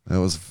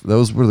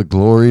 Those were the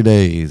glory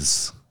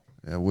days.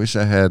 I wish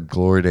I had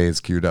glory days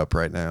queued up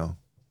right now.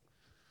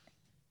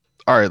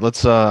 All right,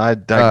 let's. I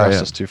digress yeah.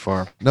 this too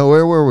far. No,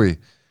 where were we?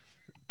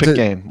 Pick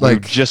game. We're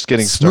just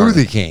getting Smoothie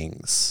started.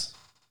 Kings.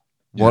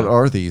 What Yeah.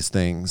 are these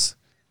things?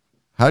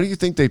 How do you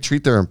think they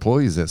treat their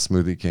employees at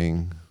Smoothie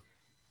King?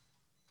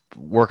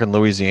 Work in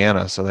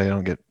Louisiana, so they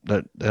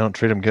don't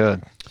treat them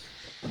good.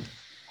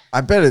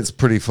 I bet it's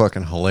pretty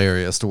fucking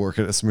hilarious to work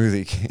at a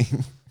Smoothie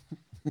King.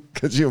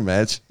 Could you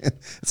imagine?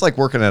 It's like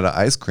working at an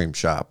ice cream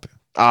shop.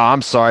 Oh,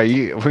 I'm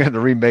sorry. We had to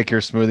remake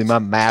your smoothie. My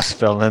mask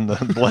fell in the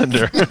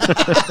blender.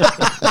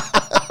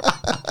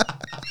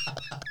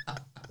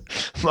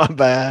 My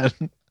bad.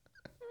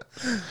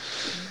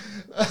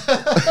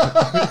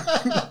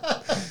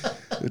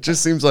 It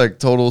just seems like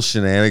total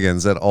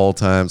shenanigans at all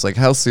times. Like,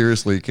 how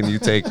seriously can you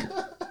take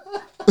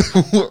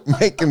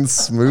making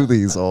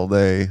smoothies all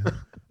day?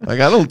 Like,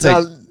 I don't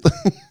take.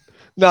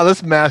 No,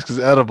 this mask is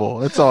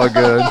edible. It's all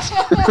good.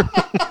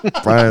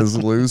 Brian's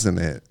losing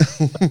it.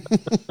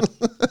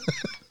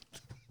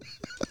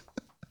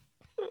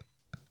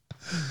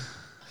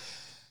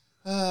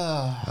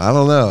 I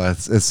don't know.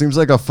 It seems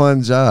like a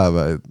fun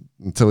job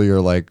until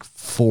you're like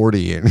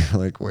 40 and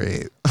you're like,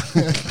 wait,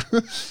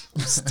 I'm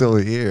still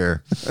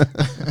here.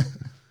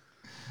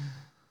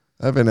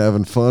 I've been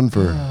having fun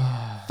for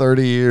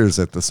 30 years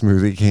at the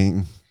Smoothie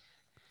King.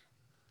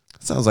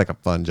 Sounds like a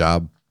fun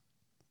job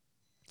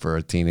for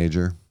a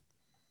teenager.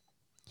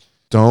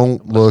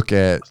 Don't look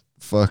at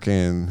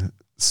fucking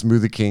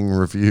Smoothie King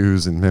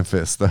reviews in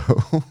Memphis, though.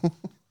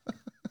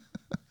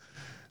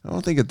 I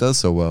don't think it does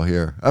so well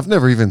here. I've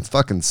never even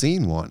fucking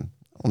seen one.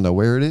 I don't know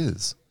where it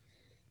is.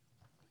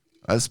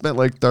 I spent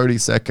like 30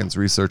 seconds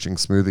researching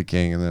Smoothie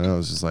King, and then I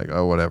was just like,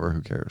 oh, whatever, who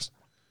cares?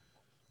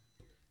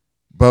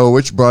 Bo,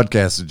 which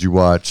broadcast did you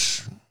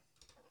watch?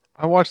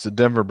 I watched the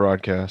Denver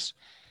broadcast.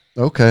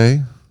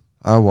 Okay.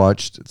 I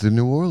watched the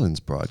New Orleans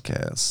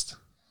broadcast.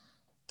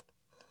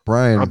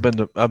 Brian.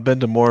 I've been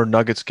to more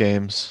Nuggets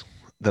games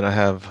than I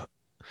have,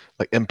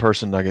 like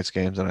in-person Nuggets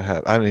games than I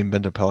have. I haven't even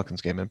been to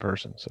Pelicans game in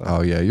person. So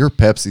Oh, yeah. You're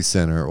Pepsi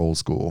Center, old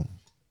school.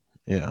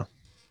 yeah.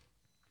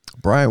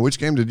 Brian, which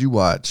game did you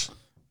watch?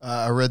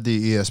 I read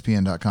the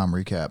ESPN.com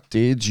recap.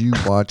 Did you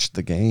watch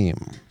the game?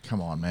 Come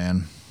on,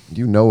 man.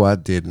 You know I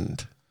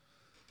didn't.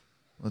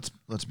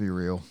 Let's be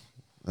real.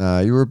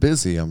 You were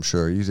busy, I'm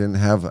sure. You didn't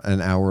have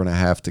an hour and a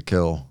half to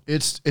kill.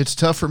 It's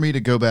tough for me to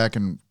go back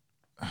and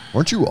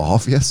Weren't you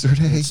off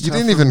yesterday? It's You tough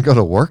didn't for- even go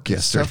to work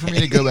it's yesterday. tough for me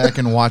to go back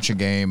and watch a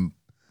game.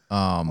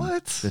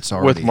 What? That's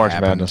already With March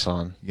happened, Madness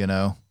on. You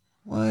know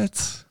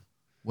What?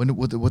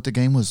 what the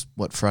game was?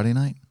 What, Friday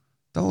night?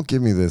 Don't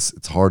give me this.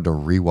 It's hard to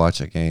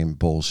rewatch a game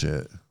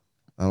bullshit.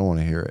 I don't want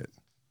to hear it.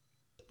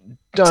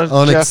 Jeff,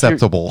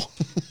 Unacceptable.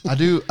 I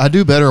do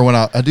better when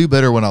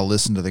I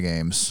listen to the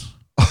games.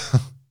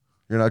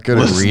 You're not good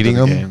listen at to reading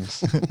the them.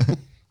 games.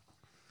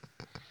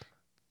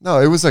 No,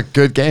 it was a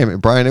good game,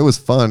 Brian. It was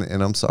fun,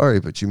 and I'm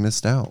sorry, but you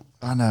missed out.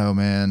 I know,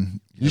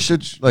 man. You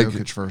should like.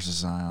 Jokic versus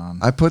Zion.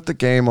 I put the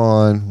game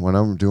on when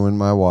I'm doing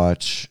my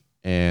watch,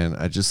 and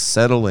I just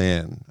settle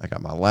in. I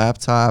got my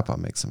laptop. I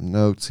make some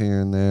notes here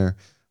and there.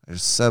 I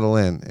just settle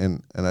in,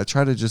 and I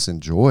try to just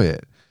enjoy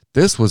it.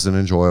 This was an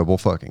enjoyable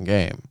fucking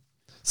game.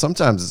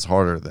 Sometimes it's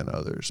harder than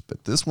others,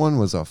 but this one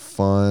was a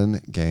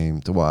fun game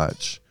to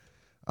watch.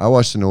 I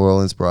watched the New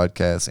Orleans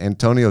broadcast.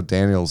 Antonio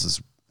Daniels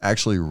is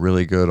actually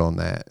really good on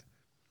that.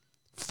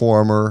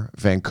 Former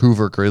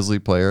Vancouver Grizzly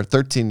player,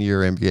 13-year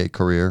NBA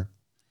career.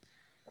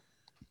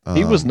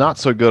 He was not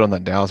so good on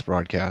that Dallas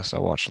broadcast. I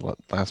watched the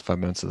last 5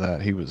 minutes of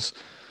that. He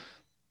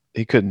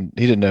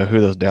didn't know who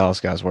those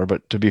Dallas guys were,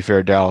 but to be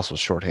fair, Dallas was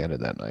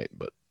shorthanded that night.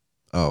 But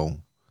Oh,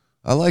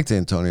 I liked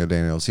Antonio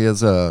Daniels. He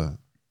has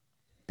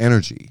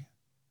energy,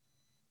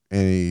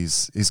 and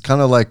he's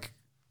kind of like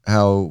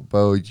how,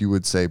 Bo, you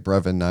would say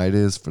Brevin Knight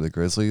is for the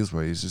Grizzlies,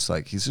 where he's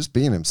just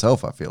being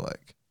himself. I feel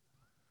like.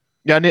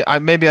 yeah,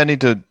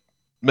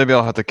 maybe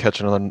I'll have to catch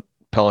another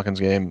Pelicans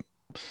game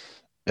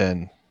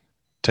and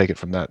take it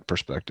from that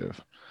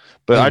perspective.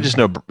 But I just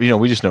know,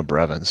 we just know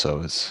Brevin, so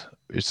it's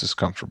just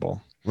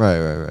comfortable.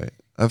 Right.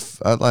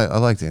 I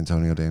like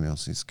Antonio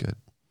Daniels. He's good.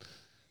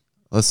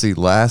 Let's see.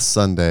 Last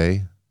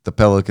Sunday, the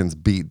Pelicans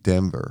beat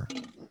Denver.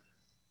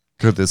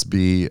 Could this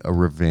be a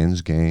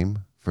revenge game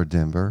for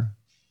Denver?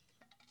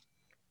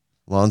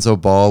 Lonzo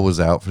Ball was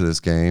out for this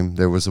game.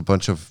 There was a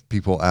bunch of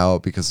people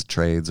out because of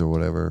trades or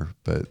whatever,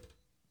 but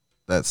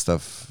that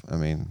stuff, I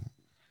mean,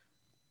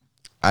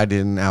 I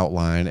didn't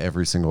outline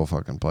every single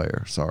fucking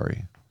player.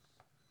 Sorry.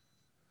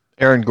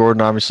 Aaron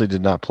Gordon obviously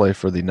did not play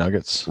for the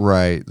Nuggets.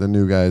 Right. The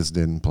new guys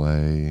didn't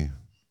play.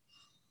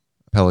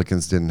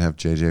 Pelicans didn't have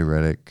JJ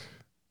Redick.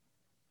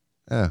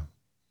 Yeah.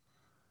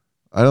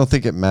 I don't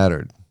think it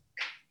mattered.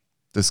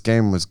 This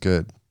game was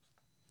good.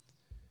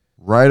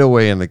 Right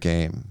away in the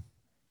game.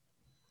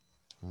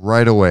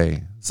 Right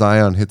away.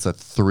 Zion hits a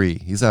 3.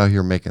 He's out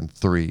here making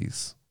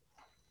threes.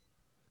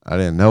 I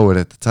didn't know it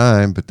at the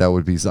time, but that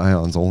would be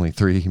Zion's only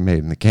 3 he made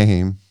in the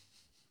game.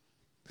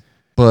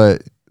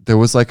 But there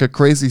was like a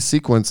crazy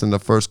sequence in the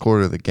first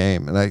quarter of the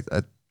game, and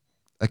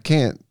I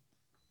can't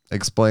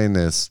explain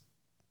this.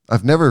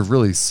 I've never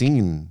really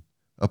seen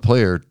a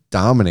player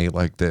dominate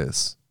like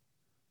this.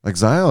 Like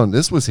Zion,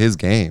 this was his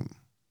game.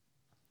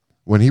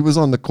 When he was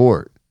on the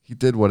court, he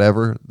did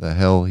whatever the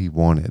hell he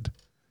wanted.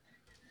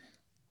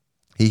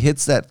 He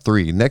hits that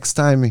 3. Next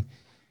time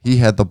he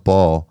had the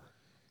ball,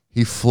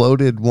 he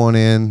floated one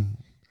in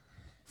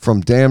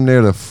from damn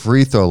near the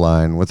free throw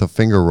line with a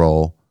finger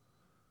roll.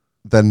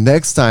 The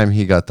next time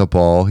he got the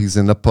ball, he's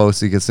in the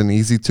post. He gets an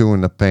easy 2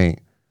 in the paint.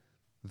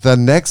 The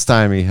next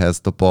time he has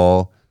the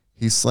ball,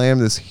 he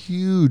slammed this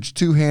huge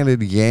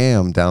two-handed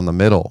yam down the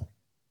middle.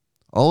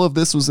 All of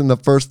this was in the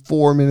first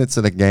 4 minutes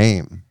of the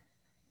game.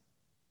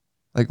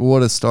 Like,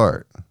 what a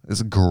start.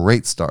 It's a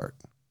great start.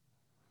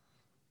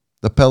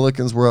 The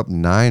Pelicans were up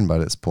 9 by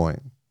this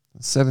point.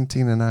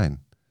 17-9.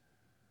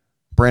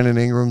 Brandon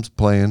Ingram's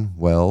playing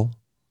well.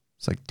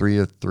 It's like 3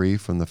 of 3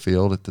 from the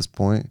field at this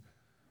point.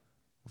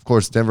 Of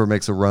course, Denver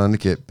makes a run to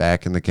get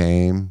back in the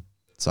game.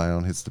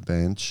 Zion hits the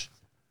bench.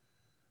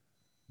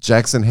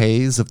 Jackson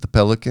Hayes of the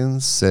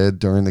Pelicans said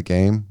during the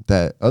game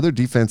that other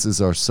defenses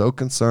are so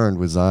concerned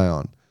with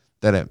Zion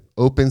that it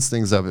opens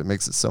things up. It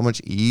makes it so much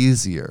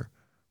easier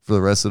for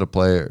the rest of the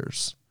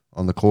players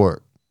on the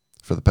court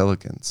for the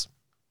Pelicans,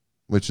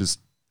 which is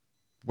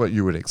what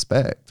you would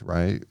expect,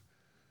 right?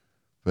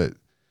 But,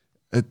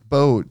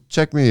 Bo,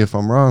 check me if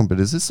I'm wrong, but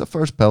is this the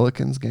first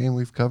Pelicans game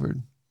we've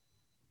covered?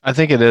 I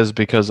think it is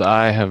because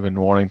I have been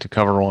wanting to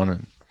cover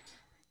one,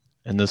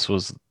 and this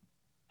was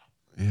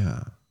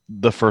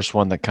the first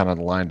one that kind of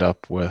lined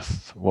up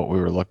with what we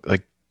were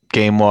like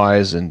game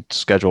wise and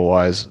schedule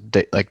wise,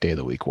 day of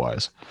the week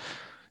wise.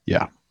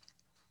 Yeah.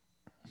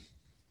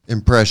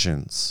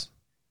 Impressions.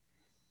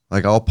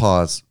 Like, I'll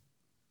pause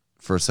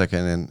for a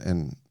second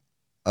and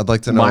I'd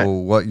like to know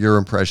what your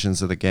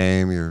impressions of the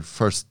game, your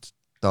first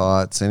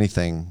thoughts,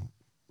 anything.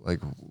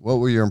 Like, what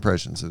were your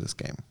impressions of this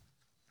game?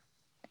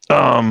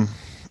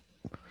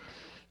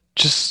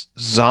 Just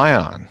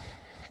Zion.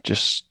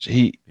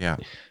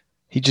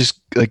 He just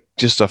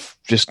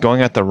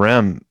going at the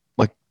rim.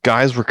 Like,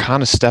 guys were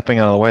kind of stepping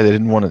out of the way. They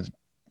didn't want to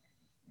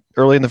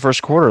early in the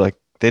first quarter. Like,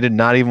 they did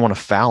not even want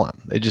to foul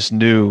him. They just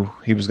knew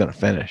he was going to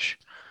finish.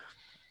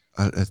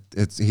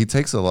 He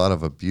takes a lot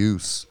of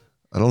abuse.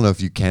 I don't know if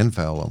you can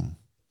foul him.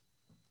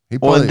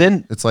 And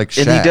then it's like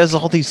Shaq. And he does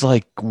all these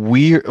like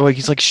weird, like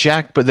he's like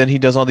Shaq, but then he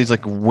does all these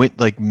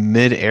like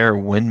mid-air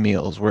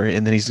windmills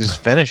and then he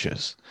just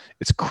finishes.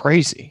 It's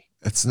crazy.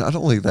 It's not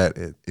only that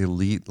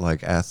elite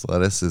like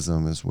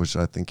athleticism is, which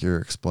I think you're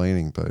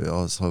explaining, but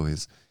also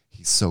he's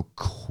so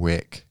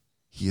quick.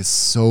 He is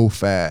so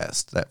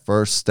fast. That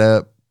first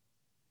step,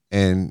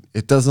 and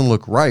it doesn't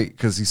look right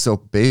because he's so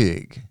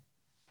big.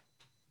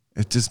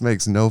 It just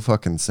makes no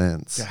fucking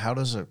sense. Yeah, how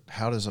does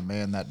a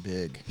man that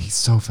big? He's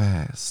so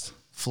fast.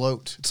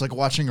 Float. It's like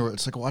watching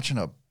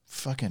a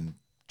fucking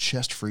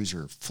chest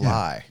freezer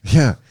fly.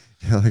 Yeah,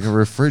 like a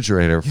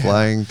refrigerator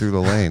flying through the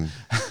lane.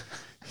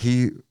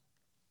 He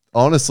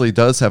honestly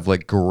does have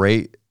like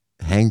great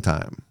hang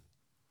time.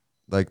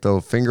 Like the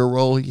finger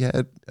roll he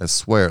had, I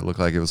swear it looked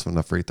like it was from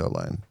the free throw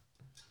line.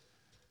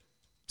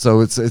 So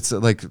it's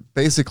like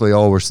basically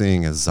all we're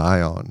seeing is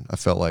Zion. I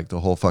felt like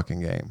the whole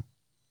fucking game.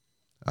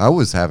 I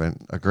was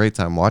having a great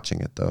time watching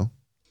it though.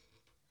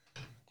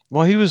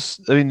 Well,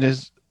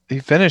 he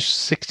finished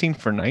 16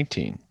 for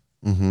 19.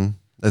 Mm-hmm.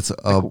 It's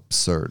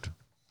absurd.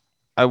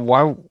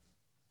 Why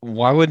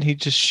wouldn't he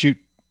just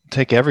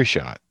take every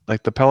shot?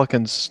 Like, the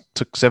Pelicans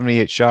took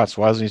 78 shots.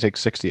 Why doesn't he take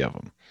 60 of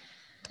them?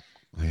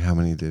 Like, how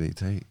many did he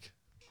take?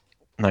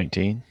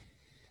 19.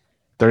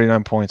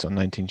 39 points on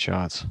 19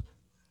 shots.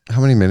 How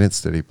many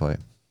minutes did he play?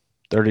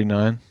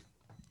 39.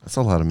 That's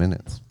a lot of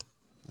minutes.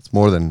 It's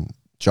more than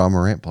John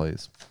Morant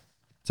plays,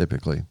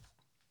 typically.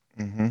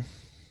 Mm-hmm.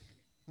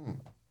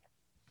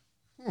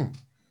 How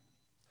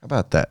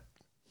about that?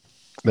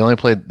 They only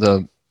played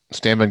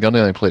Stan Van Gundy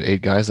only played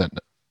 8 guys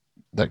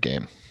that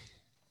game.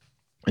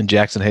 And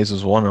Jackson Hayes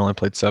was one and only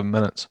played 7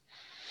 minutes.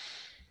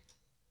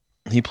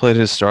 He played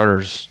his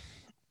starters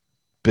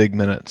big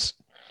minutes.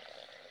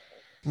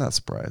 Not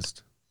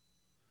surprised.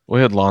 We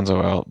had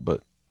Lonzo out,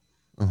 but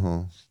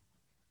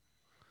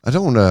I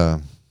don't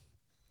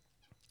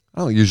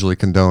usually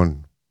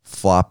condone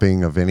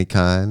flopping of any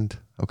kind,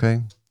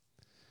 okay?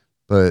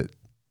 But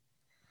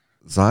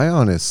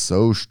Zion is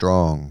so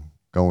strong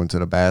going to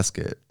the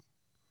basket.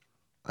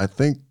 I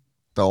think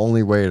the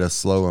only way to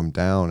slow him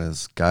down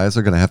is guys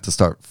are going to have to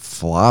start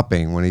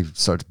flopping when he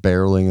starts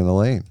barreling in the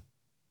lane.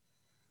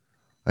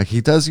 Like, he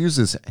does use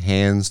his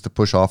hands to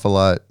push off a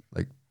lot,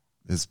 like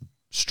his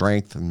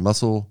strength and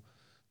muscle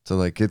to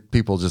like get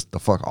people just the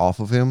fuck off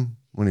of him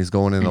when he's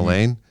going in the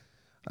lane.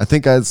 I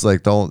think that's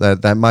like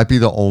that might be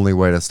the only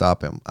way to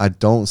stop him. I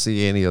don't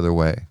see any other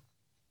way.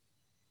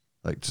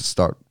 Like just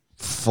start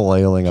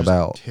flailing Just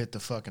about. hit the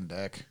fucking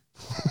deck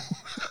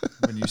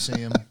when you see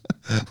him.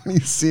 When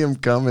you see him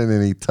coming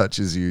and he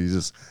touches you,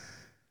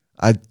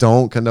 I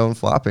don't condone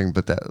flopping,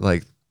 but that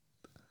like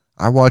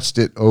I watched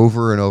it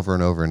over and over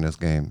and over in this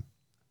game.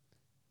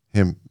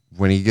 Him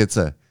when he gets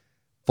a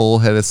full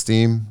head of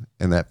steam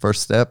in that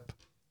first step,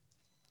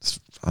 it's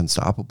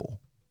unstoppable.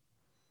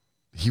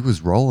 He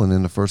was rolling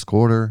in the first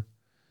quarter.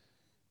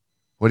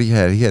 What he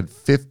had? He had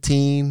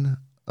 15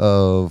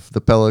 of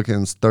the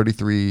Pelicans'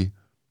 33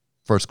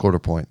 first quarter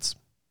points.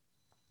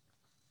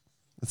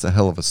 That's a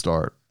hell of a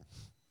start.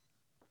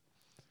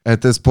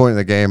 At this point in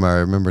the game, I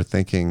remember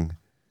thinking,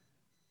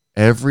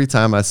 every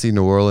time I see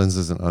New Orleans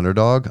as an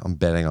underdog, I'm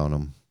betting on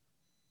them.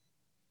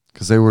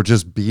 Because they were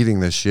just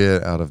beating the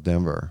shit out of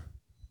Denver.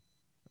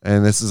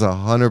 And this is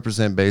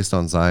 100% based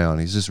on Zion.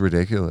 He's just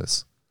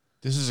ridiculous.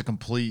 This is a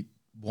complete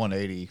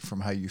 180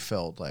 from how you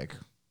felt like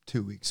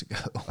 2 weeks ago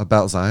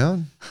About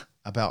Zion?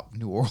 about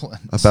New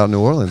Orleans. About New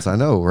Orleans, I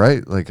know,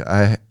 right? Like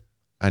I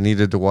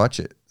needed to watch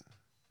it.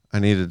 I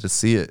needed to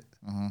see it,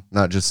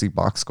 not just see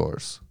box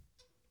scores.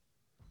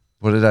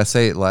 What did I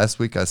say last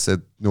week? I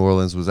said New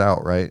Orleans was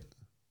out, right?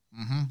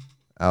 Mm-hmm.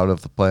 Out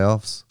of the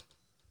playoffs.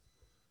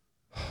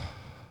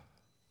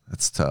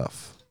 That's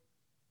tough.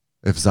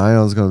 If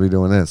Zion's going to be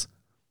doing this.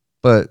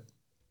 But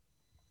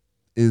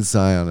is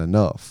Zion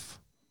enough?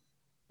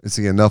 Is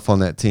he enough on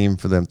that team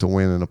for them to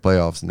win in the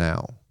playoffs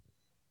now?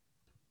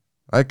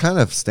 I kind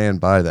of stand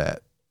by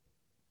that.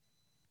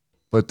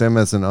 But them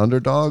as an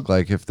underdog,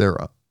 like if they're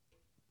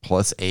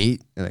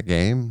 +8 in a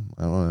game,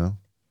 I don't know.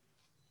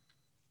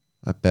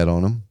 I bet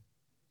on them.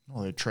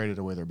 Well, they traded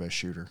away their best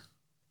shooter.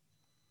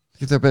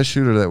 Get their best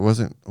shooter that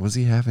was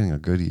he having a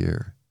good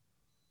year?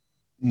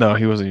 No,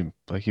 he wasn't even,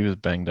 like, he was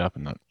banged up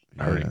and not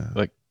hurting. Yeah.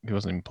 Like, he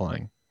wasn't even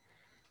playing.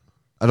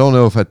 I don't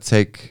know if I'd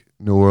take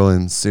New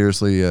Orleans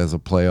seriously as a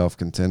playoff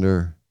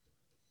contender.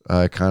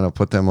 I kind of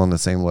put them on the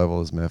same level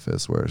as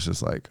Memphis, where it's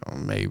just like, oh,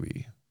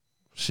 maybe.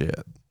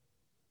 Shit.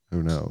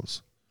 Who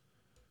knows?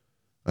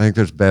 I think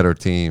there's better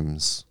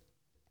teams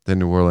than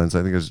New Orleans.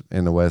 I think there's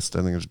in the West. I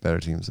think there's better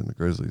teams than the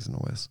Grizzlies in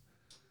the West.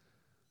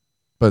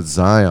 But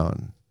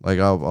Zion, like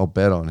I'll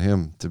bet on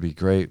him to be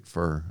great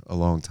for a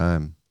long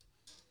time.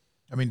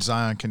 I mean,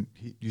 Zion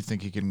you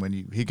think he can win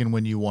you? He can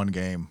win you one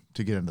game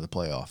to get into the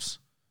playoffs.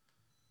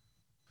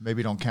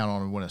 Maybe don't count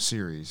on him to win a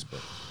series, but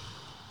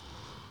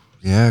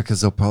Yeah,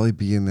 because they'll probably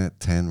be in that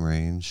 10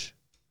 range.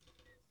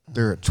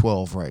 they're at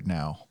 12 right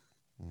now.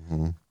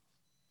 Mm-hmm.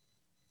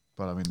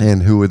 But I mean,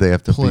 And who would they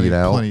have to plenty, beat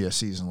out? plenty of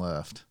season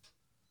left.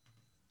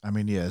 I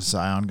mean, yeah, is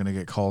Zion going to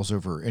get calls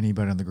over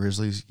anybody on the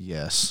Grizzlies?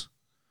 Yes.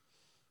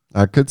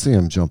 I could see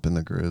him jumping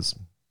the Grizz.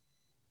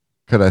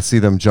 Could I see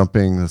them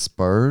jumping the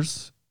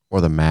Spurs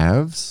or the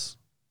Mavs?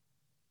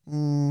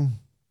 I'm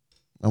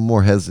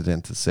more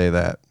hesitant to say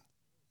that.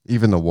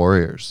 Even the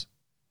Warriors.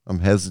 I'm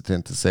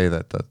hesitant to say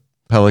that the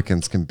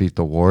Pelicans can beat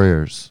the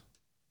Warriors.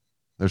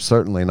 They're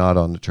certainly not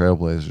on the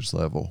Trailblazers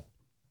level.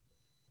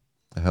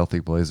 A healthy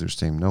Blazers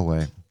team, no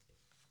way.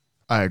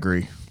 I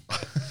agree.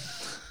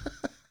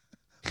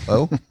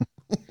 Oh?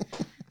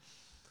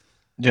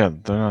 Yeah,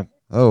 they're not.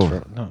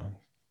 Oh, No.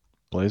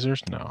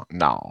 Blazers? No.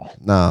 No.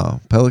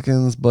 no.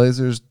 Pelicans,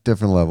 Blazers,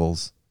 different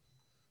levels.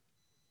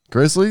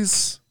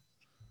 Grizzlies?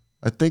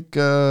 I think,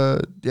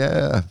 I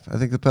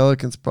think the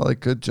Pelicans probably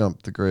could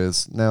jump the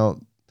Grizz. Now,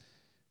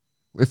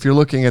 if you're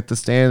looking at the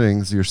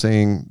standings, you're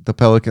seeing the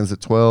Pelicans at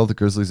 12, the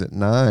Grizzlies at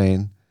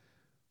 9,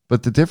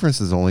 but the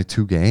difference is only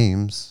 2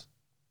 games.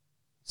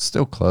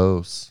 Still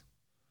close.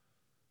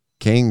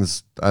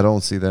 Kings, I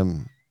don't see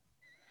them.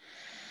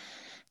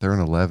 They're in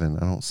 11.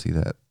 I don't see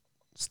that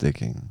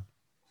sticking.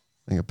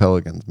 I think the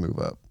Pelicans move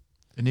up.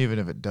 And even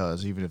if it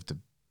does, even if the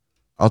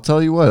I'll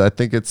tell you what, I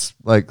think it's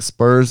like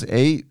Spurs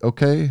 8,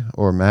 okay,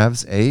 or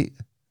Mavs 8.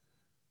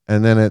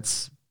 And then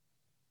it's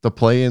the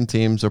play-in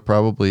teams are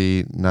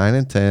probably 9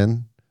 and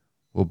 10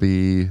 will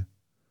be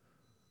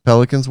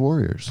Pelicans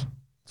Warriors.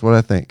 That's what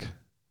I think.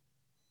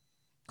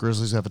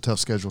 Grizzlies have a tough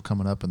schedule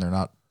coming up and they're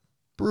not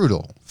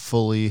Brutal.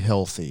 fully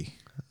healthy.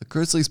 The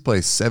Grizzlies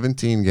play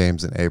 17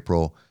 games in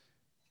April,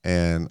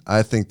 and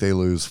I think they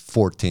lose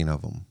 14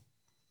 of them.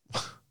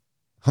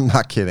 I'm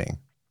not kidding.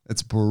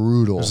 It's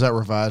brutal. Was that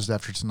revised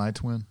after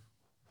tonight's win?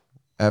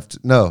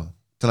 No,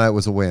 tonight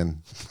was a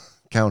win.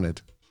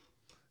 Counted.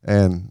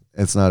 And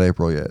it's not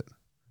April yet.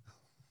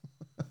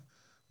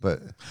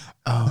 But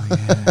Oh,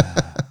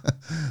 yeah.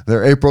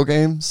 their April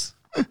games,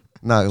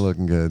 not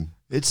looking good.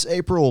 It's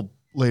April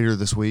later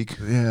this week.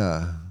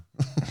 Yeah.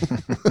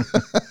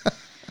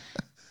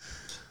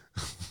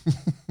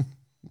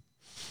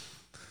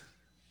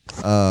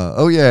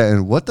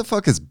 And what the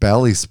fuck is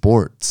Bally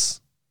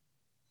Sports?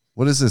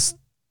 What is this?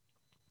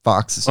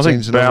 Fox is I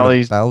think changing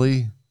over to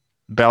Bally?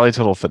 Bally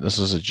Total Fitness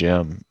is a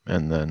gym,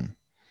 and then,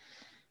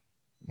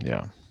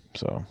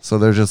 so So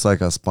they're just like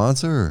a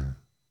sponsor?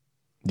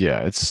 yeah,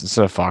 it's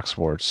instead of Fox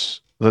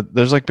Sports,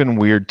 There's like been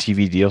weird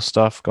TV deal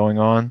stuff going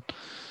on,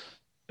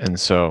 and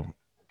so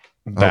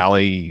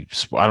Bally.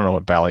 I don't know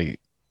what Bally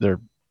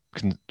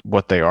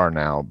what they are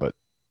now, but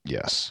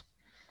yes,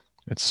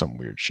 it's some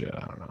weird shit. I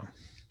don't know.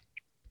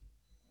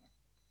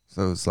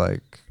 So it's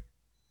like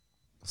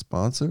a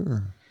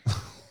sponsor?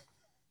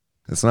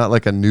 It's not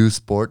like a new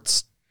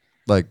sports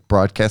like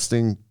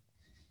broadcasting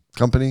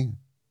company?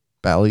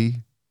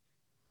 Bally?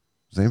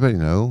 Does anybody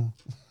know?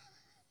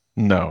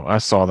 No, I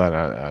saw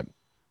that.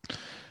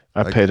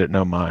 I paid it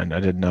no mind.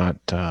 I did not.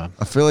 I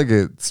feel like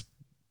it's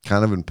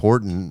kind of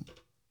important,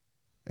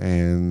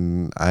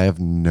 and I have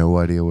no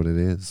idea what it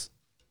is.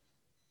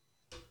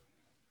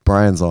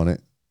 Brian's on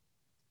it.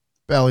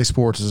 Bally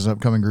Sports is an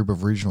upcoming group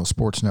of regional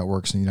sports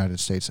networks in the United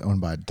States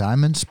owned by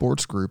Diamond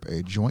Sports Group,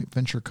 a joint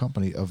venture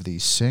company of the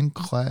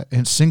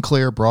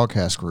Sinclair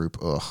Broadcast Group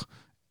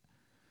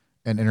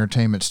and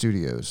Entertainment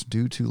Studios.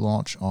 Due to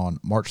launch on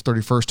March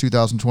 31st,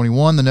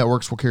 2021, the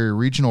networks will carry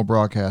regional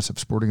broadcasts of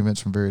sporting events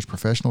from various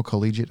professional,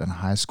 collegiate, and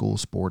high school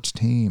sports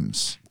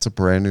teams. It's a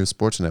brand new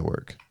sports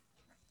network.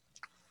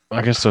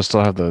 I guess they'll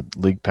still have the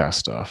League Pass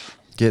stuff.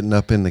 Getting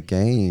up in the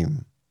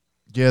game.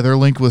 Yeah, they're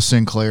linked with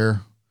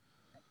Sinclair,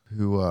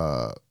 who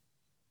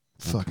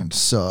fucking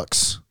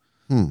sucks.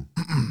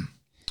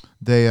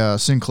 They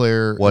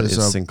Sinclair. What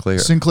is Sinclair?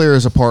 Sinclair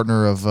is a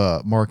partner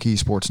of Marquee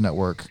Sports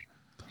Network.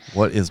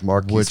 What is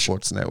Marquee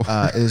Sports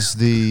Network? Is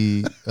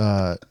the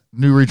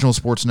new regional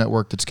sports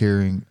network that's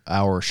carrying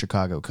our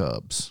Chicago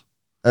Cubs.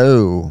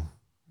 Oh,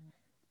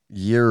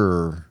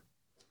 your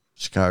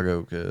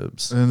Chicago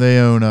Cubs. And they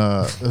own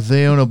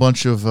a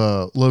bunch of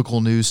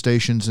local news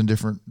stations in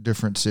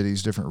different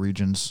cities, different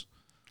regions.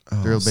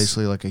 They're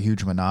basically like a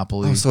huge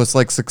monopoly. Oh, so it's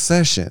like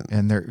Succession.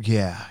 And they're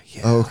yeah.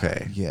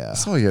 Okay. Yeah.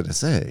 That's all you had to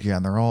say. Yeah,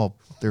 and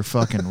they're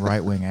fucking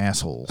right wing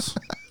assholes.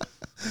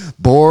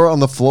 Bore on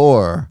the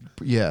floor.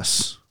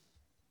 Yes.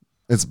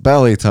 It's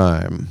belly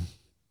time.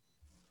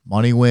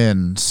 Money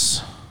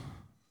wins.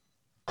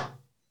 All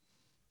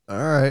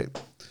right.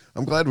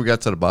 I'm glad we got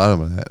to the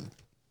bottom of that,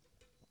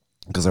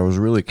 because I was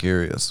really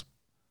curious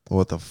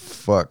what the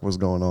fuck was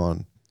going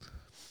on.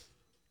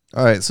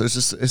 All right, so it's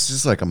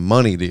just like a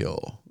money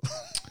deal.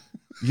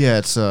 Yeah,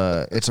 it's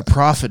a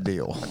profit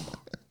deal.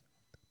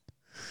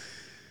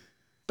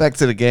 Back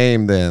to the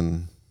game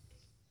then.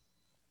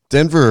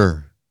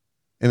 Denver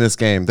in this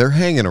game, they're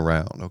hanging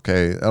around,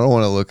 okay? I don't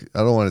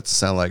want it to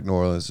sound like New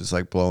Orleans just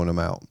like blowing them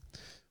out.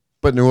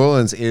 But New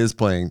Orleans is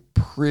playing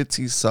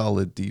pretty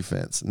solid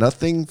defense.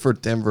 Nothing for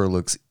Denver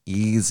looks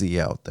easy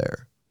out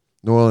there.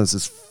 New Orleans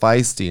is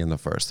feisty in the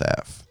first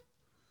half.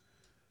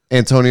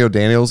 Antonio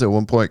Daniels at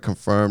one point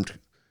confirmed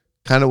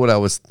kind of what I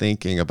was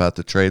thinking about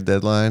the trade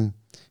deadline,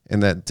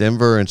 and that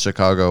Denver and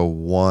Chicago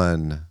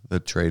won the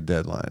trade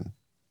deadline.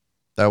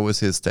 That was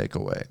his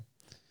takeaway,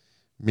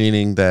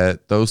 meaning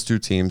that those two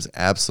teams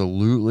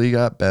absolutely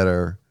got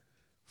better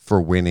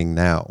for winning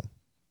now.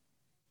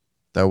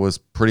 That was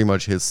pretty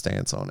much his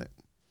stance on it,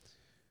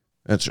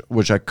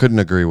 which I couldn't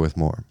agree with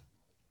more.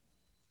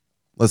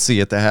 Let's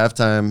see, at the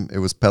halftime, it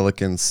was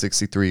Pelicans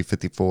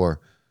 63-54.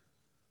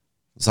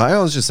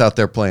 Zion's just out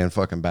there playing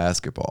fucking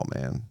basketball,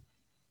 man.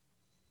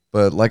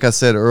 But like I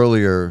said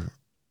earlier,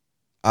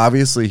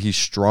 obviously he's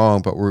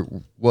strong, but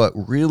what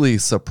really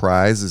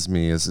surprises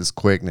me is his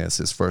quickness,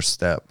 his first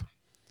step.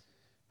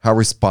 How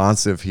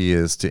responsive he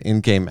is to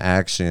in-game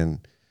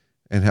action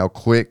and how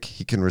quick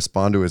he can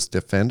respond to his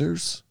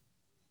defenders.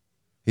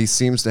 He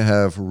seems to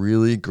have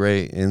really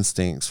great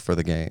instincts for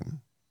the game.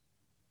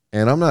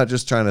 And I'm not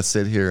just trying to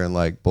sit here and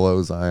like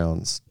blow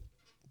Zion's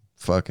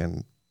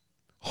fucking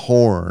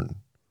horn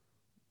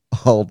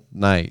all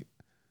night.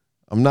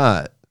 I'm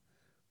not.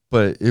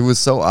 But it was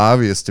so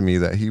obvious to me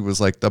that he was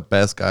like the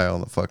best guy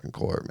on the fucking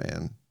court,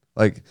 man.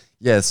 Like,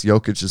 yes,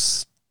 Jokic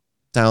is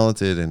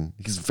talented and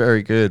he's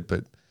very good,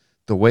 but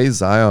the way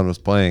Zion was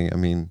playing, I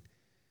mean,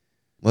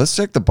 let's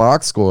check the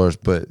box scores,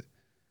 but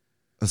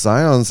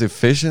Zion's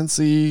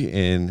efficiency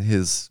and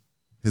his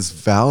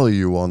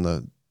value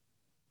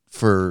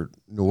for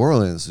New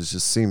Orleans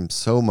just seemed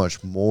so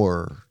much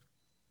more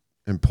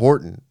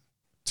important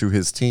to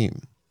his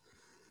team.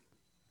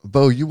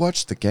 Bo, you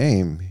watched the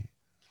game.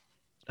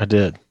 I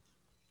did.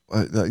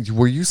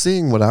 Were you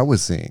seeing what I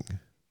was seeing?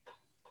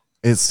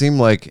 It seemed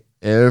like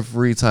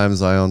every time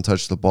Zion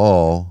touched the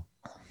ball,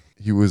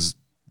 he was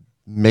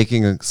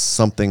making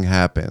something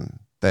happen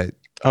that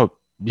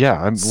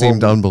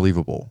seemed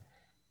unbelievable.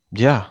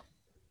 Yeah.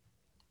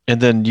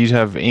 And then you'd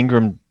have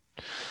Ingram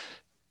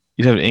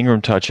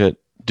touch it,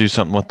 do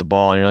something with the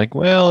ball, and you're like,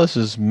 well, this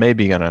is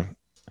maybe gonna.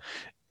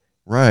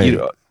 Right.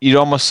 You'd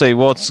almost say,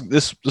 well,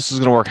 this is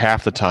gonna work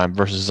half the time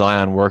versus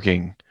Zion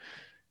working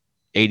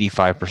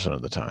 85%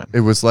 of the time.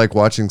 It was like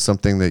watching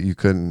something that you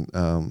couldn't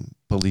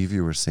believe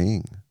you were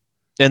seeing.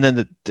 And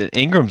then the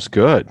Ingram's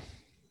good.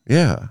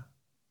 Yeah.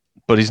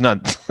 But he's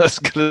not as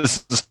good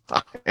as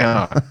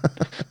Zion.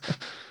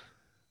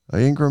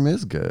 Ingram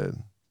is good.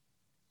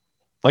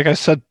 Like I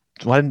said,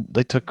 why didn't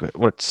they took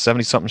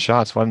 70-something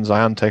shots? Why didn't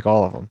Zion take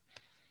all of them?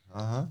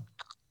 Uh-huh.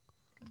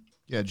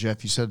 Yeah,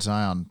 Jeff, you said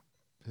Zion,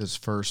 his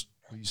first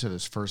You said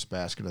his first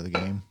basket of the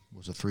game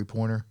was a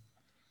 3-pointer,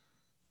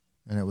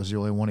 and it was the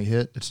only one he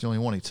hit. It's the only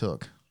one he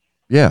took.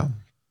 Yeah.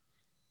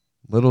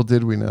 Little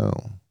did we know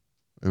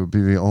it would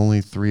be the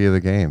only 3 of the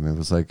game. It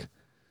was like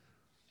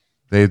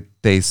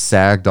they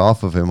sagged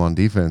off of him on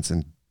defense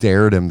and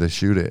dared him to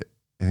shoot it.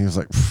 And he was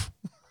like,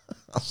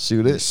 I'll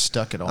shoot He it.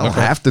 stuck it on. I don't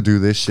have to do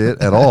this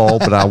shit at all,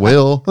 but I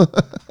will.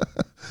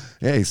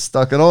 Yeah, he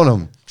stuck it on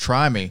him.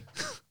 Try me.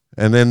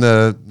 And then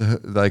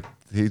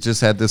he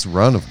just had this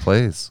run of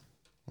plays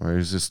where he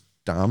was just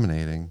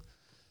dominating.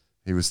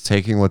 He was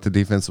taking what the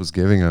defense was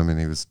giving him, and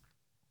he was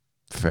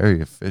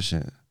very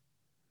efficient.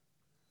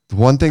 The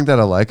one thing that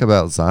I like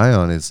about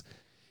Zion is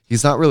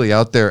he's not really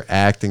out there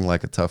acting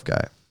like a tough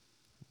guy.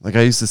 Like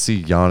I used to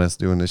see Giannis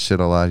doing this shit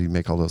a lot. He'd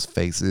make all those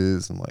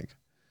faces and like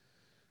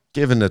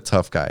giving the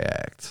tough guy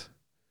act.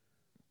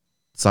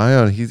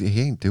 Zion,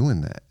 he ain't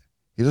doing that.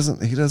 He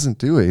doesn't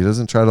do it. He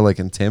doesn't try to like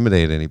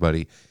intimidate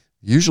anybody.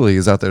 Usually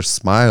he's out there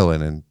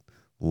smiling and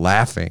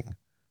laughing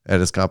at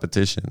his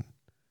competition.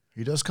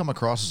 He does come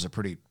across as a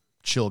pretty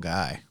chill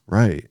guy.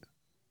 Right.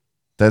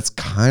 That's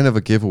kind of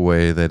a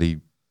giveaway that he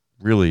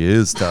really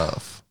is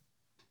tough.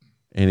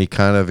 And he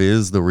kind of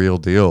is the real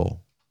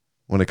deal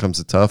when it comes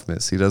to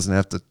toughness. He doesn't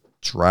have to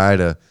try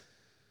to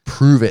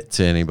prove it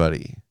to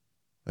anybody.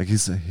 Like I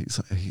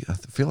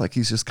feel like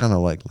he's just kind of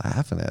like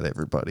laughing at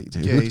everybody,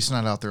 dude. Yeah, he's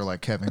not out there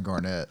like Kevin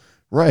Garnett.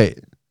 Right.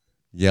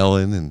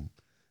 Yelling and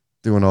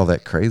doing all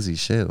that crazy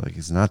shit. Like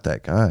he's not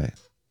that guy.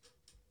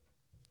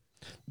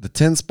 The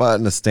 10 spot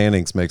in the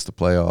standings makes the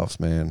playoffs,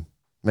 man.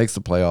 Makes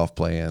the playoff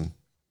play in.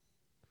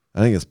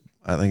 I think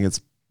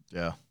it's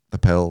Yeah. the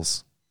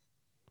Pels.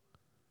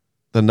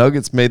 The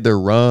Nuggets made their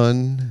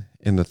run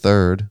in the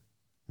third.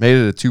 Made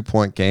it a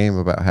 2-point game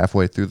about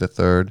halfway through the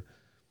third.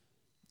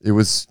 It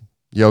was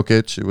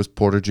Jokic. It was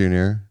Porter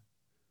Jr.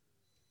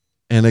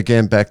 And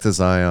again, back to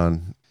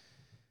Zion.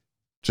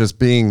 Just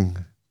being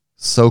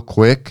so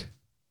quick,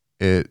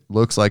 it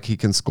looks like he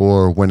can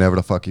score whenever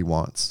the fuck he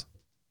wants.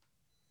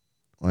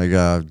 Like,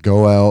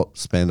 go out,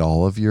 spend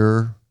all of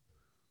your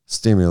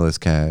stimulus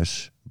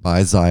cash,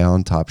 buy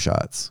Zion Top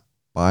Shots.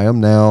 Buy them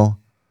now,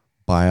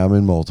 buy them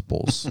in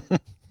multiples.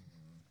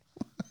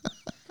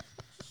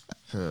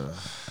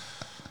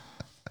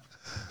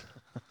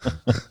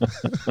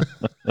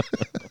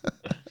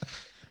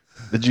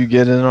 Did you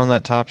get in on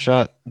that Top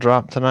Shot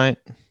drop tonight?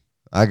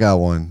 I got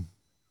one.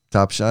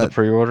 Top The Shot?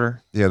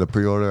 pre-order? Yeah, the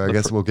pre-order. I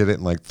guess we'll get it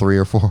in like 3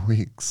 or 4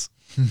 weeks.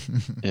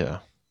 Yeah.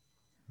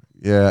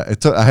 Yeah,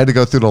 I had to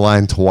go through the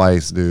line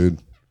twice,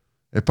 dude.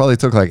 It probably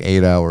took like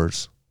 8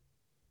 hours.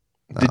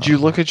 Did you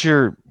look at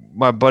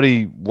my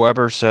buddy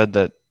Weber said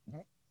that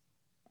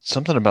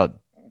something about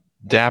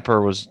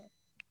Dapper was,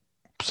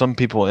 some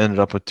people ended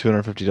up with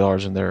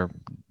 $250 in their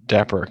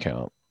Dapper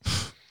account.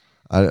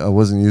 I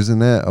wasn't using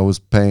that.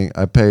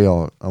 I pay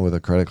all with a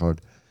credit card.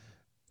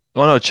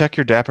 Oh no, check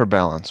your Dapper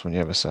balance when you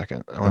have a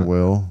second. I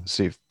will.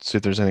 See if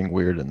there's anything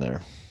weird in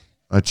there.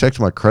 I checked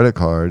my credit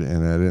card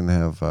and I didn't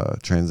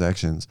have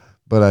transactions.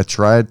 But I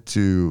tried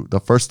to, the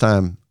first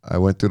time I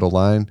went through the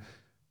line,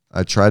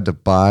 I tried to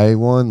buy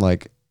one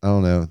like, I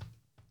don't know,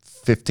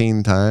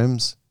 15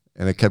 times.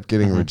 And it kept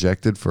getting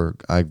rejected for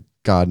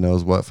God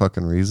knows what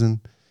fucking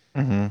reason.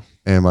 Mm-hmm.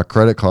 And my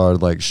credit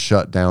card like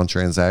shut down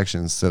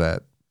transactions to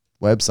that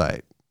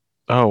website.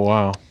 Oh,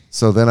 wow.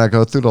 So then I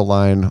go through the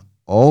line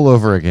all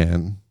over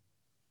again.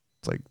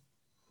 It's like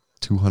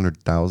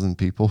 200,000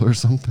 people or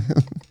something.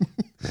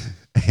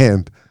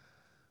 And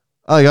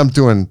I'm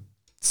doing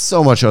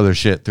so much other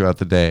shit throughout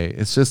the day.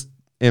 It's just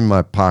in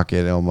my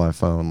pocket on my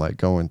phone, like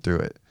going through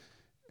it.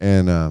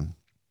 And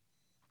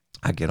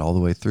I get all the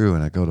way through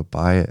and I go to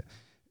buy it.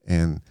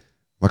 And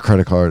my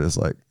credit card is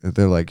like,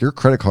 they're like, your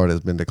credit card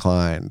has been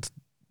declined.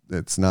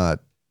 It's not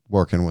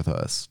working with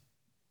us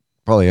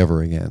probably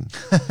ever again.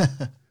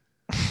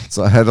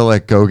 So I had to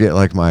like go get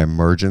like my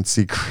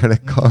emergency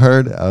credit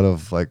card out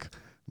of like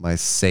my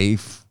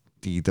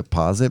safety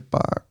deposit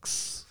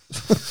box.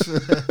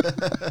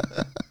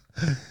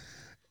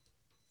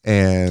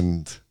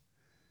 And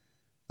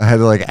I had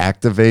to like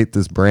activate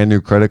this brand new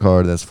credit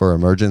card that's for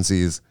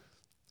emergencies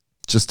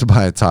just to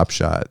buy a Top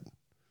Shot.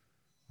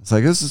 It's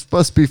like, this is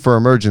supposed to be for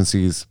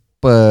emergencies,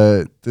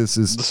 but this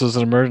is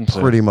an emergency.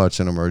 pretty much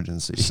an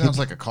emergency. Sounds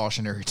like a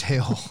cautionary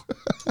tale.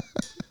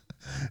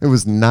 It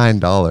was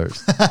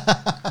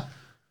 $9.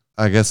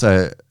 I guess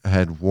I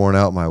had worn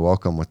out my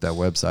welcome with that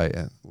website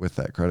and with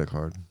that credit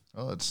card.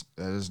 Oh, that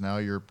is now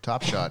your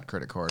Top Shot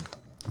credit card.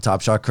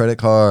 Top Shot credit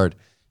card.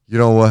 You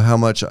know what? How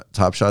much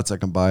Top Shots I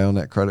can buy on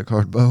that credit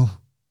card, Bo?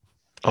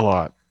 A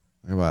lot.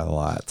 I can buy a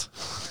lot.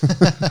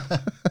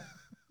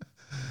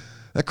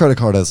 That credit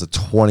card has a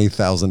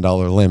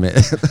 $20,000 limit.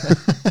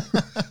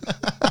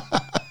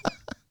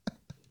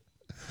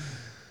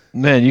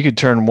 Man, you could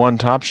turn one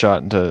Top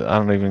Shot into I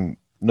don't even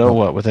know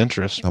what with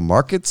interest. The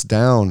market's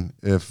down.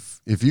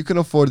 If you can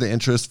afford the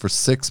interest for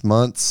 6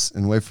 months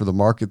and wait for the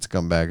market to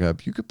come back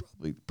up, you could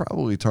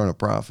probably turn a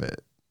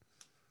profit.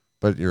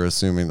 But you're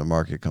assuming the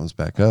market comes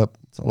back up.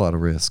 It's a lot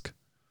of risk.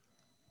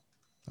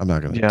 I'm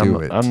not going to do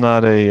it. I'm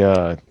not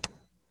a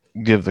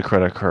give the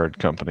credit card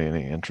company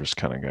any interest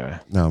kind of guy.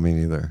 No, me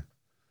neither.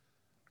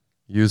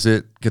 Use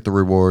it, get the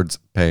rewards,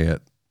 pay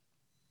it.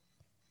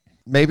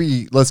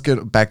 Maybe let's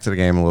get back to the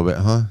game a little bit,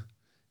 huh?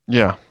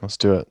 Yeah, let's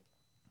do it.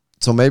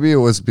 So maybe it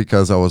was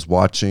because I was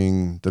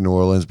watching the New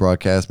Orleans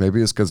broadcast.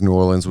 Maybe it's because New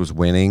Orleans was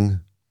winning.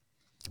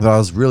 But I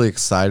was really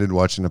excited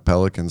watching the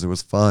Pelicans. It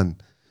was fun.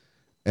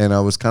 And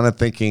I was kind of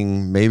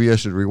thinking maybe I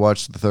should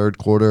rewatch the third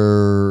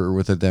quarter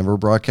with the Denver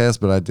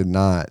broadcast, but I did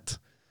not.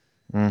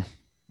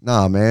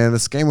 Nah, man,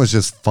 this game was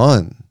just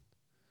fun.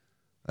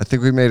 I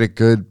think we made a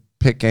good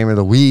pick game of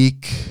the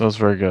week. That was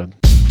very good.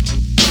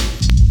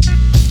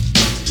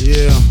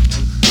 Yeah.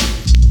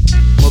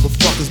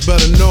 Motherfuckers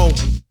better know.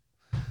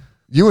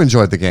 You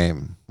enjoyed the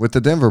game with the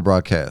Denver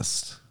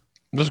broadcast.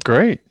 It was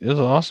great. It was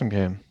an awesome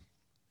game.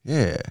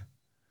 Yeah.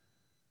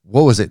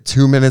 What was it?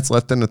 2 minutes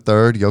left in the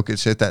third.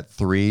 Jokic hit that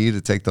three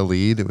to take the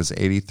lead. It was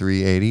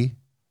 83-80.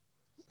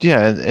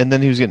 Yeah, and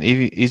then he was getting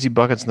easy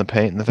buckets in the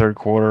paint in the third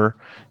quarter.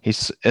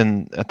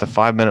 And at the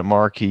 5-minute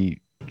mark, he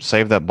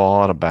saved that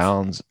ball out of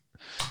bounds.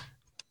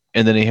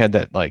 And then he had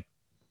that like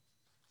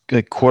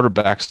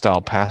quarterback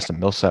style pass to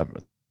Millsap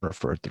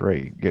for a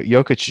three.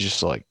 Jokic is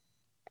just like,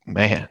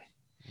 man,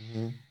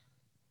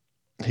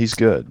 he's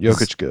good.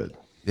 Jokic good.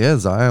 Yeah,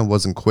 Zion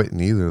wasn't quitting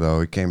either,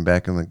 though. He came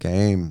back in the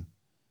game.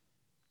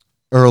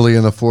 Early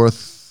in the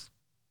fourth,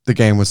 the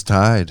game was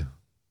tied. It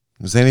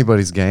was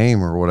anybody's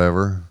game or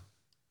whatever.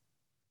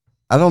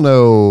 I don't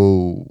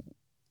know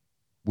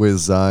with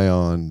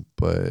Zion,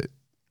 but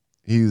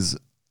he's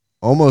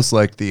almost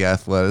like the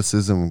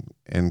athleticism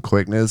and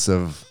quickness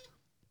of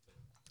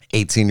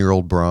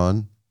 18-year-old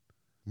Braun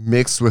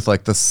mixed with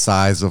like the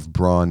size of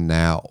Braun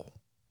now.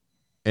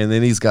 And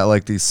then he's got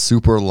like these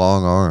super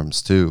long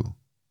arms too.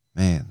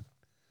 Man,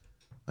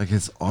 like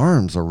his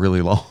arms are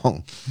really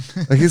long.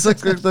 Like he's like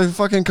the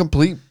fucking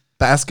complete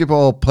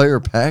basketball player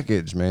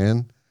package,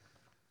 man.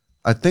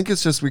 I think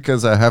it's just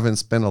because I haven't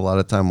spent a lot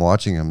of time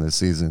watching him this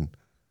season.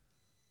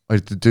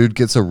 Like the dude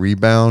gets a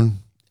rebound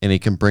and he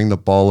can bring the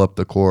ball up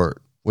the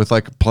court with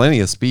like plenty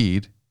of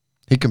speed.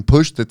 He can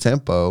push the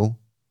tempo.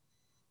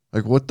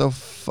 Like what the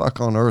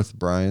fuck on earth,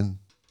 Brian?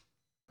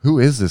 Who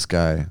is this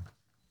guy?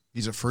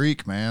 He's a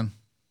freak, man.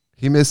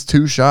 He missed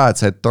 2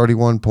 shots, had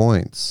 31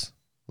 points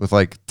with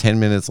like 10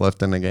 minutes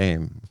left in the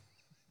game.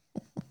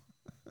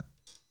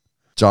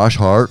 Josh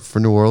Hart for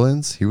New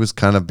Orleans. He was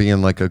kind of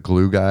being like a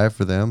glue guy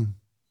for them.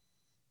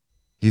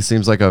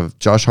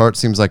 Josh Hart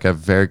seems like a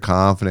very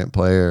confident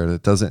player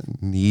that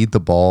doesn't need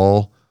the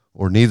ball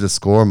or need to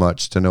score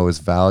much to know his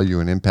value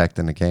and impact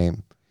in the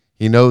game.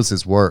 He knows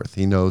his worth.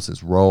 He knows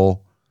his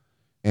role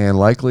and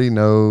likely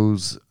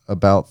knows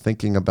about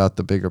thinking about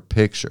the bigger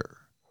picture.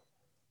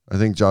 I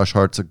think Josh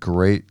Hart's a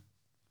great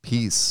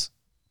piece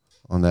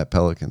on that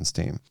Pelicans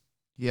team.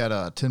 He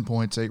had 10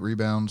 points, 8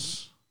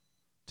 rebounds,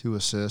 2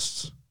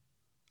 assists,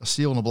 a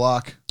steal and a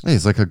block. Hey,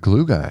 he's like a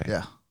glue guy.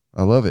 Yeah.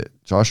 I love it.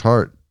 Josh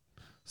Hart,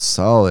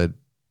 solid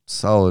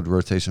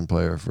rotation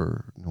player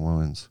for New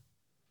Orleans.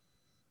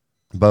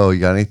 Bo, you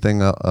got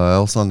anything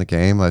else on the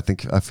game? I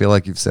feel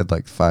like you've said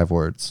like 5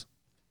 words.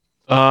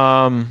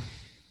 I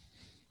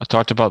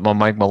talked about my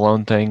Mike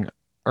Malone thing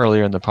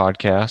earlier in the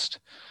podcast.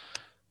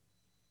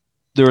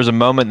 There was a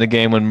moment in the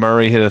game when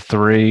Murray hit a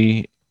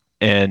three,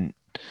 and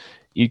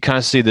you kind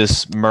of see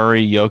this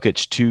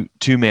Murray-Jokic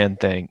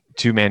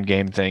two-man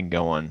game thing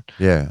going.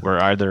 Yeah. Where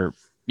either,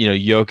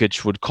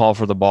 Jokic would call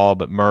for the ball,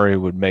 but Murray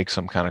would make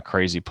some kind of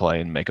crazy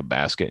play and make a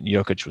basket, and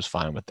Jokic was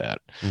fine with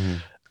that. Mm-hmm.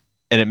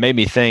 And it made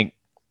me think,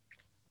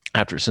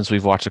 since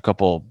we've watched a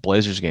couple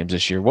Blazers games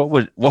this year, what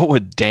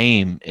would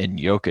Dame and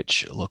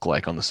Jokic look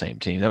like on the same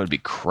team? That would be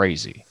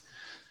crazy.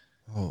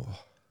 Oh,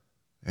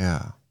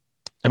 yeah.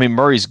 I mean,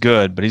 Murray's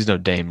good, but he's no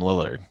Dame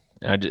Lillard.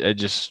 It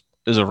just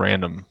is a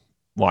random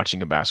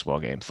watching a basketball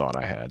game thought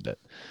I had that,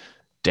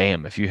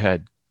 damn, if you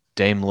had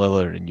Dame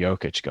Lillard and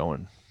Jokic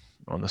going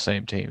on the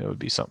same team, it would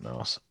be something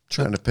else.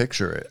 Trying to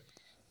picture it.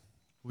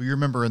 Well, you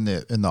remember in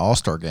the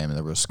All-Star game,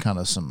 there was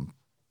some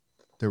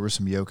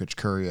Jokic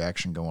Curry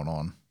action going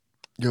on.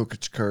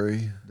 Jokic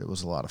Curry. It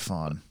was a lot of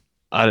fun.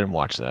 I didn't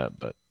watch that,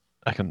 but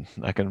I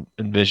can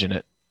envision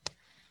it.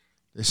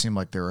 They seemed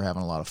like they were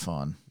having a lot of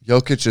fun.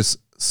 Jokic is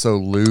so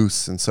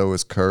loose, and so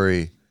is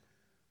Curry.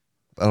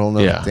 I don't know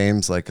if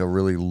Dame's like a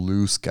really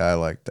loose guy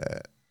like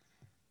that.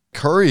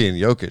 Curry and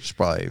Jokic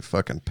probably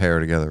fucking pair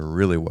together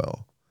really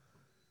well.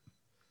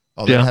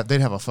 Oh, yeah.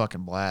 they'd have a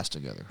fucking blast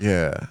together.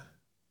 Yeah.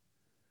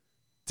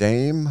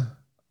 Dame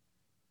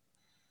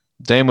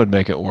would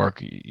make it work.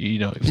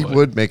 He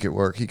would make it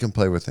work. He can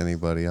play with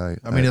anybody. I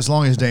mean, as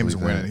long as Dame's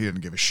believe that. winning, he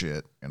didn't give a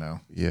shit,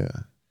 Yeah.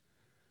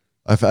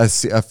 I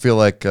feel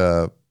like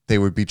they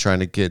would be trying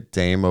to get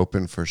Dame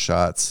open for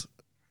shots,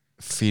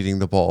 feeding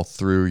the ball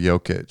through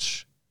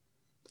Jokic.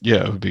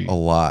 Yeah, it would be a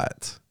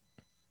lot.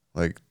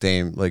 Like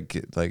Dame, like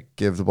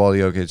give the ball to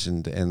Jokic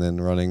and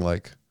then running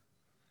like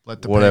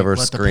let the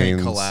screens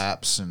paint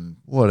collapse and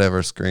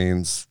whatever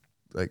screens,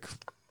 like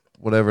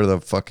whatever the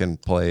fucking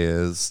play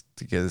is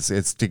to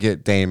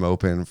get Dame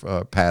open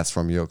pass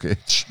from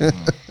Jokic.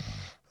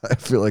 I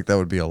feel like that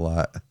would be a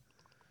lot.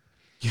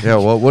 Yeah,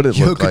 what would it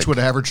look Jokic like? would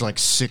average like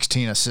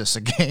 16 assists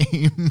a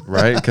game.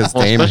 Right? Because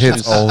Well, Dame especially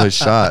hits all his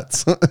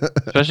shots.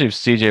 Especially if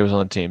CJ was on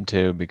the team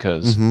too,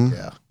 because Mhm.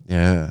 Yeah.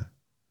 Yeah.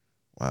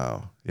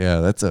 Wow. Yeah,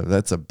 that's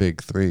a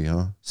big three,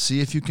 huh? See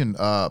if you can,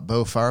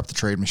 Bo, fire up the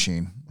trade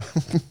machine.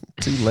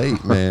 Too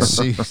late, man.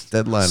 See,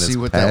 Deadline see is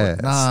what passed. that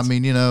would. Nah, I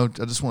mean, I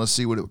just want to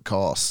see what it would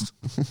cost.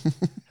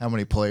 How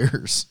many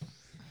players?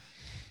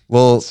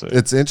 Well, Let's see.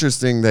 it's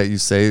interesting that you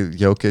say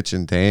Jokic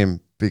and Dame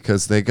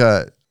because they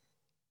got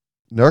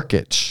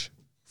Nurkic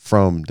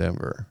from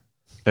Denver.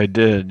 they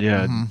did,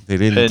 yeah. Mhm. They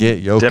didn't And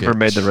get Jokic. Denver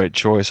made the right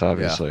choice,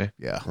 obviously.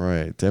 Yeah.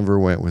 Right. Denver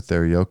went with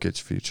their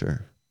Jokic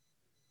future.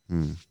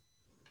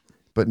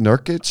 But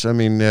Nurkic, I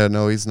mean, yeah,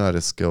 no, he's not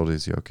as skilled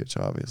as Jokic,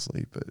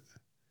 obviously, but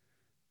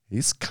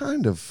he's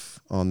kind of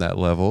on that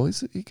level.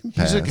 He can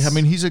pass.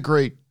 He's a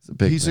great He's a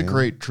big man.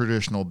 great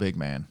traditional big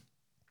man.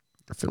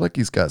 I feel like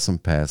he's got some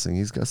passing.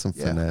 He's got some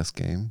Yeah. finesse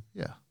game.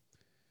 Yeah.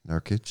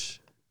 Nurkic.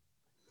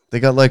 They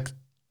got like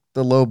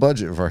the low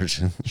budget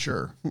version.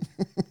 Sure.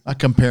 I'd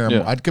compare him.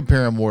 Yeah. I'd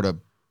compare him more to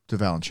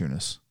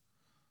Valanciunas.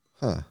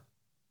 Huh.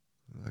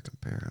 What do I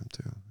compare him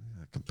to?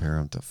 I compare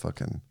him to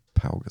fucking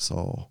Pau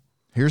Gasol.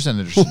 Here's an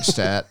interesting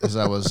stat as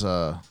I was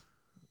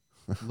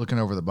looking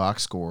over the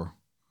box score.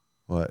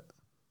 What?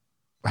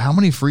 How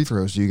many free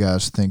throws do you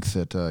guys think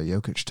that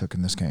Jokic took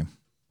in this game?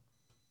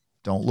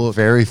 Don't look.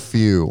 Very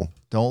few.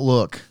 Don't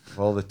look.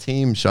 Well, the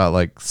team shot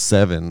like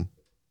 7.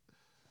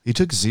 He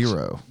took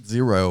 0.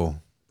 0.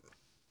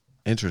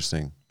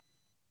 Interesting.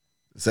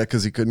 Is that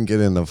because he couldn't get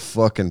in the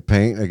fucking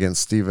paint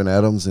against Steven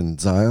Adams and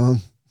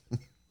Zion?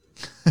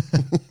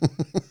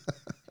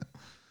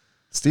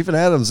 Steven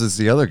Adams is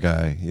the other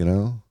guy,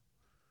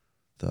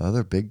 the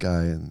other big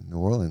guy in New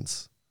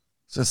Orleans.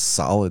 Just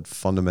solid,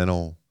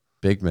 fundamental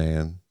big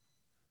man.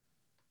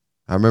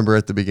 I remember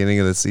at the beginning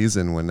of the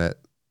season when that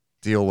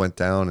deal went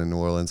down and New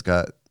Orleans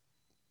got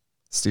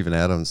Steven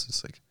Adams.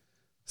 It's like,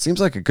 seems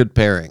like a good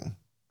pairing,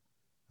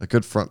 a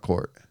good front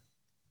court.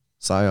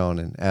 Zion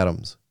and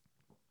Adams.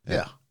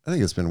 Yeah. I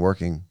think it's been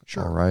working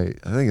Sure. all right.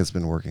 I think it's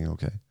been working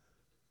okay.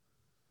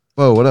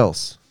 Whoa, what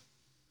else?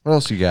 What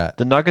else you got?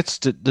 The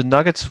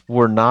Nuggets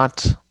were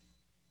not.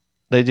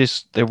 They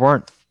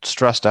weren't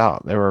stressed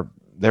out. They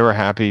were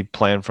happy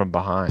playing from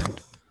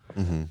behind,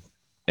 Mm-hmm.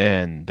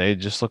 and they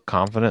just looked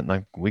confident.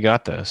 Like, we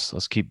got this.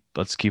 Let's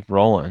keep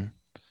rolling.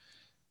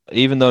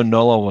 Even though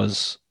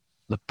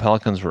the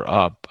Pelicans were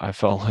up, I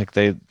felt like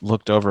they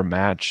looked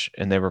overmatched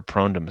and they were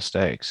prone to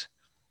mistakes.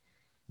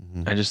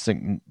 Mm-hmm. I just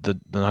think the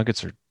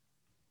Nuggets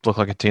look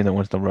like a team that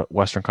went to the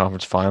Western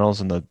Conference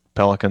Finals, and the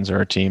Pelicans are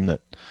a team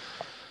that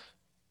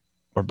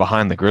were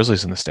behind the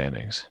Grizzlies in the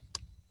standings.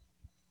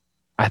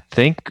 I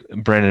think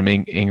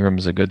Brandon Ingram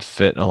is a good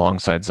fit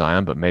alongside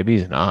Zion, but maybe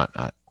he's not.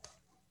 I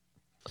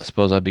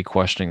suppose I'd be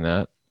questioning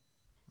that.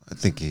 I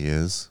think he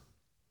is.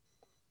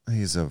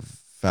 He's a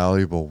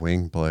valuable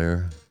wing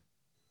player.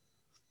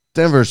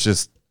 Denver's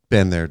just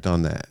been there,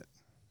 done that.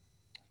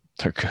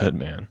 They're good,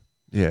 man.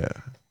 Yeah.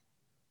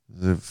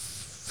 I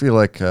feel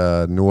like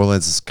New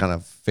Orleans is kind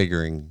of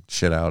figuring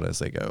shit out as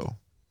they go.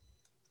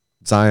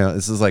 Zion,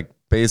 this is like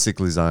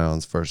basically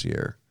Zion's first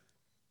year.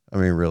 I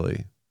mean,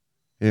 really.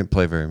 He didn't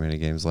play very many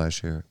games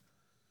last year.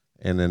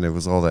 And then it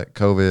was all that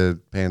COVID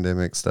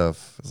pandemic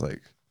stuff. It's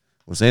like,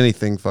 was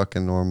anything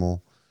fucking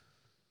normal?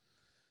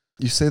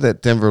 You say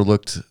that Denver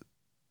looked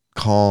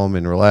calm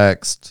and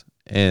relaxed,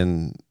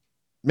 and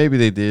maybe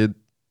they did.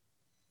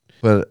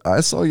 But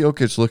I saw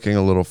Jokic looking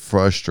a little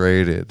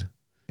frustrated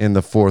in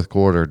the fourth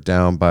quarter,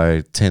 down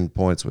by 10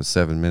 points with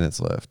 7 minutes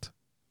left.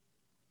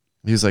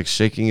 He was like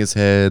shaking his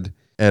head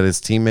at his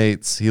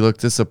teammates. He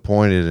looked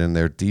disappointed in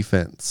their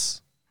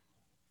defense.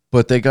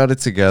 But they got it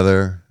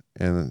together,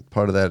 and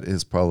part of that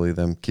is probably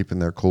them keeping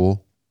their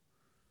cool.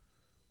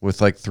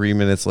 With like 3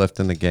 minutes left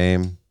in the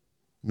game,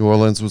 New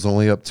Orleans was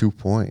only up 2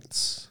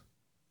 points.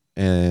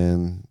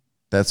 And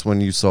that's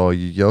when you saw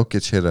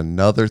Jokic hit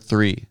another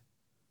 3,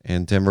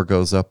 and Denver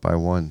goes up by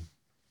 1.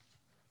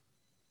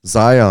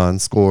 Zion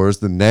scores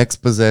the next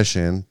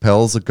possession.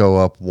 Pels go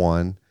up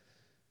 1.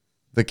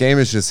 The game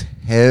is just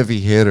heavy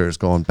hitters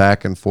going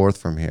back and forth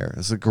from here.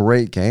 It's a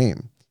great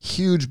game.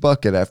 Huge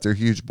bucket after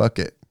huge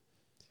bucket.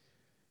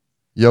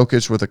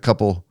 Jokic with a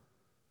couple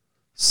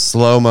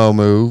slow-mo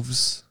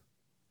moves,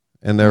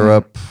 and they're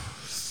up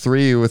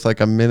 3 with like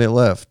a minute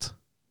left.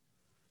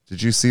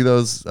 Did you see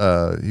those?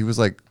 He was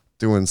like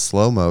doing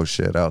slow-mo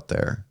shit out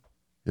there.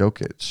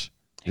 Jokic.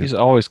 He's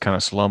always kind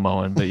of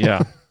slow-moing, but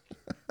yeah.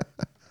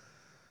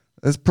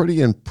 That's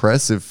pretty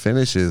impressive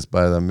finishes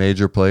by the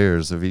major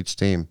players of each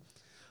team.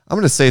 I'm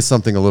going to say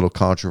something a little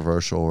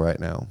controversial right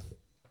now.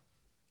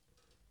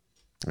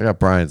 I got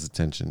Brian's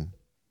attention.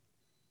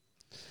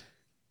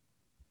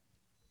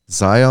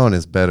 Zion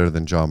is better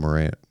than John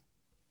Morant.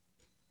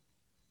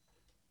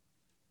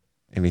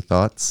 Any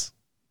thoughts?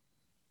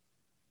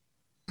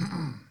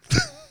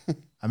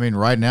 I mean,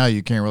 right now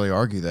you can't really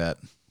argue that.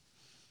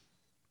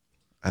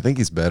 I think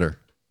he's better.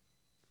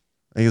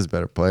 I think he's a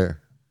better player.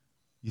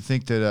 You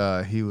think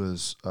that he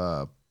was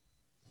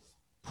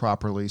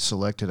properly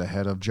selected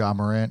ahead of Ja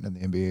Morant in the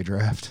NBA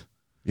draft?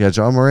 Yeah,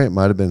 John Morant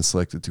might have been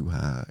selected too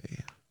high.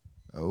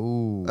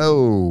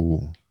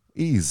 Oh,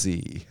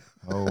 Easy.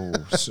 So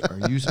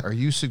are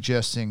you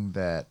suggesting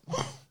that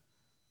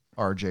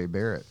R.J.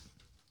 Barrett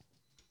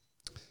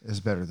is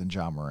better than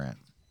John Morant?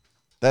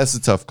 That's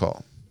a tough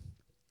call.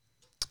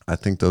 I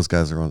think those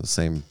guys are on the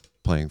same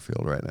playing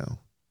field right now.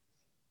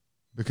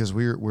 Because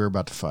we're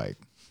about to fight.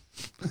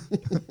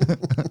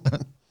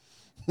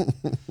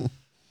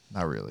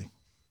 Not really.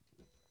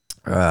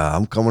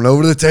 I'm coming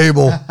over to the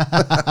table.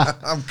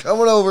 I'm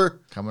coming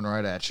over. Coming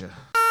right at you.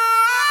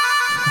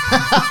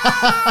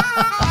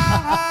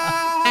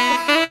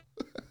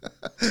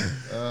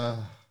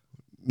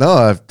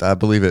 No, I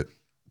believe it.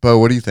 Bo,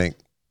 what do you think?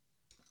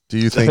 Do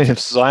you I think? mean, if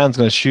Zion's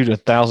going to shoot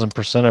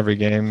 1,000% every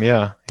game,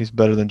 yeah, he's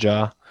better than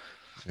Ja.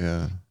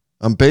 Yeah.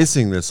 I'm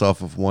basing this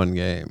off of one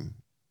game,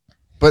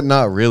 but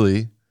not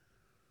really.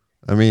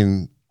 I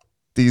mean,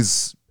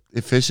 these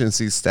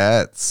efficiency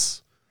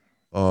stats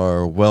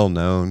are well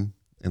known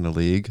in the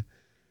league.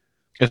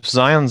 If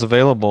Zion's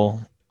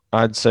available,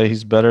 I'd say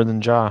he's better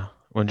than Ja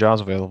when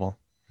Ja's available.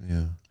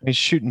 Yeah. He's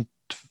shooting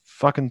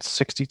fucking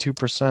 62%,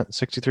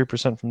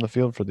 63% from the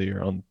field for the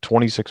year on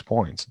 26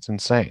 points. It's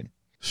insane.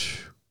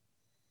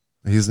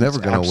 He's never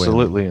It's going to win.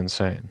 absolutely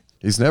insane.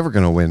 He's never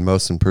going to win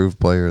Most Improved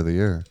Player of the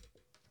Year.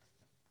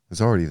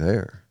 He's already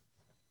there.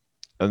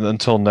 And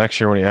until next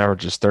year when he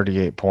averages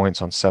 38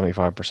 points on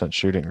 75%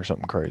 shooting or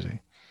something crazy.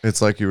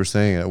 It's like you were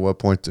saying, at what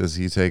point does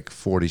he take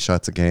 40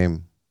 shots a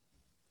game?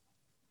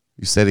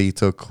 You said he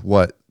took,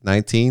 what,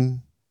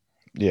 19?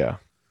 Yeah.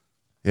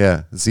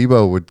 Yeah.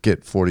 Zebo would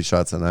get 40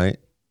 shots a night.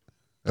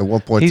 At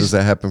what point does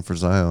that happen for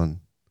Zion?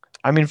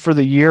 I mean, for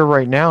the year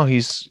right now,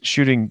 he's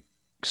shooting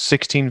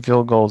 16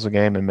 field goals a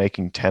game and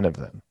making 10 of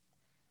them.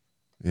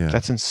 Yeah.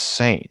 That's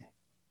insane.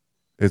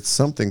 It's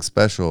something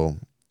special.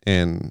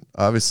 And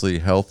obviously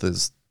health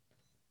is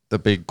the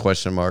big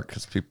question mark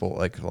because people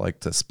like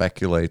to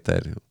speculate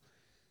that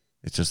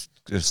it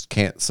just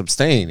can't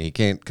sustain. He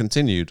can't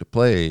continue to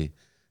play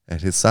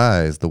at his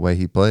size the way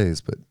he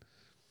plays. But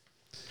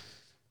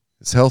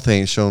his health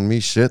ain't shown me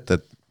shit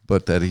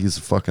but that he's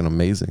fucking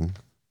amazing.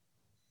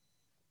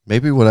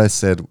 Maybe what I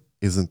said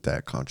isn't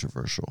that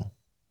controversial.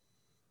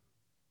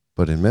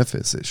 But in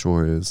Memphis, it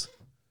sure is.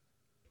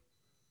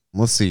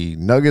 Let's see.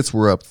 Nuggets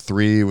were up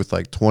 3 with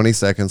like 20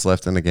 seconds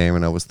left in the game,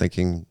 and I was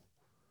thinking,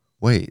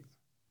 wait,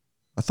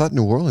 I thought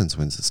New Orleans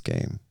wins this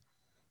game.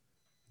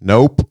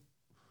 Nope.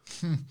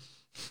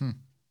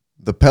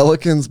 The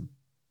Pelicans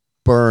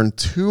burned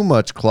too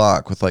much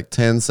clock with like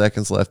 10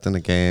 seconds left in the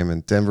game,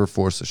 and Denver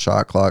forced a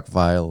shot clock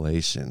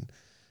violation.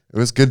 It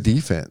was good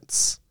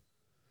defense.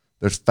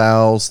 There's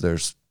fouls.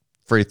 There's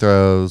free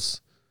throws.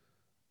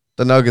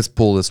 The Nuggets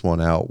pull this one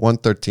out,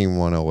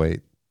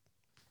 113-108.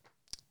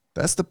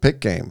 That's the pick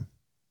game.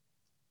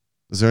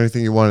 Is there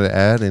anything you wanted to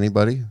add,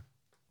 anybody,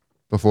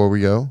 before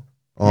we go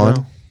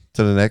on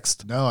to the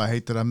next No, I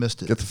hate that I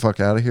missed it. get the fuck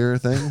out of here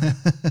thing?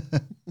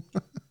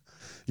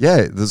 Yeah,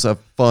 this is a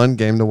fun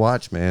game to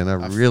watch, man. I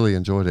really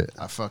enjoyed it.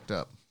 I fucked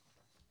up.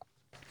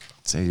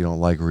 Say you don't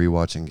like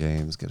rewatching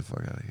games, get the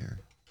fuck out of here.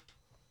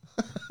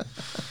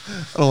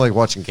 I don't like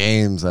watching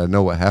games. I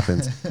know what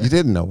happens. You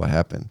didn't know what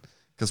happened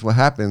because what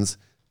happens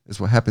is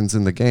what happens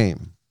in the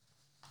game.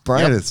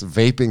 Brian is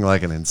vaping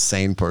like an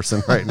insane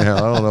person right now.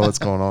 I don't know what's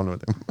going on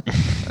with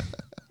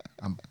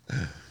him.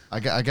 I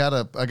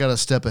got a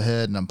step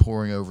ahead, and I'm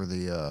pouring over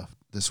the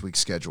this week's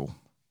schedule.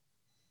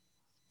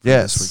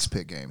 Yes. This week's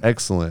pick game.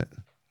 Excellent.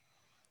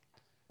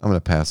 I'm going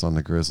to pass on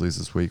the Grizzlies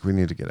this week. We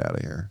need to get out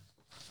of here.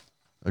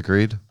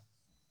 Agreed?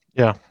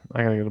 Yeah,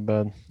 I gotta go to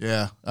bed.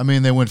 Yeah, I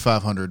mean they went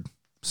 500,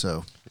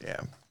 so Yeah.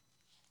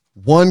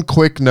 One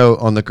quick note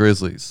on the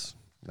Grizzlies.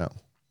 No.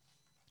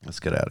 Let's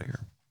get out of here.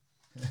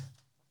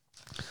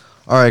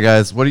 All right,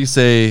 guys. What do you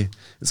say?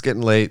 It's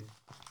getting late.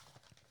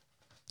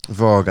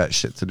 We've all got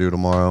shit to do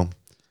tomorrow.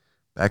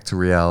 Back to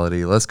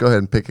reality. Let's go ahead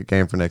and pick a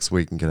game for next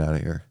week and get out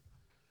of here.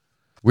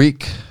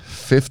 Week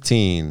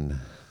 15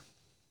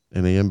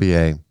 in the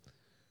NBA.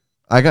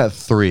 I got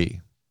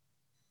 3.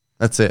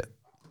 That's it.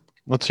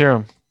 Let's hear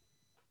him.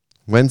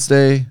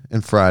 Wednesday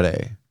and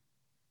Friday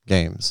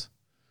games.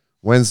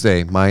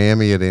 Wednesday,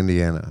 Miami at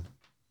Indiana.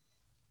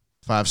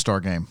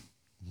 5-star game.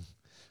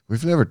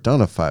 We've never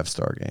done a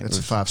 5-star game. It's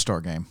a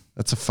 5-star game.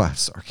 That's a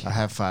 5-star game. I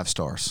have 5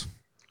 stars.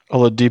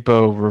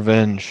 Oladipo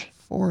revenge.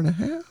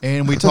 4.5.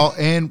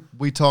 And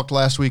we talked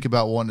last week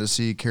about wanting to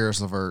see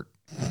Karis LeVert.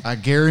 I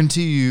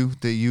guarantee you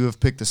that you have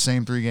picked the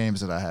same 3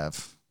 games that I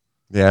have,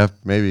 Yeah,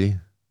 maybe.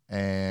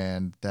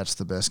 and that's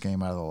the best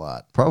game out of the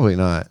lot. Probably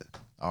not.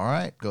 All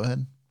right, go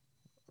ahead.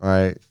 All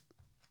right.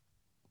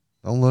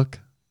 Don't look.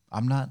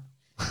 I'm not.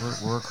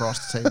 We're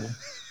across the table.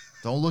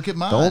 Don't look at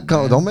mine.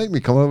 Don't make me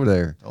come over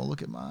there. Don't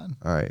look at mine.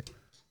 All right.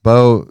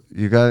 Bo,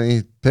 you got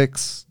any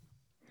picks?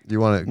 You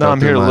want to? No,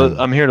 I'm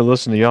here to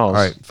listen to y'all. All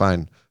right,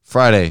 fine.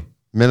 Friday,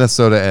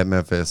 Minnesota at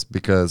Memphis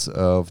because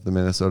of the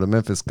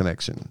Minnesota-Memphis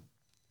connection.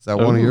 Is that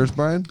one of yours,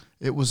 Brian?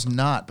 It was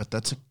not, but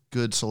that's a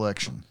good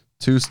selection.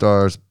 2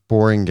 stars,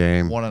 boring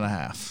game.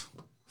 1.5.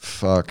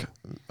 Fuck.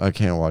 I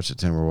can't watch the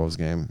Timberwolves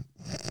game.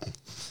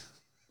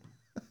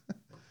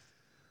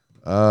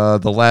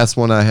 The last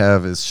one I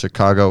have is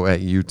Chicago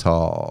at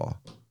Utah.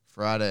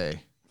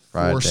 Friday.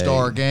 Friday.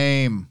 4-star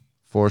game.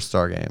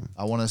 4-star game.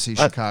 I want to see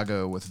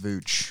Chicago with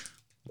Vooch.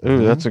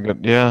 Ooh, that's a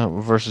good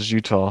versus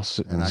Utah.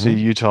 And I See can-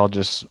 Utah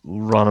just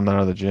run them out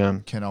of the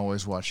gym. Can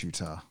always watch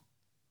Utah.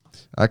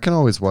 I can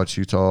always watch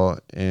Utah,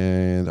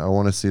 and I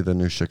want to see the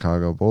new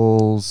Chicago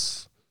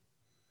Bulls.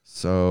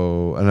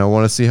 So, and I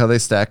want to see how they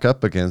stack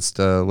up against,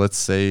 let's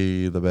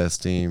say, the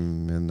best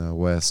team in the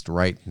West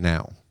right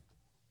now.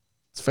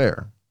 It's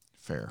fair.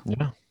 Fair.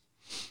 Yeah.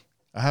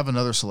 I have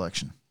another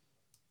selection.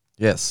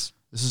 Yes.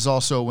 This is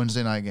also a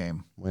Wednesday night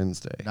game,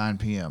 Wednesday, 9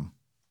 p.m.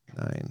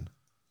 9.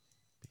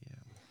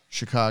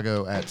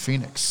 Chicago at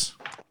Phoenix.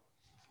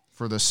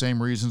 For the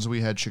same reasons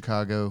we had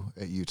Chicago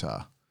at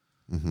Utah.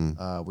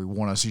 Mm-hmm. We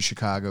want to see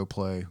Chicago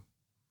play.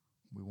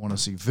 We want to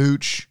see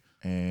Vooch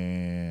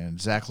and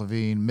Zach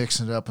LaVine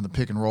mixing it up in the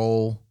pick and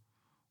roll.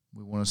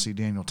 We want to see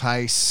Daniel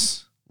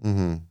Tice.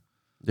 Mm-hmm.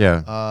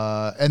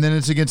 Yeah. And then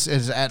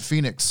it's at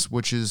Phoenix,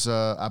 which is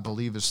I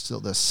believe is still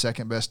the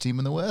second best team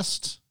in the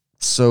West.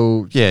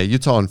 So, yeah,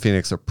 Utah and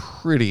Phoenix are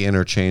pretty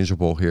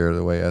interchangeable here,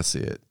 the way I see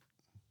it.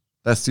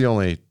 That's the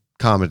only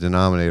common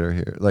denominator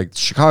here. Like,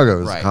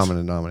 Chicago is Right. a common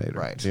denominator.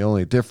 Right. The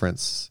only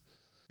difference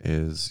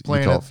is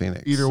Playing Utah, at-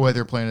 Phoenix. Either way,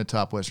 they're playing a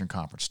top Western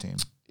Conference team.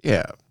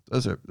 Yeah.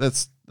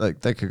 That's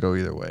like, that could go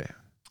either way.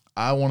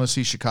 I want to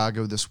see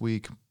Chicago this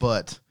week,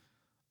 but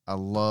I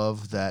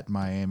love that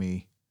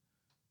Miami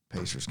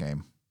Pacers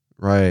game.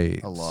 Right.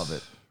 I love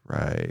it.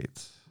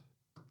 Right.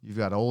 You've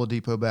got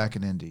Oladipo back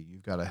in Indy.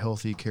 You've got a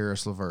healthy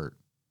Karis LeVert.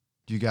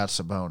 You got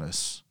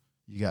Sabonis.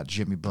 You got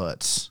Jimmy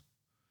Butts.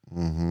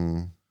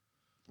 Mm-hmm.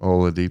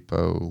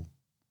 Oladipo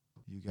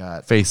You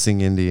got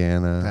facing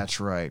Indiana. That's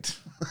right.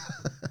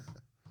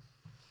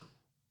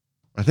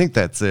 I think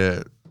that's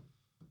it.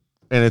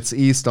 And it's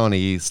East on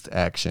East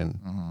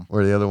action,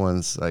 where the other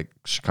one's like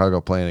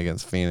Chicago playing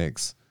against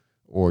Phoenix,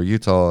 or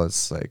Utah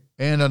is like,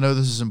 And I know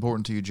this is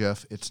important to you,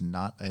 Jeff. It's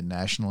not a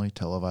nationally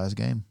televised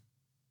game.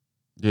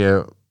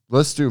 yeah,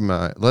 let's do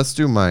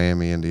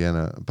Miami,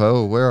 Indiana.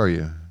 Bo, where are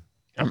you?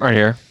 I'm right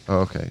here. Oh,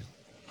 okay.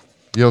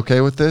 You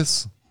okay with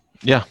this?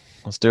 Yeah,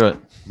 let's do it.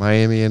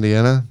 Miami,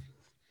 Indiana,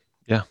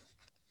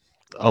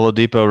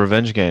 Oladipo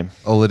revenge game.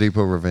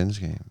 Oladipo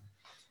revenge game.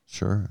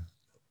 Sure,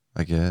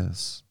 I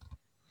guess.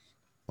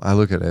 I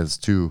look at it as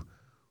two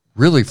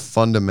really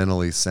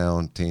fundamentally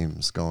sound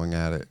teams going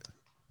at it,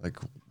 like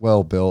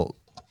well-built,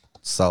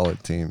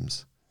 solid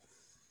teams.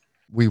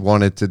 We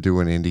wanted to do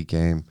an indie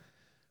game.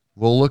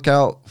 We'll look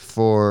out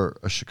for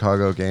a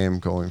Chicago game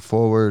going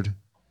forward.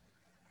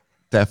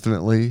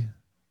 Definitely.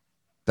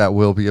 That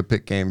will be a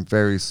pick game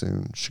very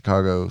soon.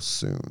 Chicago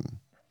soon.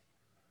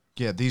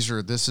 Yeah,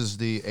 this is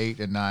the 8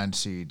 and 9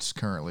 seeds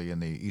currently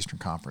in the Eastern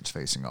Conference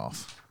facing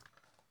off.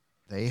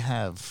 They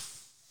have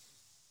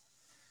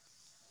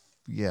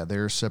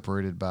they're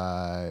separated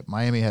by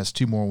Miami has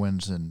 2 more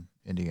wins than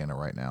Indiana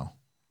right now.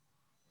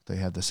 They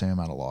have the same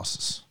amount of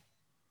losses.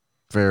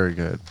 Very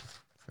good.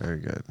 Very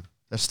good.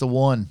 That's the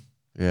one.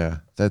 Yeah,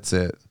 that's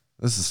it.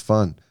 This is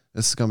fun.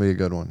 This is going to be a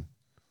good one.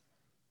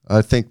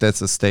 I think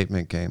that's a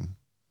statement game.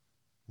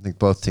 I think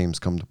both teams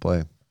come to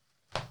play.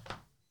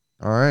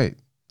 All right.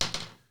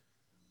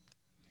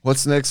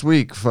 What's next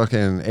week?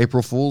 Fucking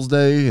April Fool's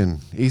Day and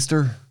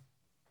Easter?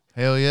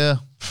 Hell yeah.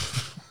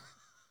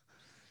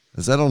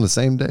 Is that on the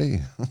same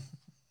day?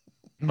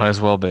 Might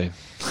as well be.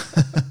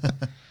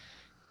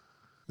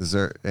 Is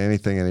there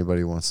anything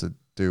anybody wants to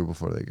do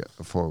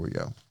before we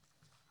go?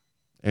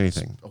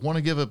 Anything? I want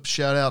to give a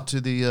shout out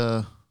to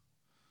the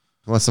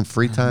Want some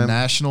free time?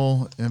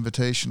 National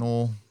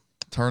Invitational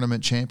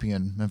Tournament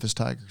champion, Memphis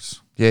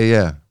Tigers.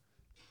 Yeah.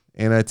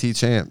 NIT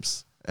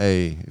champs.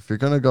 Hey, if you're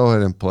going to go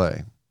ahead and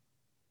play,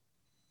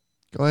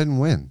 go ahead and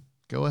win.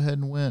 Go ahead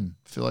and win.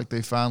 I feel like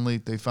they finally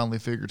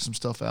figured some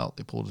stuff out.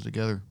 They pulled it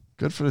together.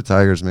 Good for the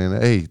Tigers, man.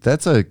 Hey,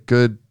 that's a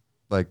good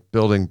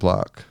building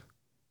block.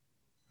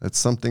 That's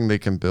something they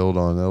can build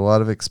on. A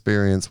lot of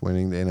experience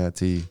winning the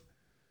NIT.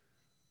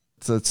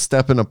 It's a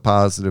step in a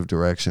positive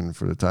direction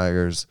for the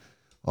Tigers.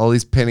 All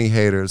these penny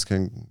haters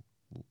can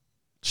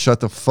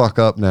shut the fuck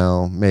up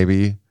now,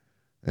 maybe,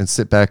 and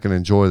sit back and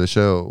enjoy the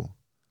show.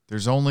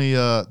 There's only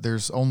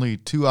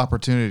 2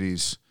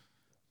 opportunities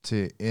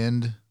to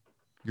end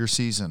your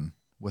season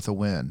with a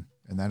win,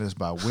 and that is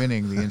by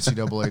winning the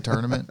NCAA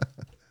tournament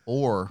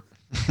or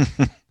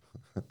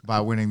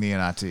by winning the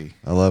NIT.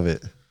 I love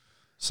it.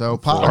 So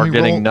Or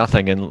getting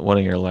nothing and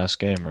winning your last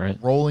game, right?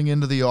 rolling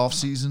into the off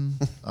season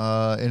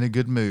in a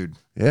good mood.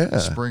 Yeah.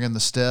 Springing the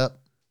step,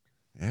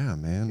 Yeah,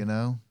 man. you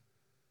know.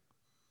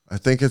 I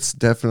think it's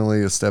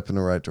definitely a step in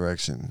the right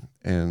direction.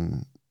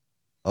 And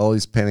all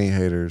these penny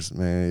haters,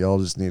 man, y'all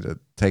just need to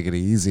take it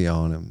easy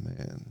on them,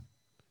 man.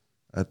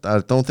 I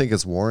don't think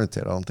it's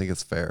warranted. I don't think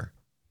it's fair.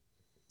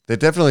 They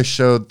definitely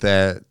showed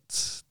that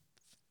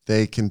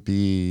they can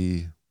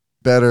be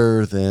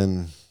better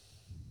than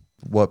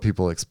what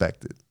people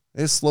expected.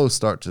 It's a slow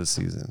start to the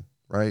season,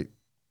 right?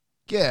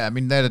 Yeah, I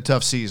mean, they had a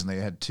tough season. They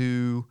had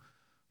two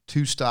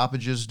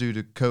stoppages due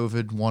to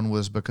COVID. One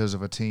was because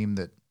of a team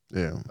that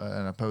Yeah.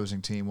 an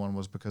opposing team. One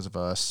was because of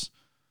us.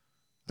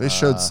 They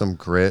showed some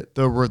grit.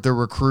 The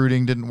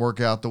recruiting didn't work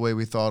out the way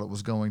we thought it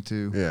was going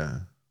to. Yeah.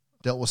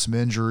 Dealt with some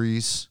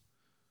injuries.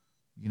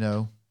 You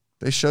know,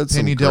 They showed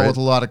Penny some dealt grit. with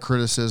a lot of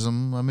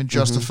criticism. I mean,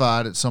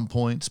 justified at some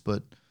points,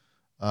 but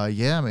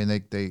yeah, I mean,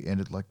 they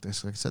ended like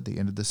this. Like I said, they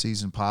ended the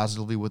season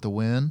positively with a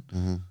win.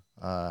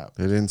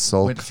 They didn't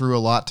sulk. Went through a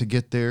lot to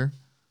get there.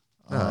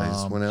 No, they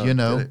just went out you and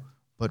know, did it.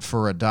 but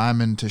for a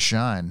diamond to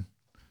shine,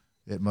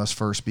 it must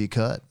first be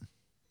cut.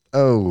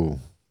 Oh.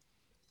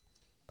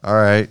 All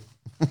right.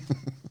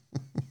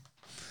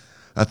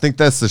 I think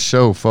that's the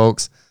show,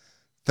 folks.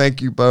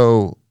 Thank you,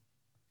 Bo,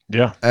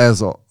 Yeah.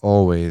 as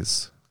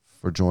always,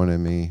 for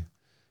joining me.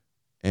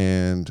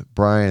 And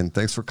Brian,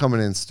 thanks for coming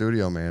in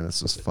studio, man.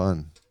 This was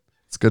fun.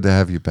 It's good to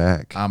have you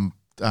back. I'm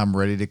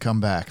ready to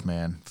come back,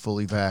 man.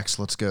 Fully vaxxed.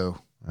 Let's go.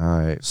 All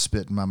right.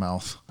 Spit in my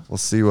mouth. We'll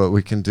see what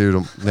we can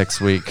do next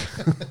week,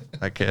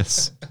 I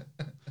guess.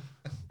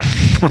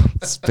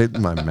 Spit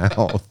in my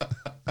mouth.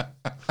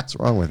 What's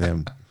wrong with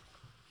him?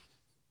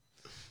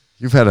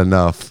 You've had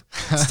enough.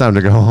 It's time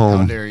to go How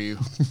home. dare you?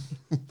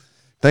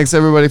 Thanks,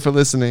 everybody, for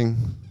listening.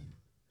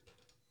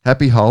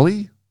 Happy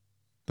Holly,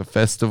 the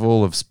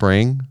festival of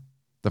spring,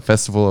 the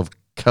festival of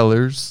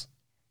colors.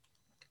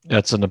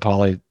 That's a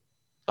Nepali.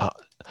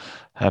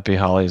 Happy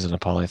Holly is a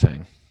Nepali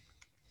thing.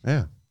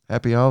 Yeah.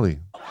 Happy Holly.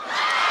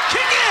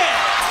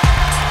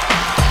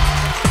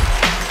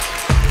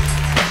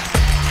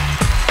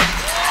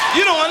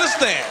 You don't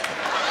understand.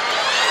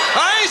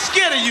 I ain't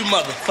scared of you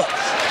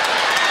motherfuckers.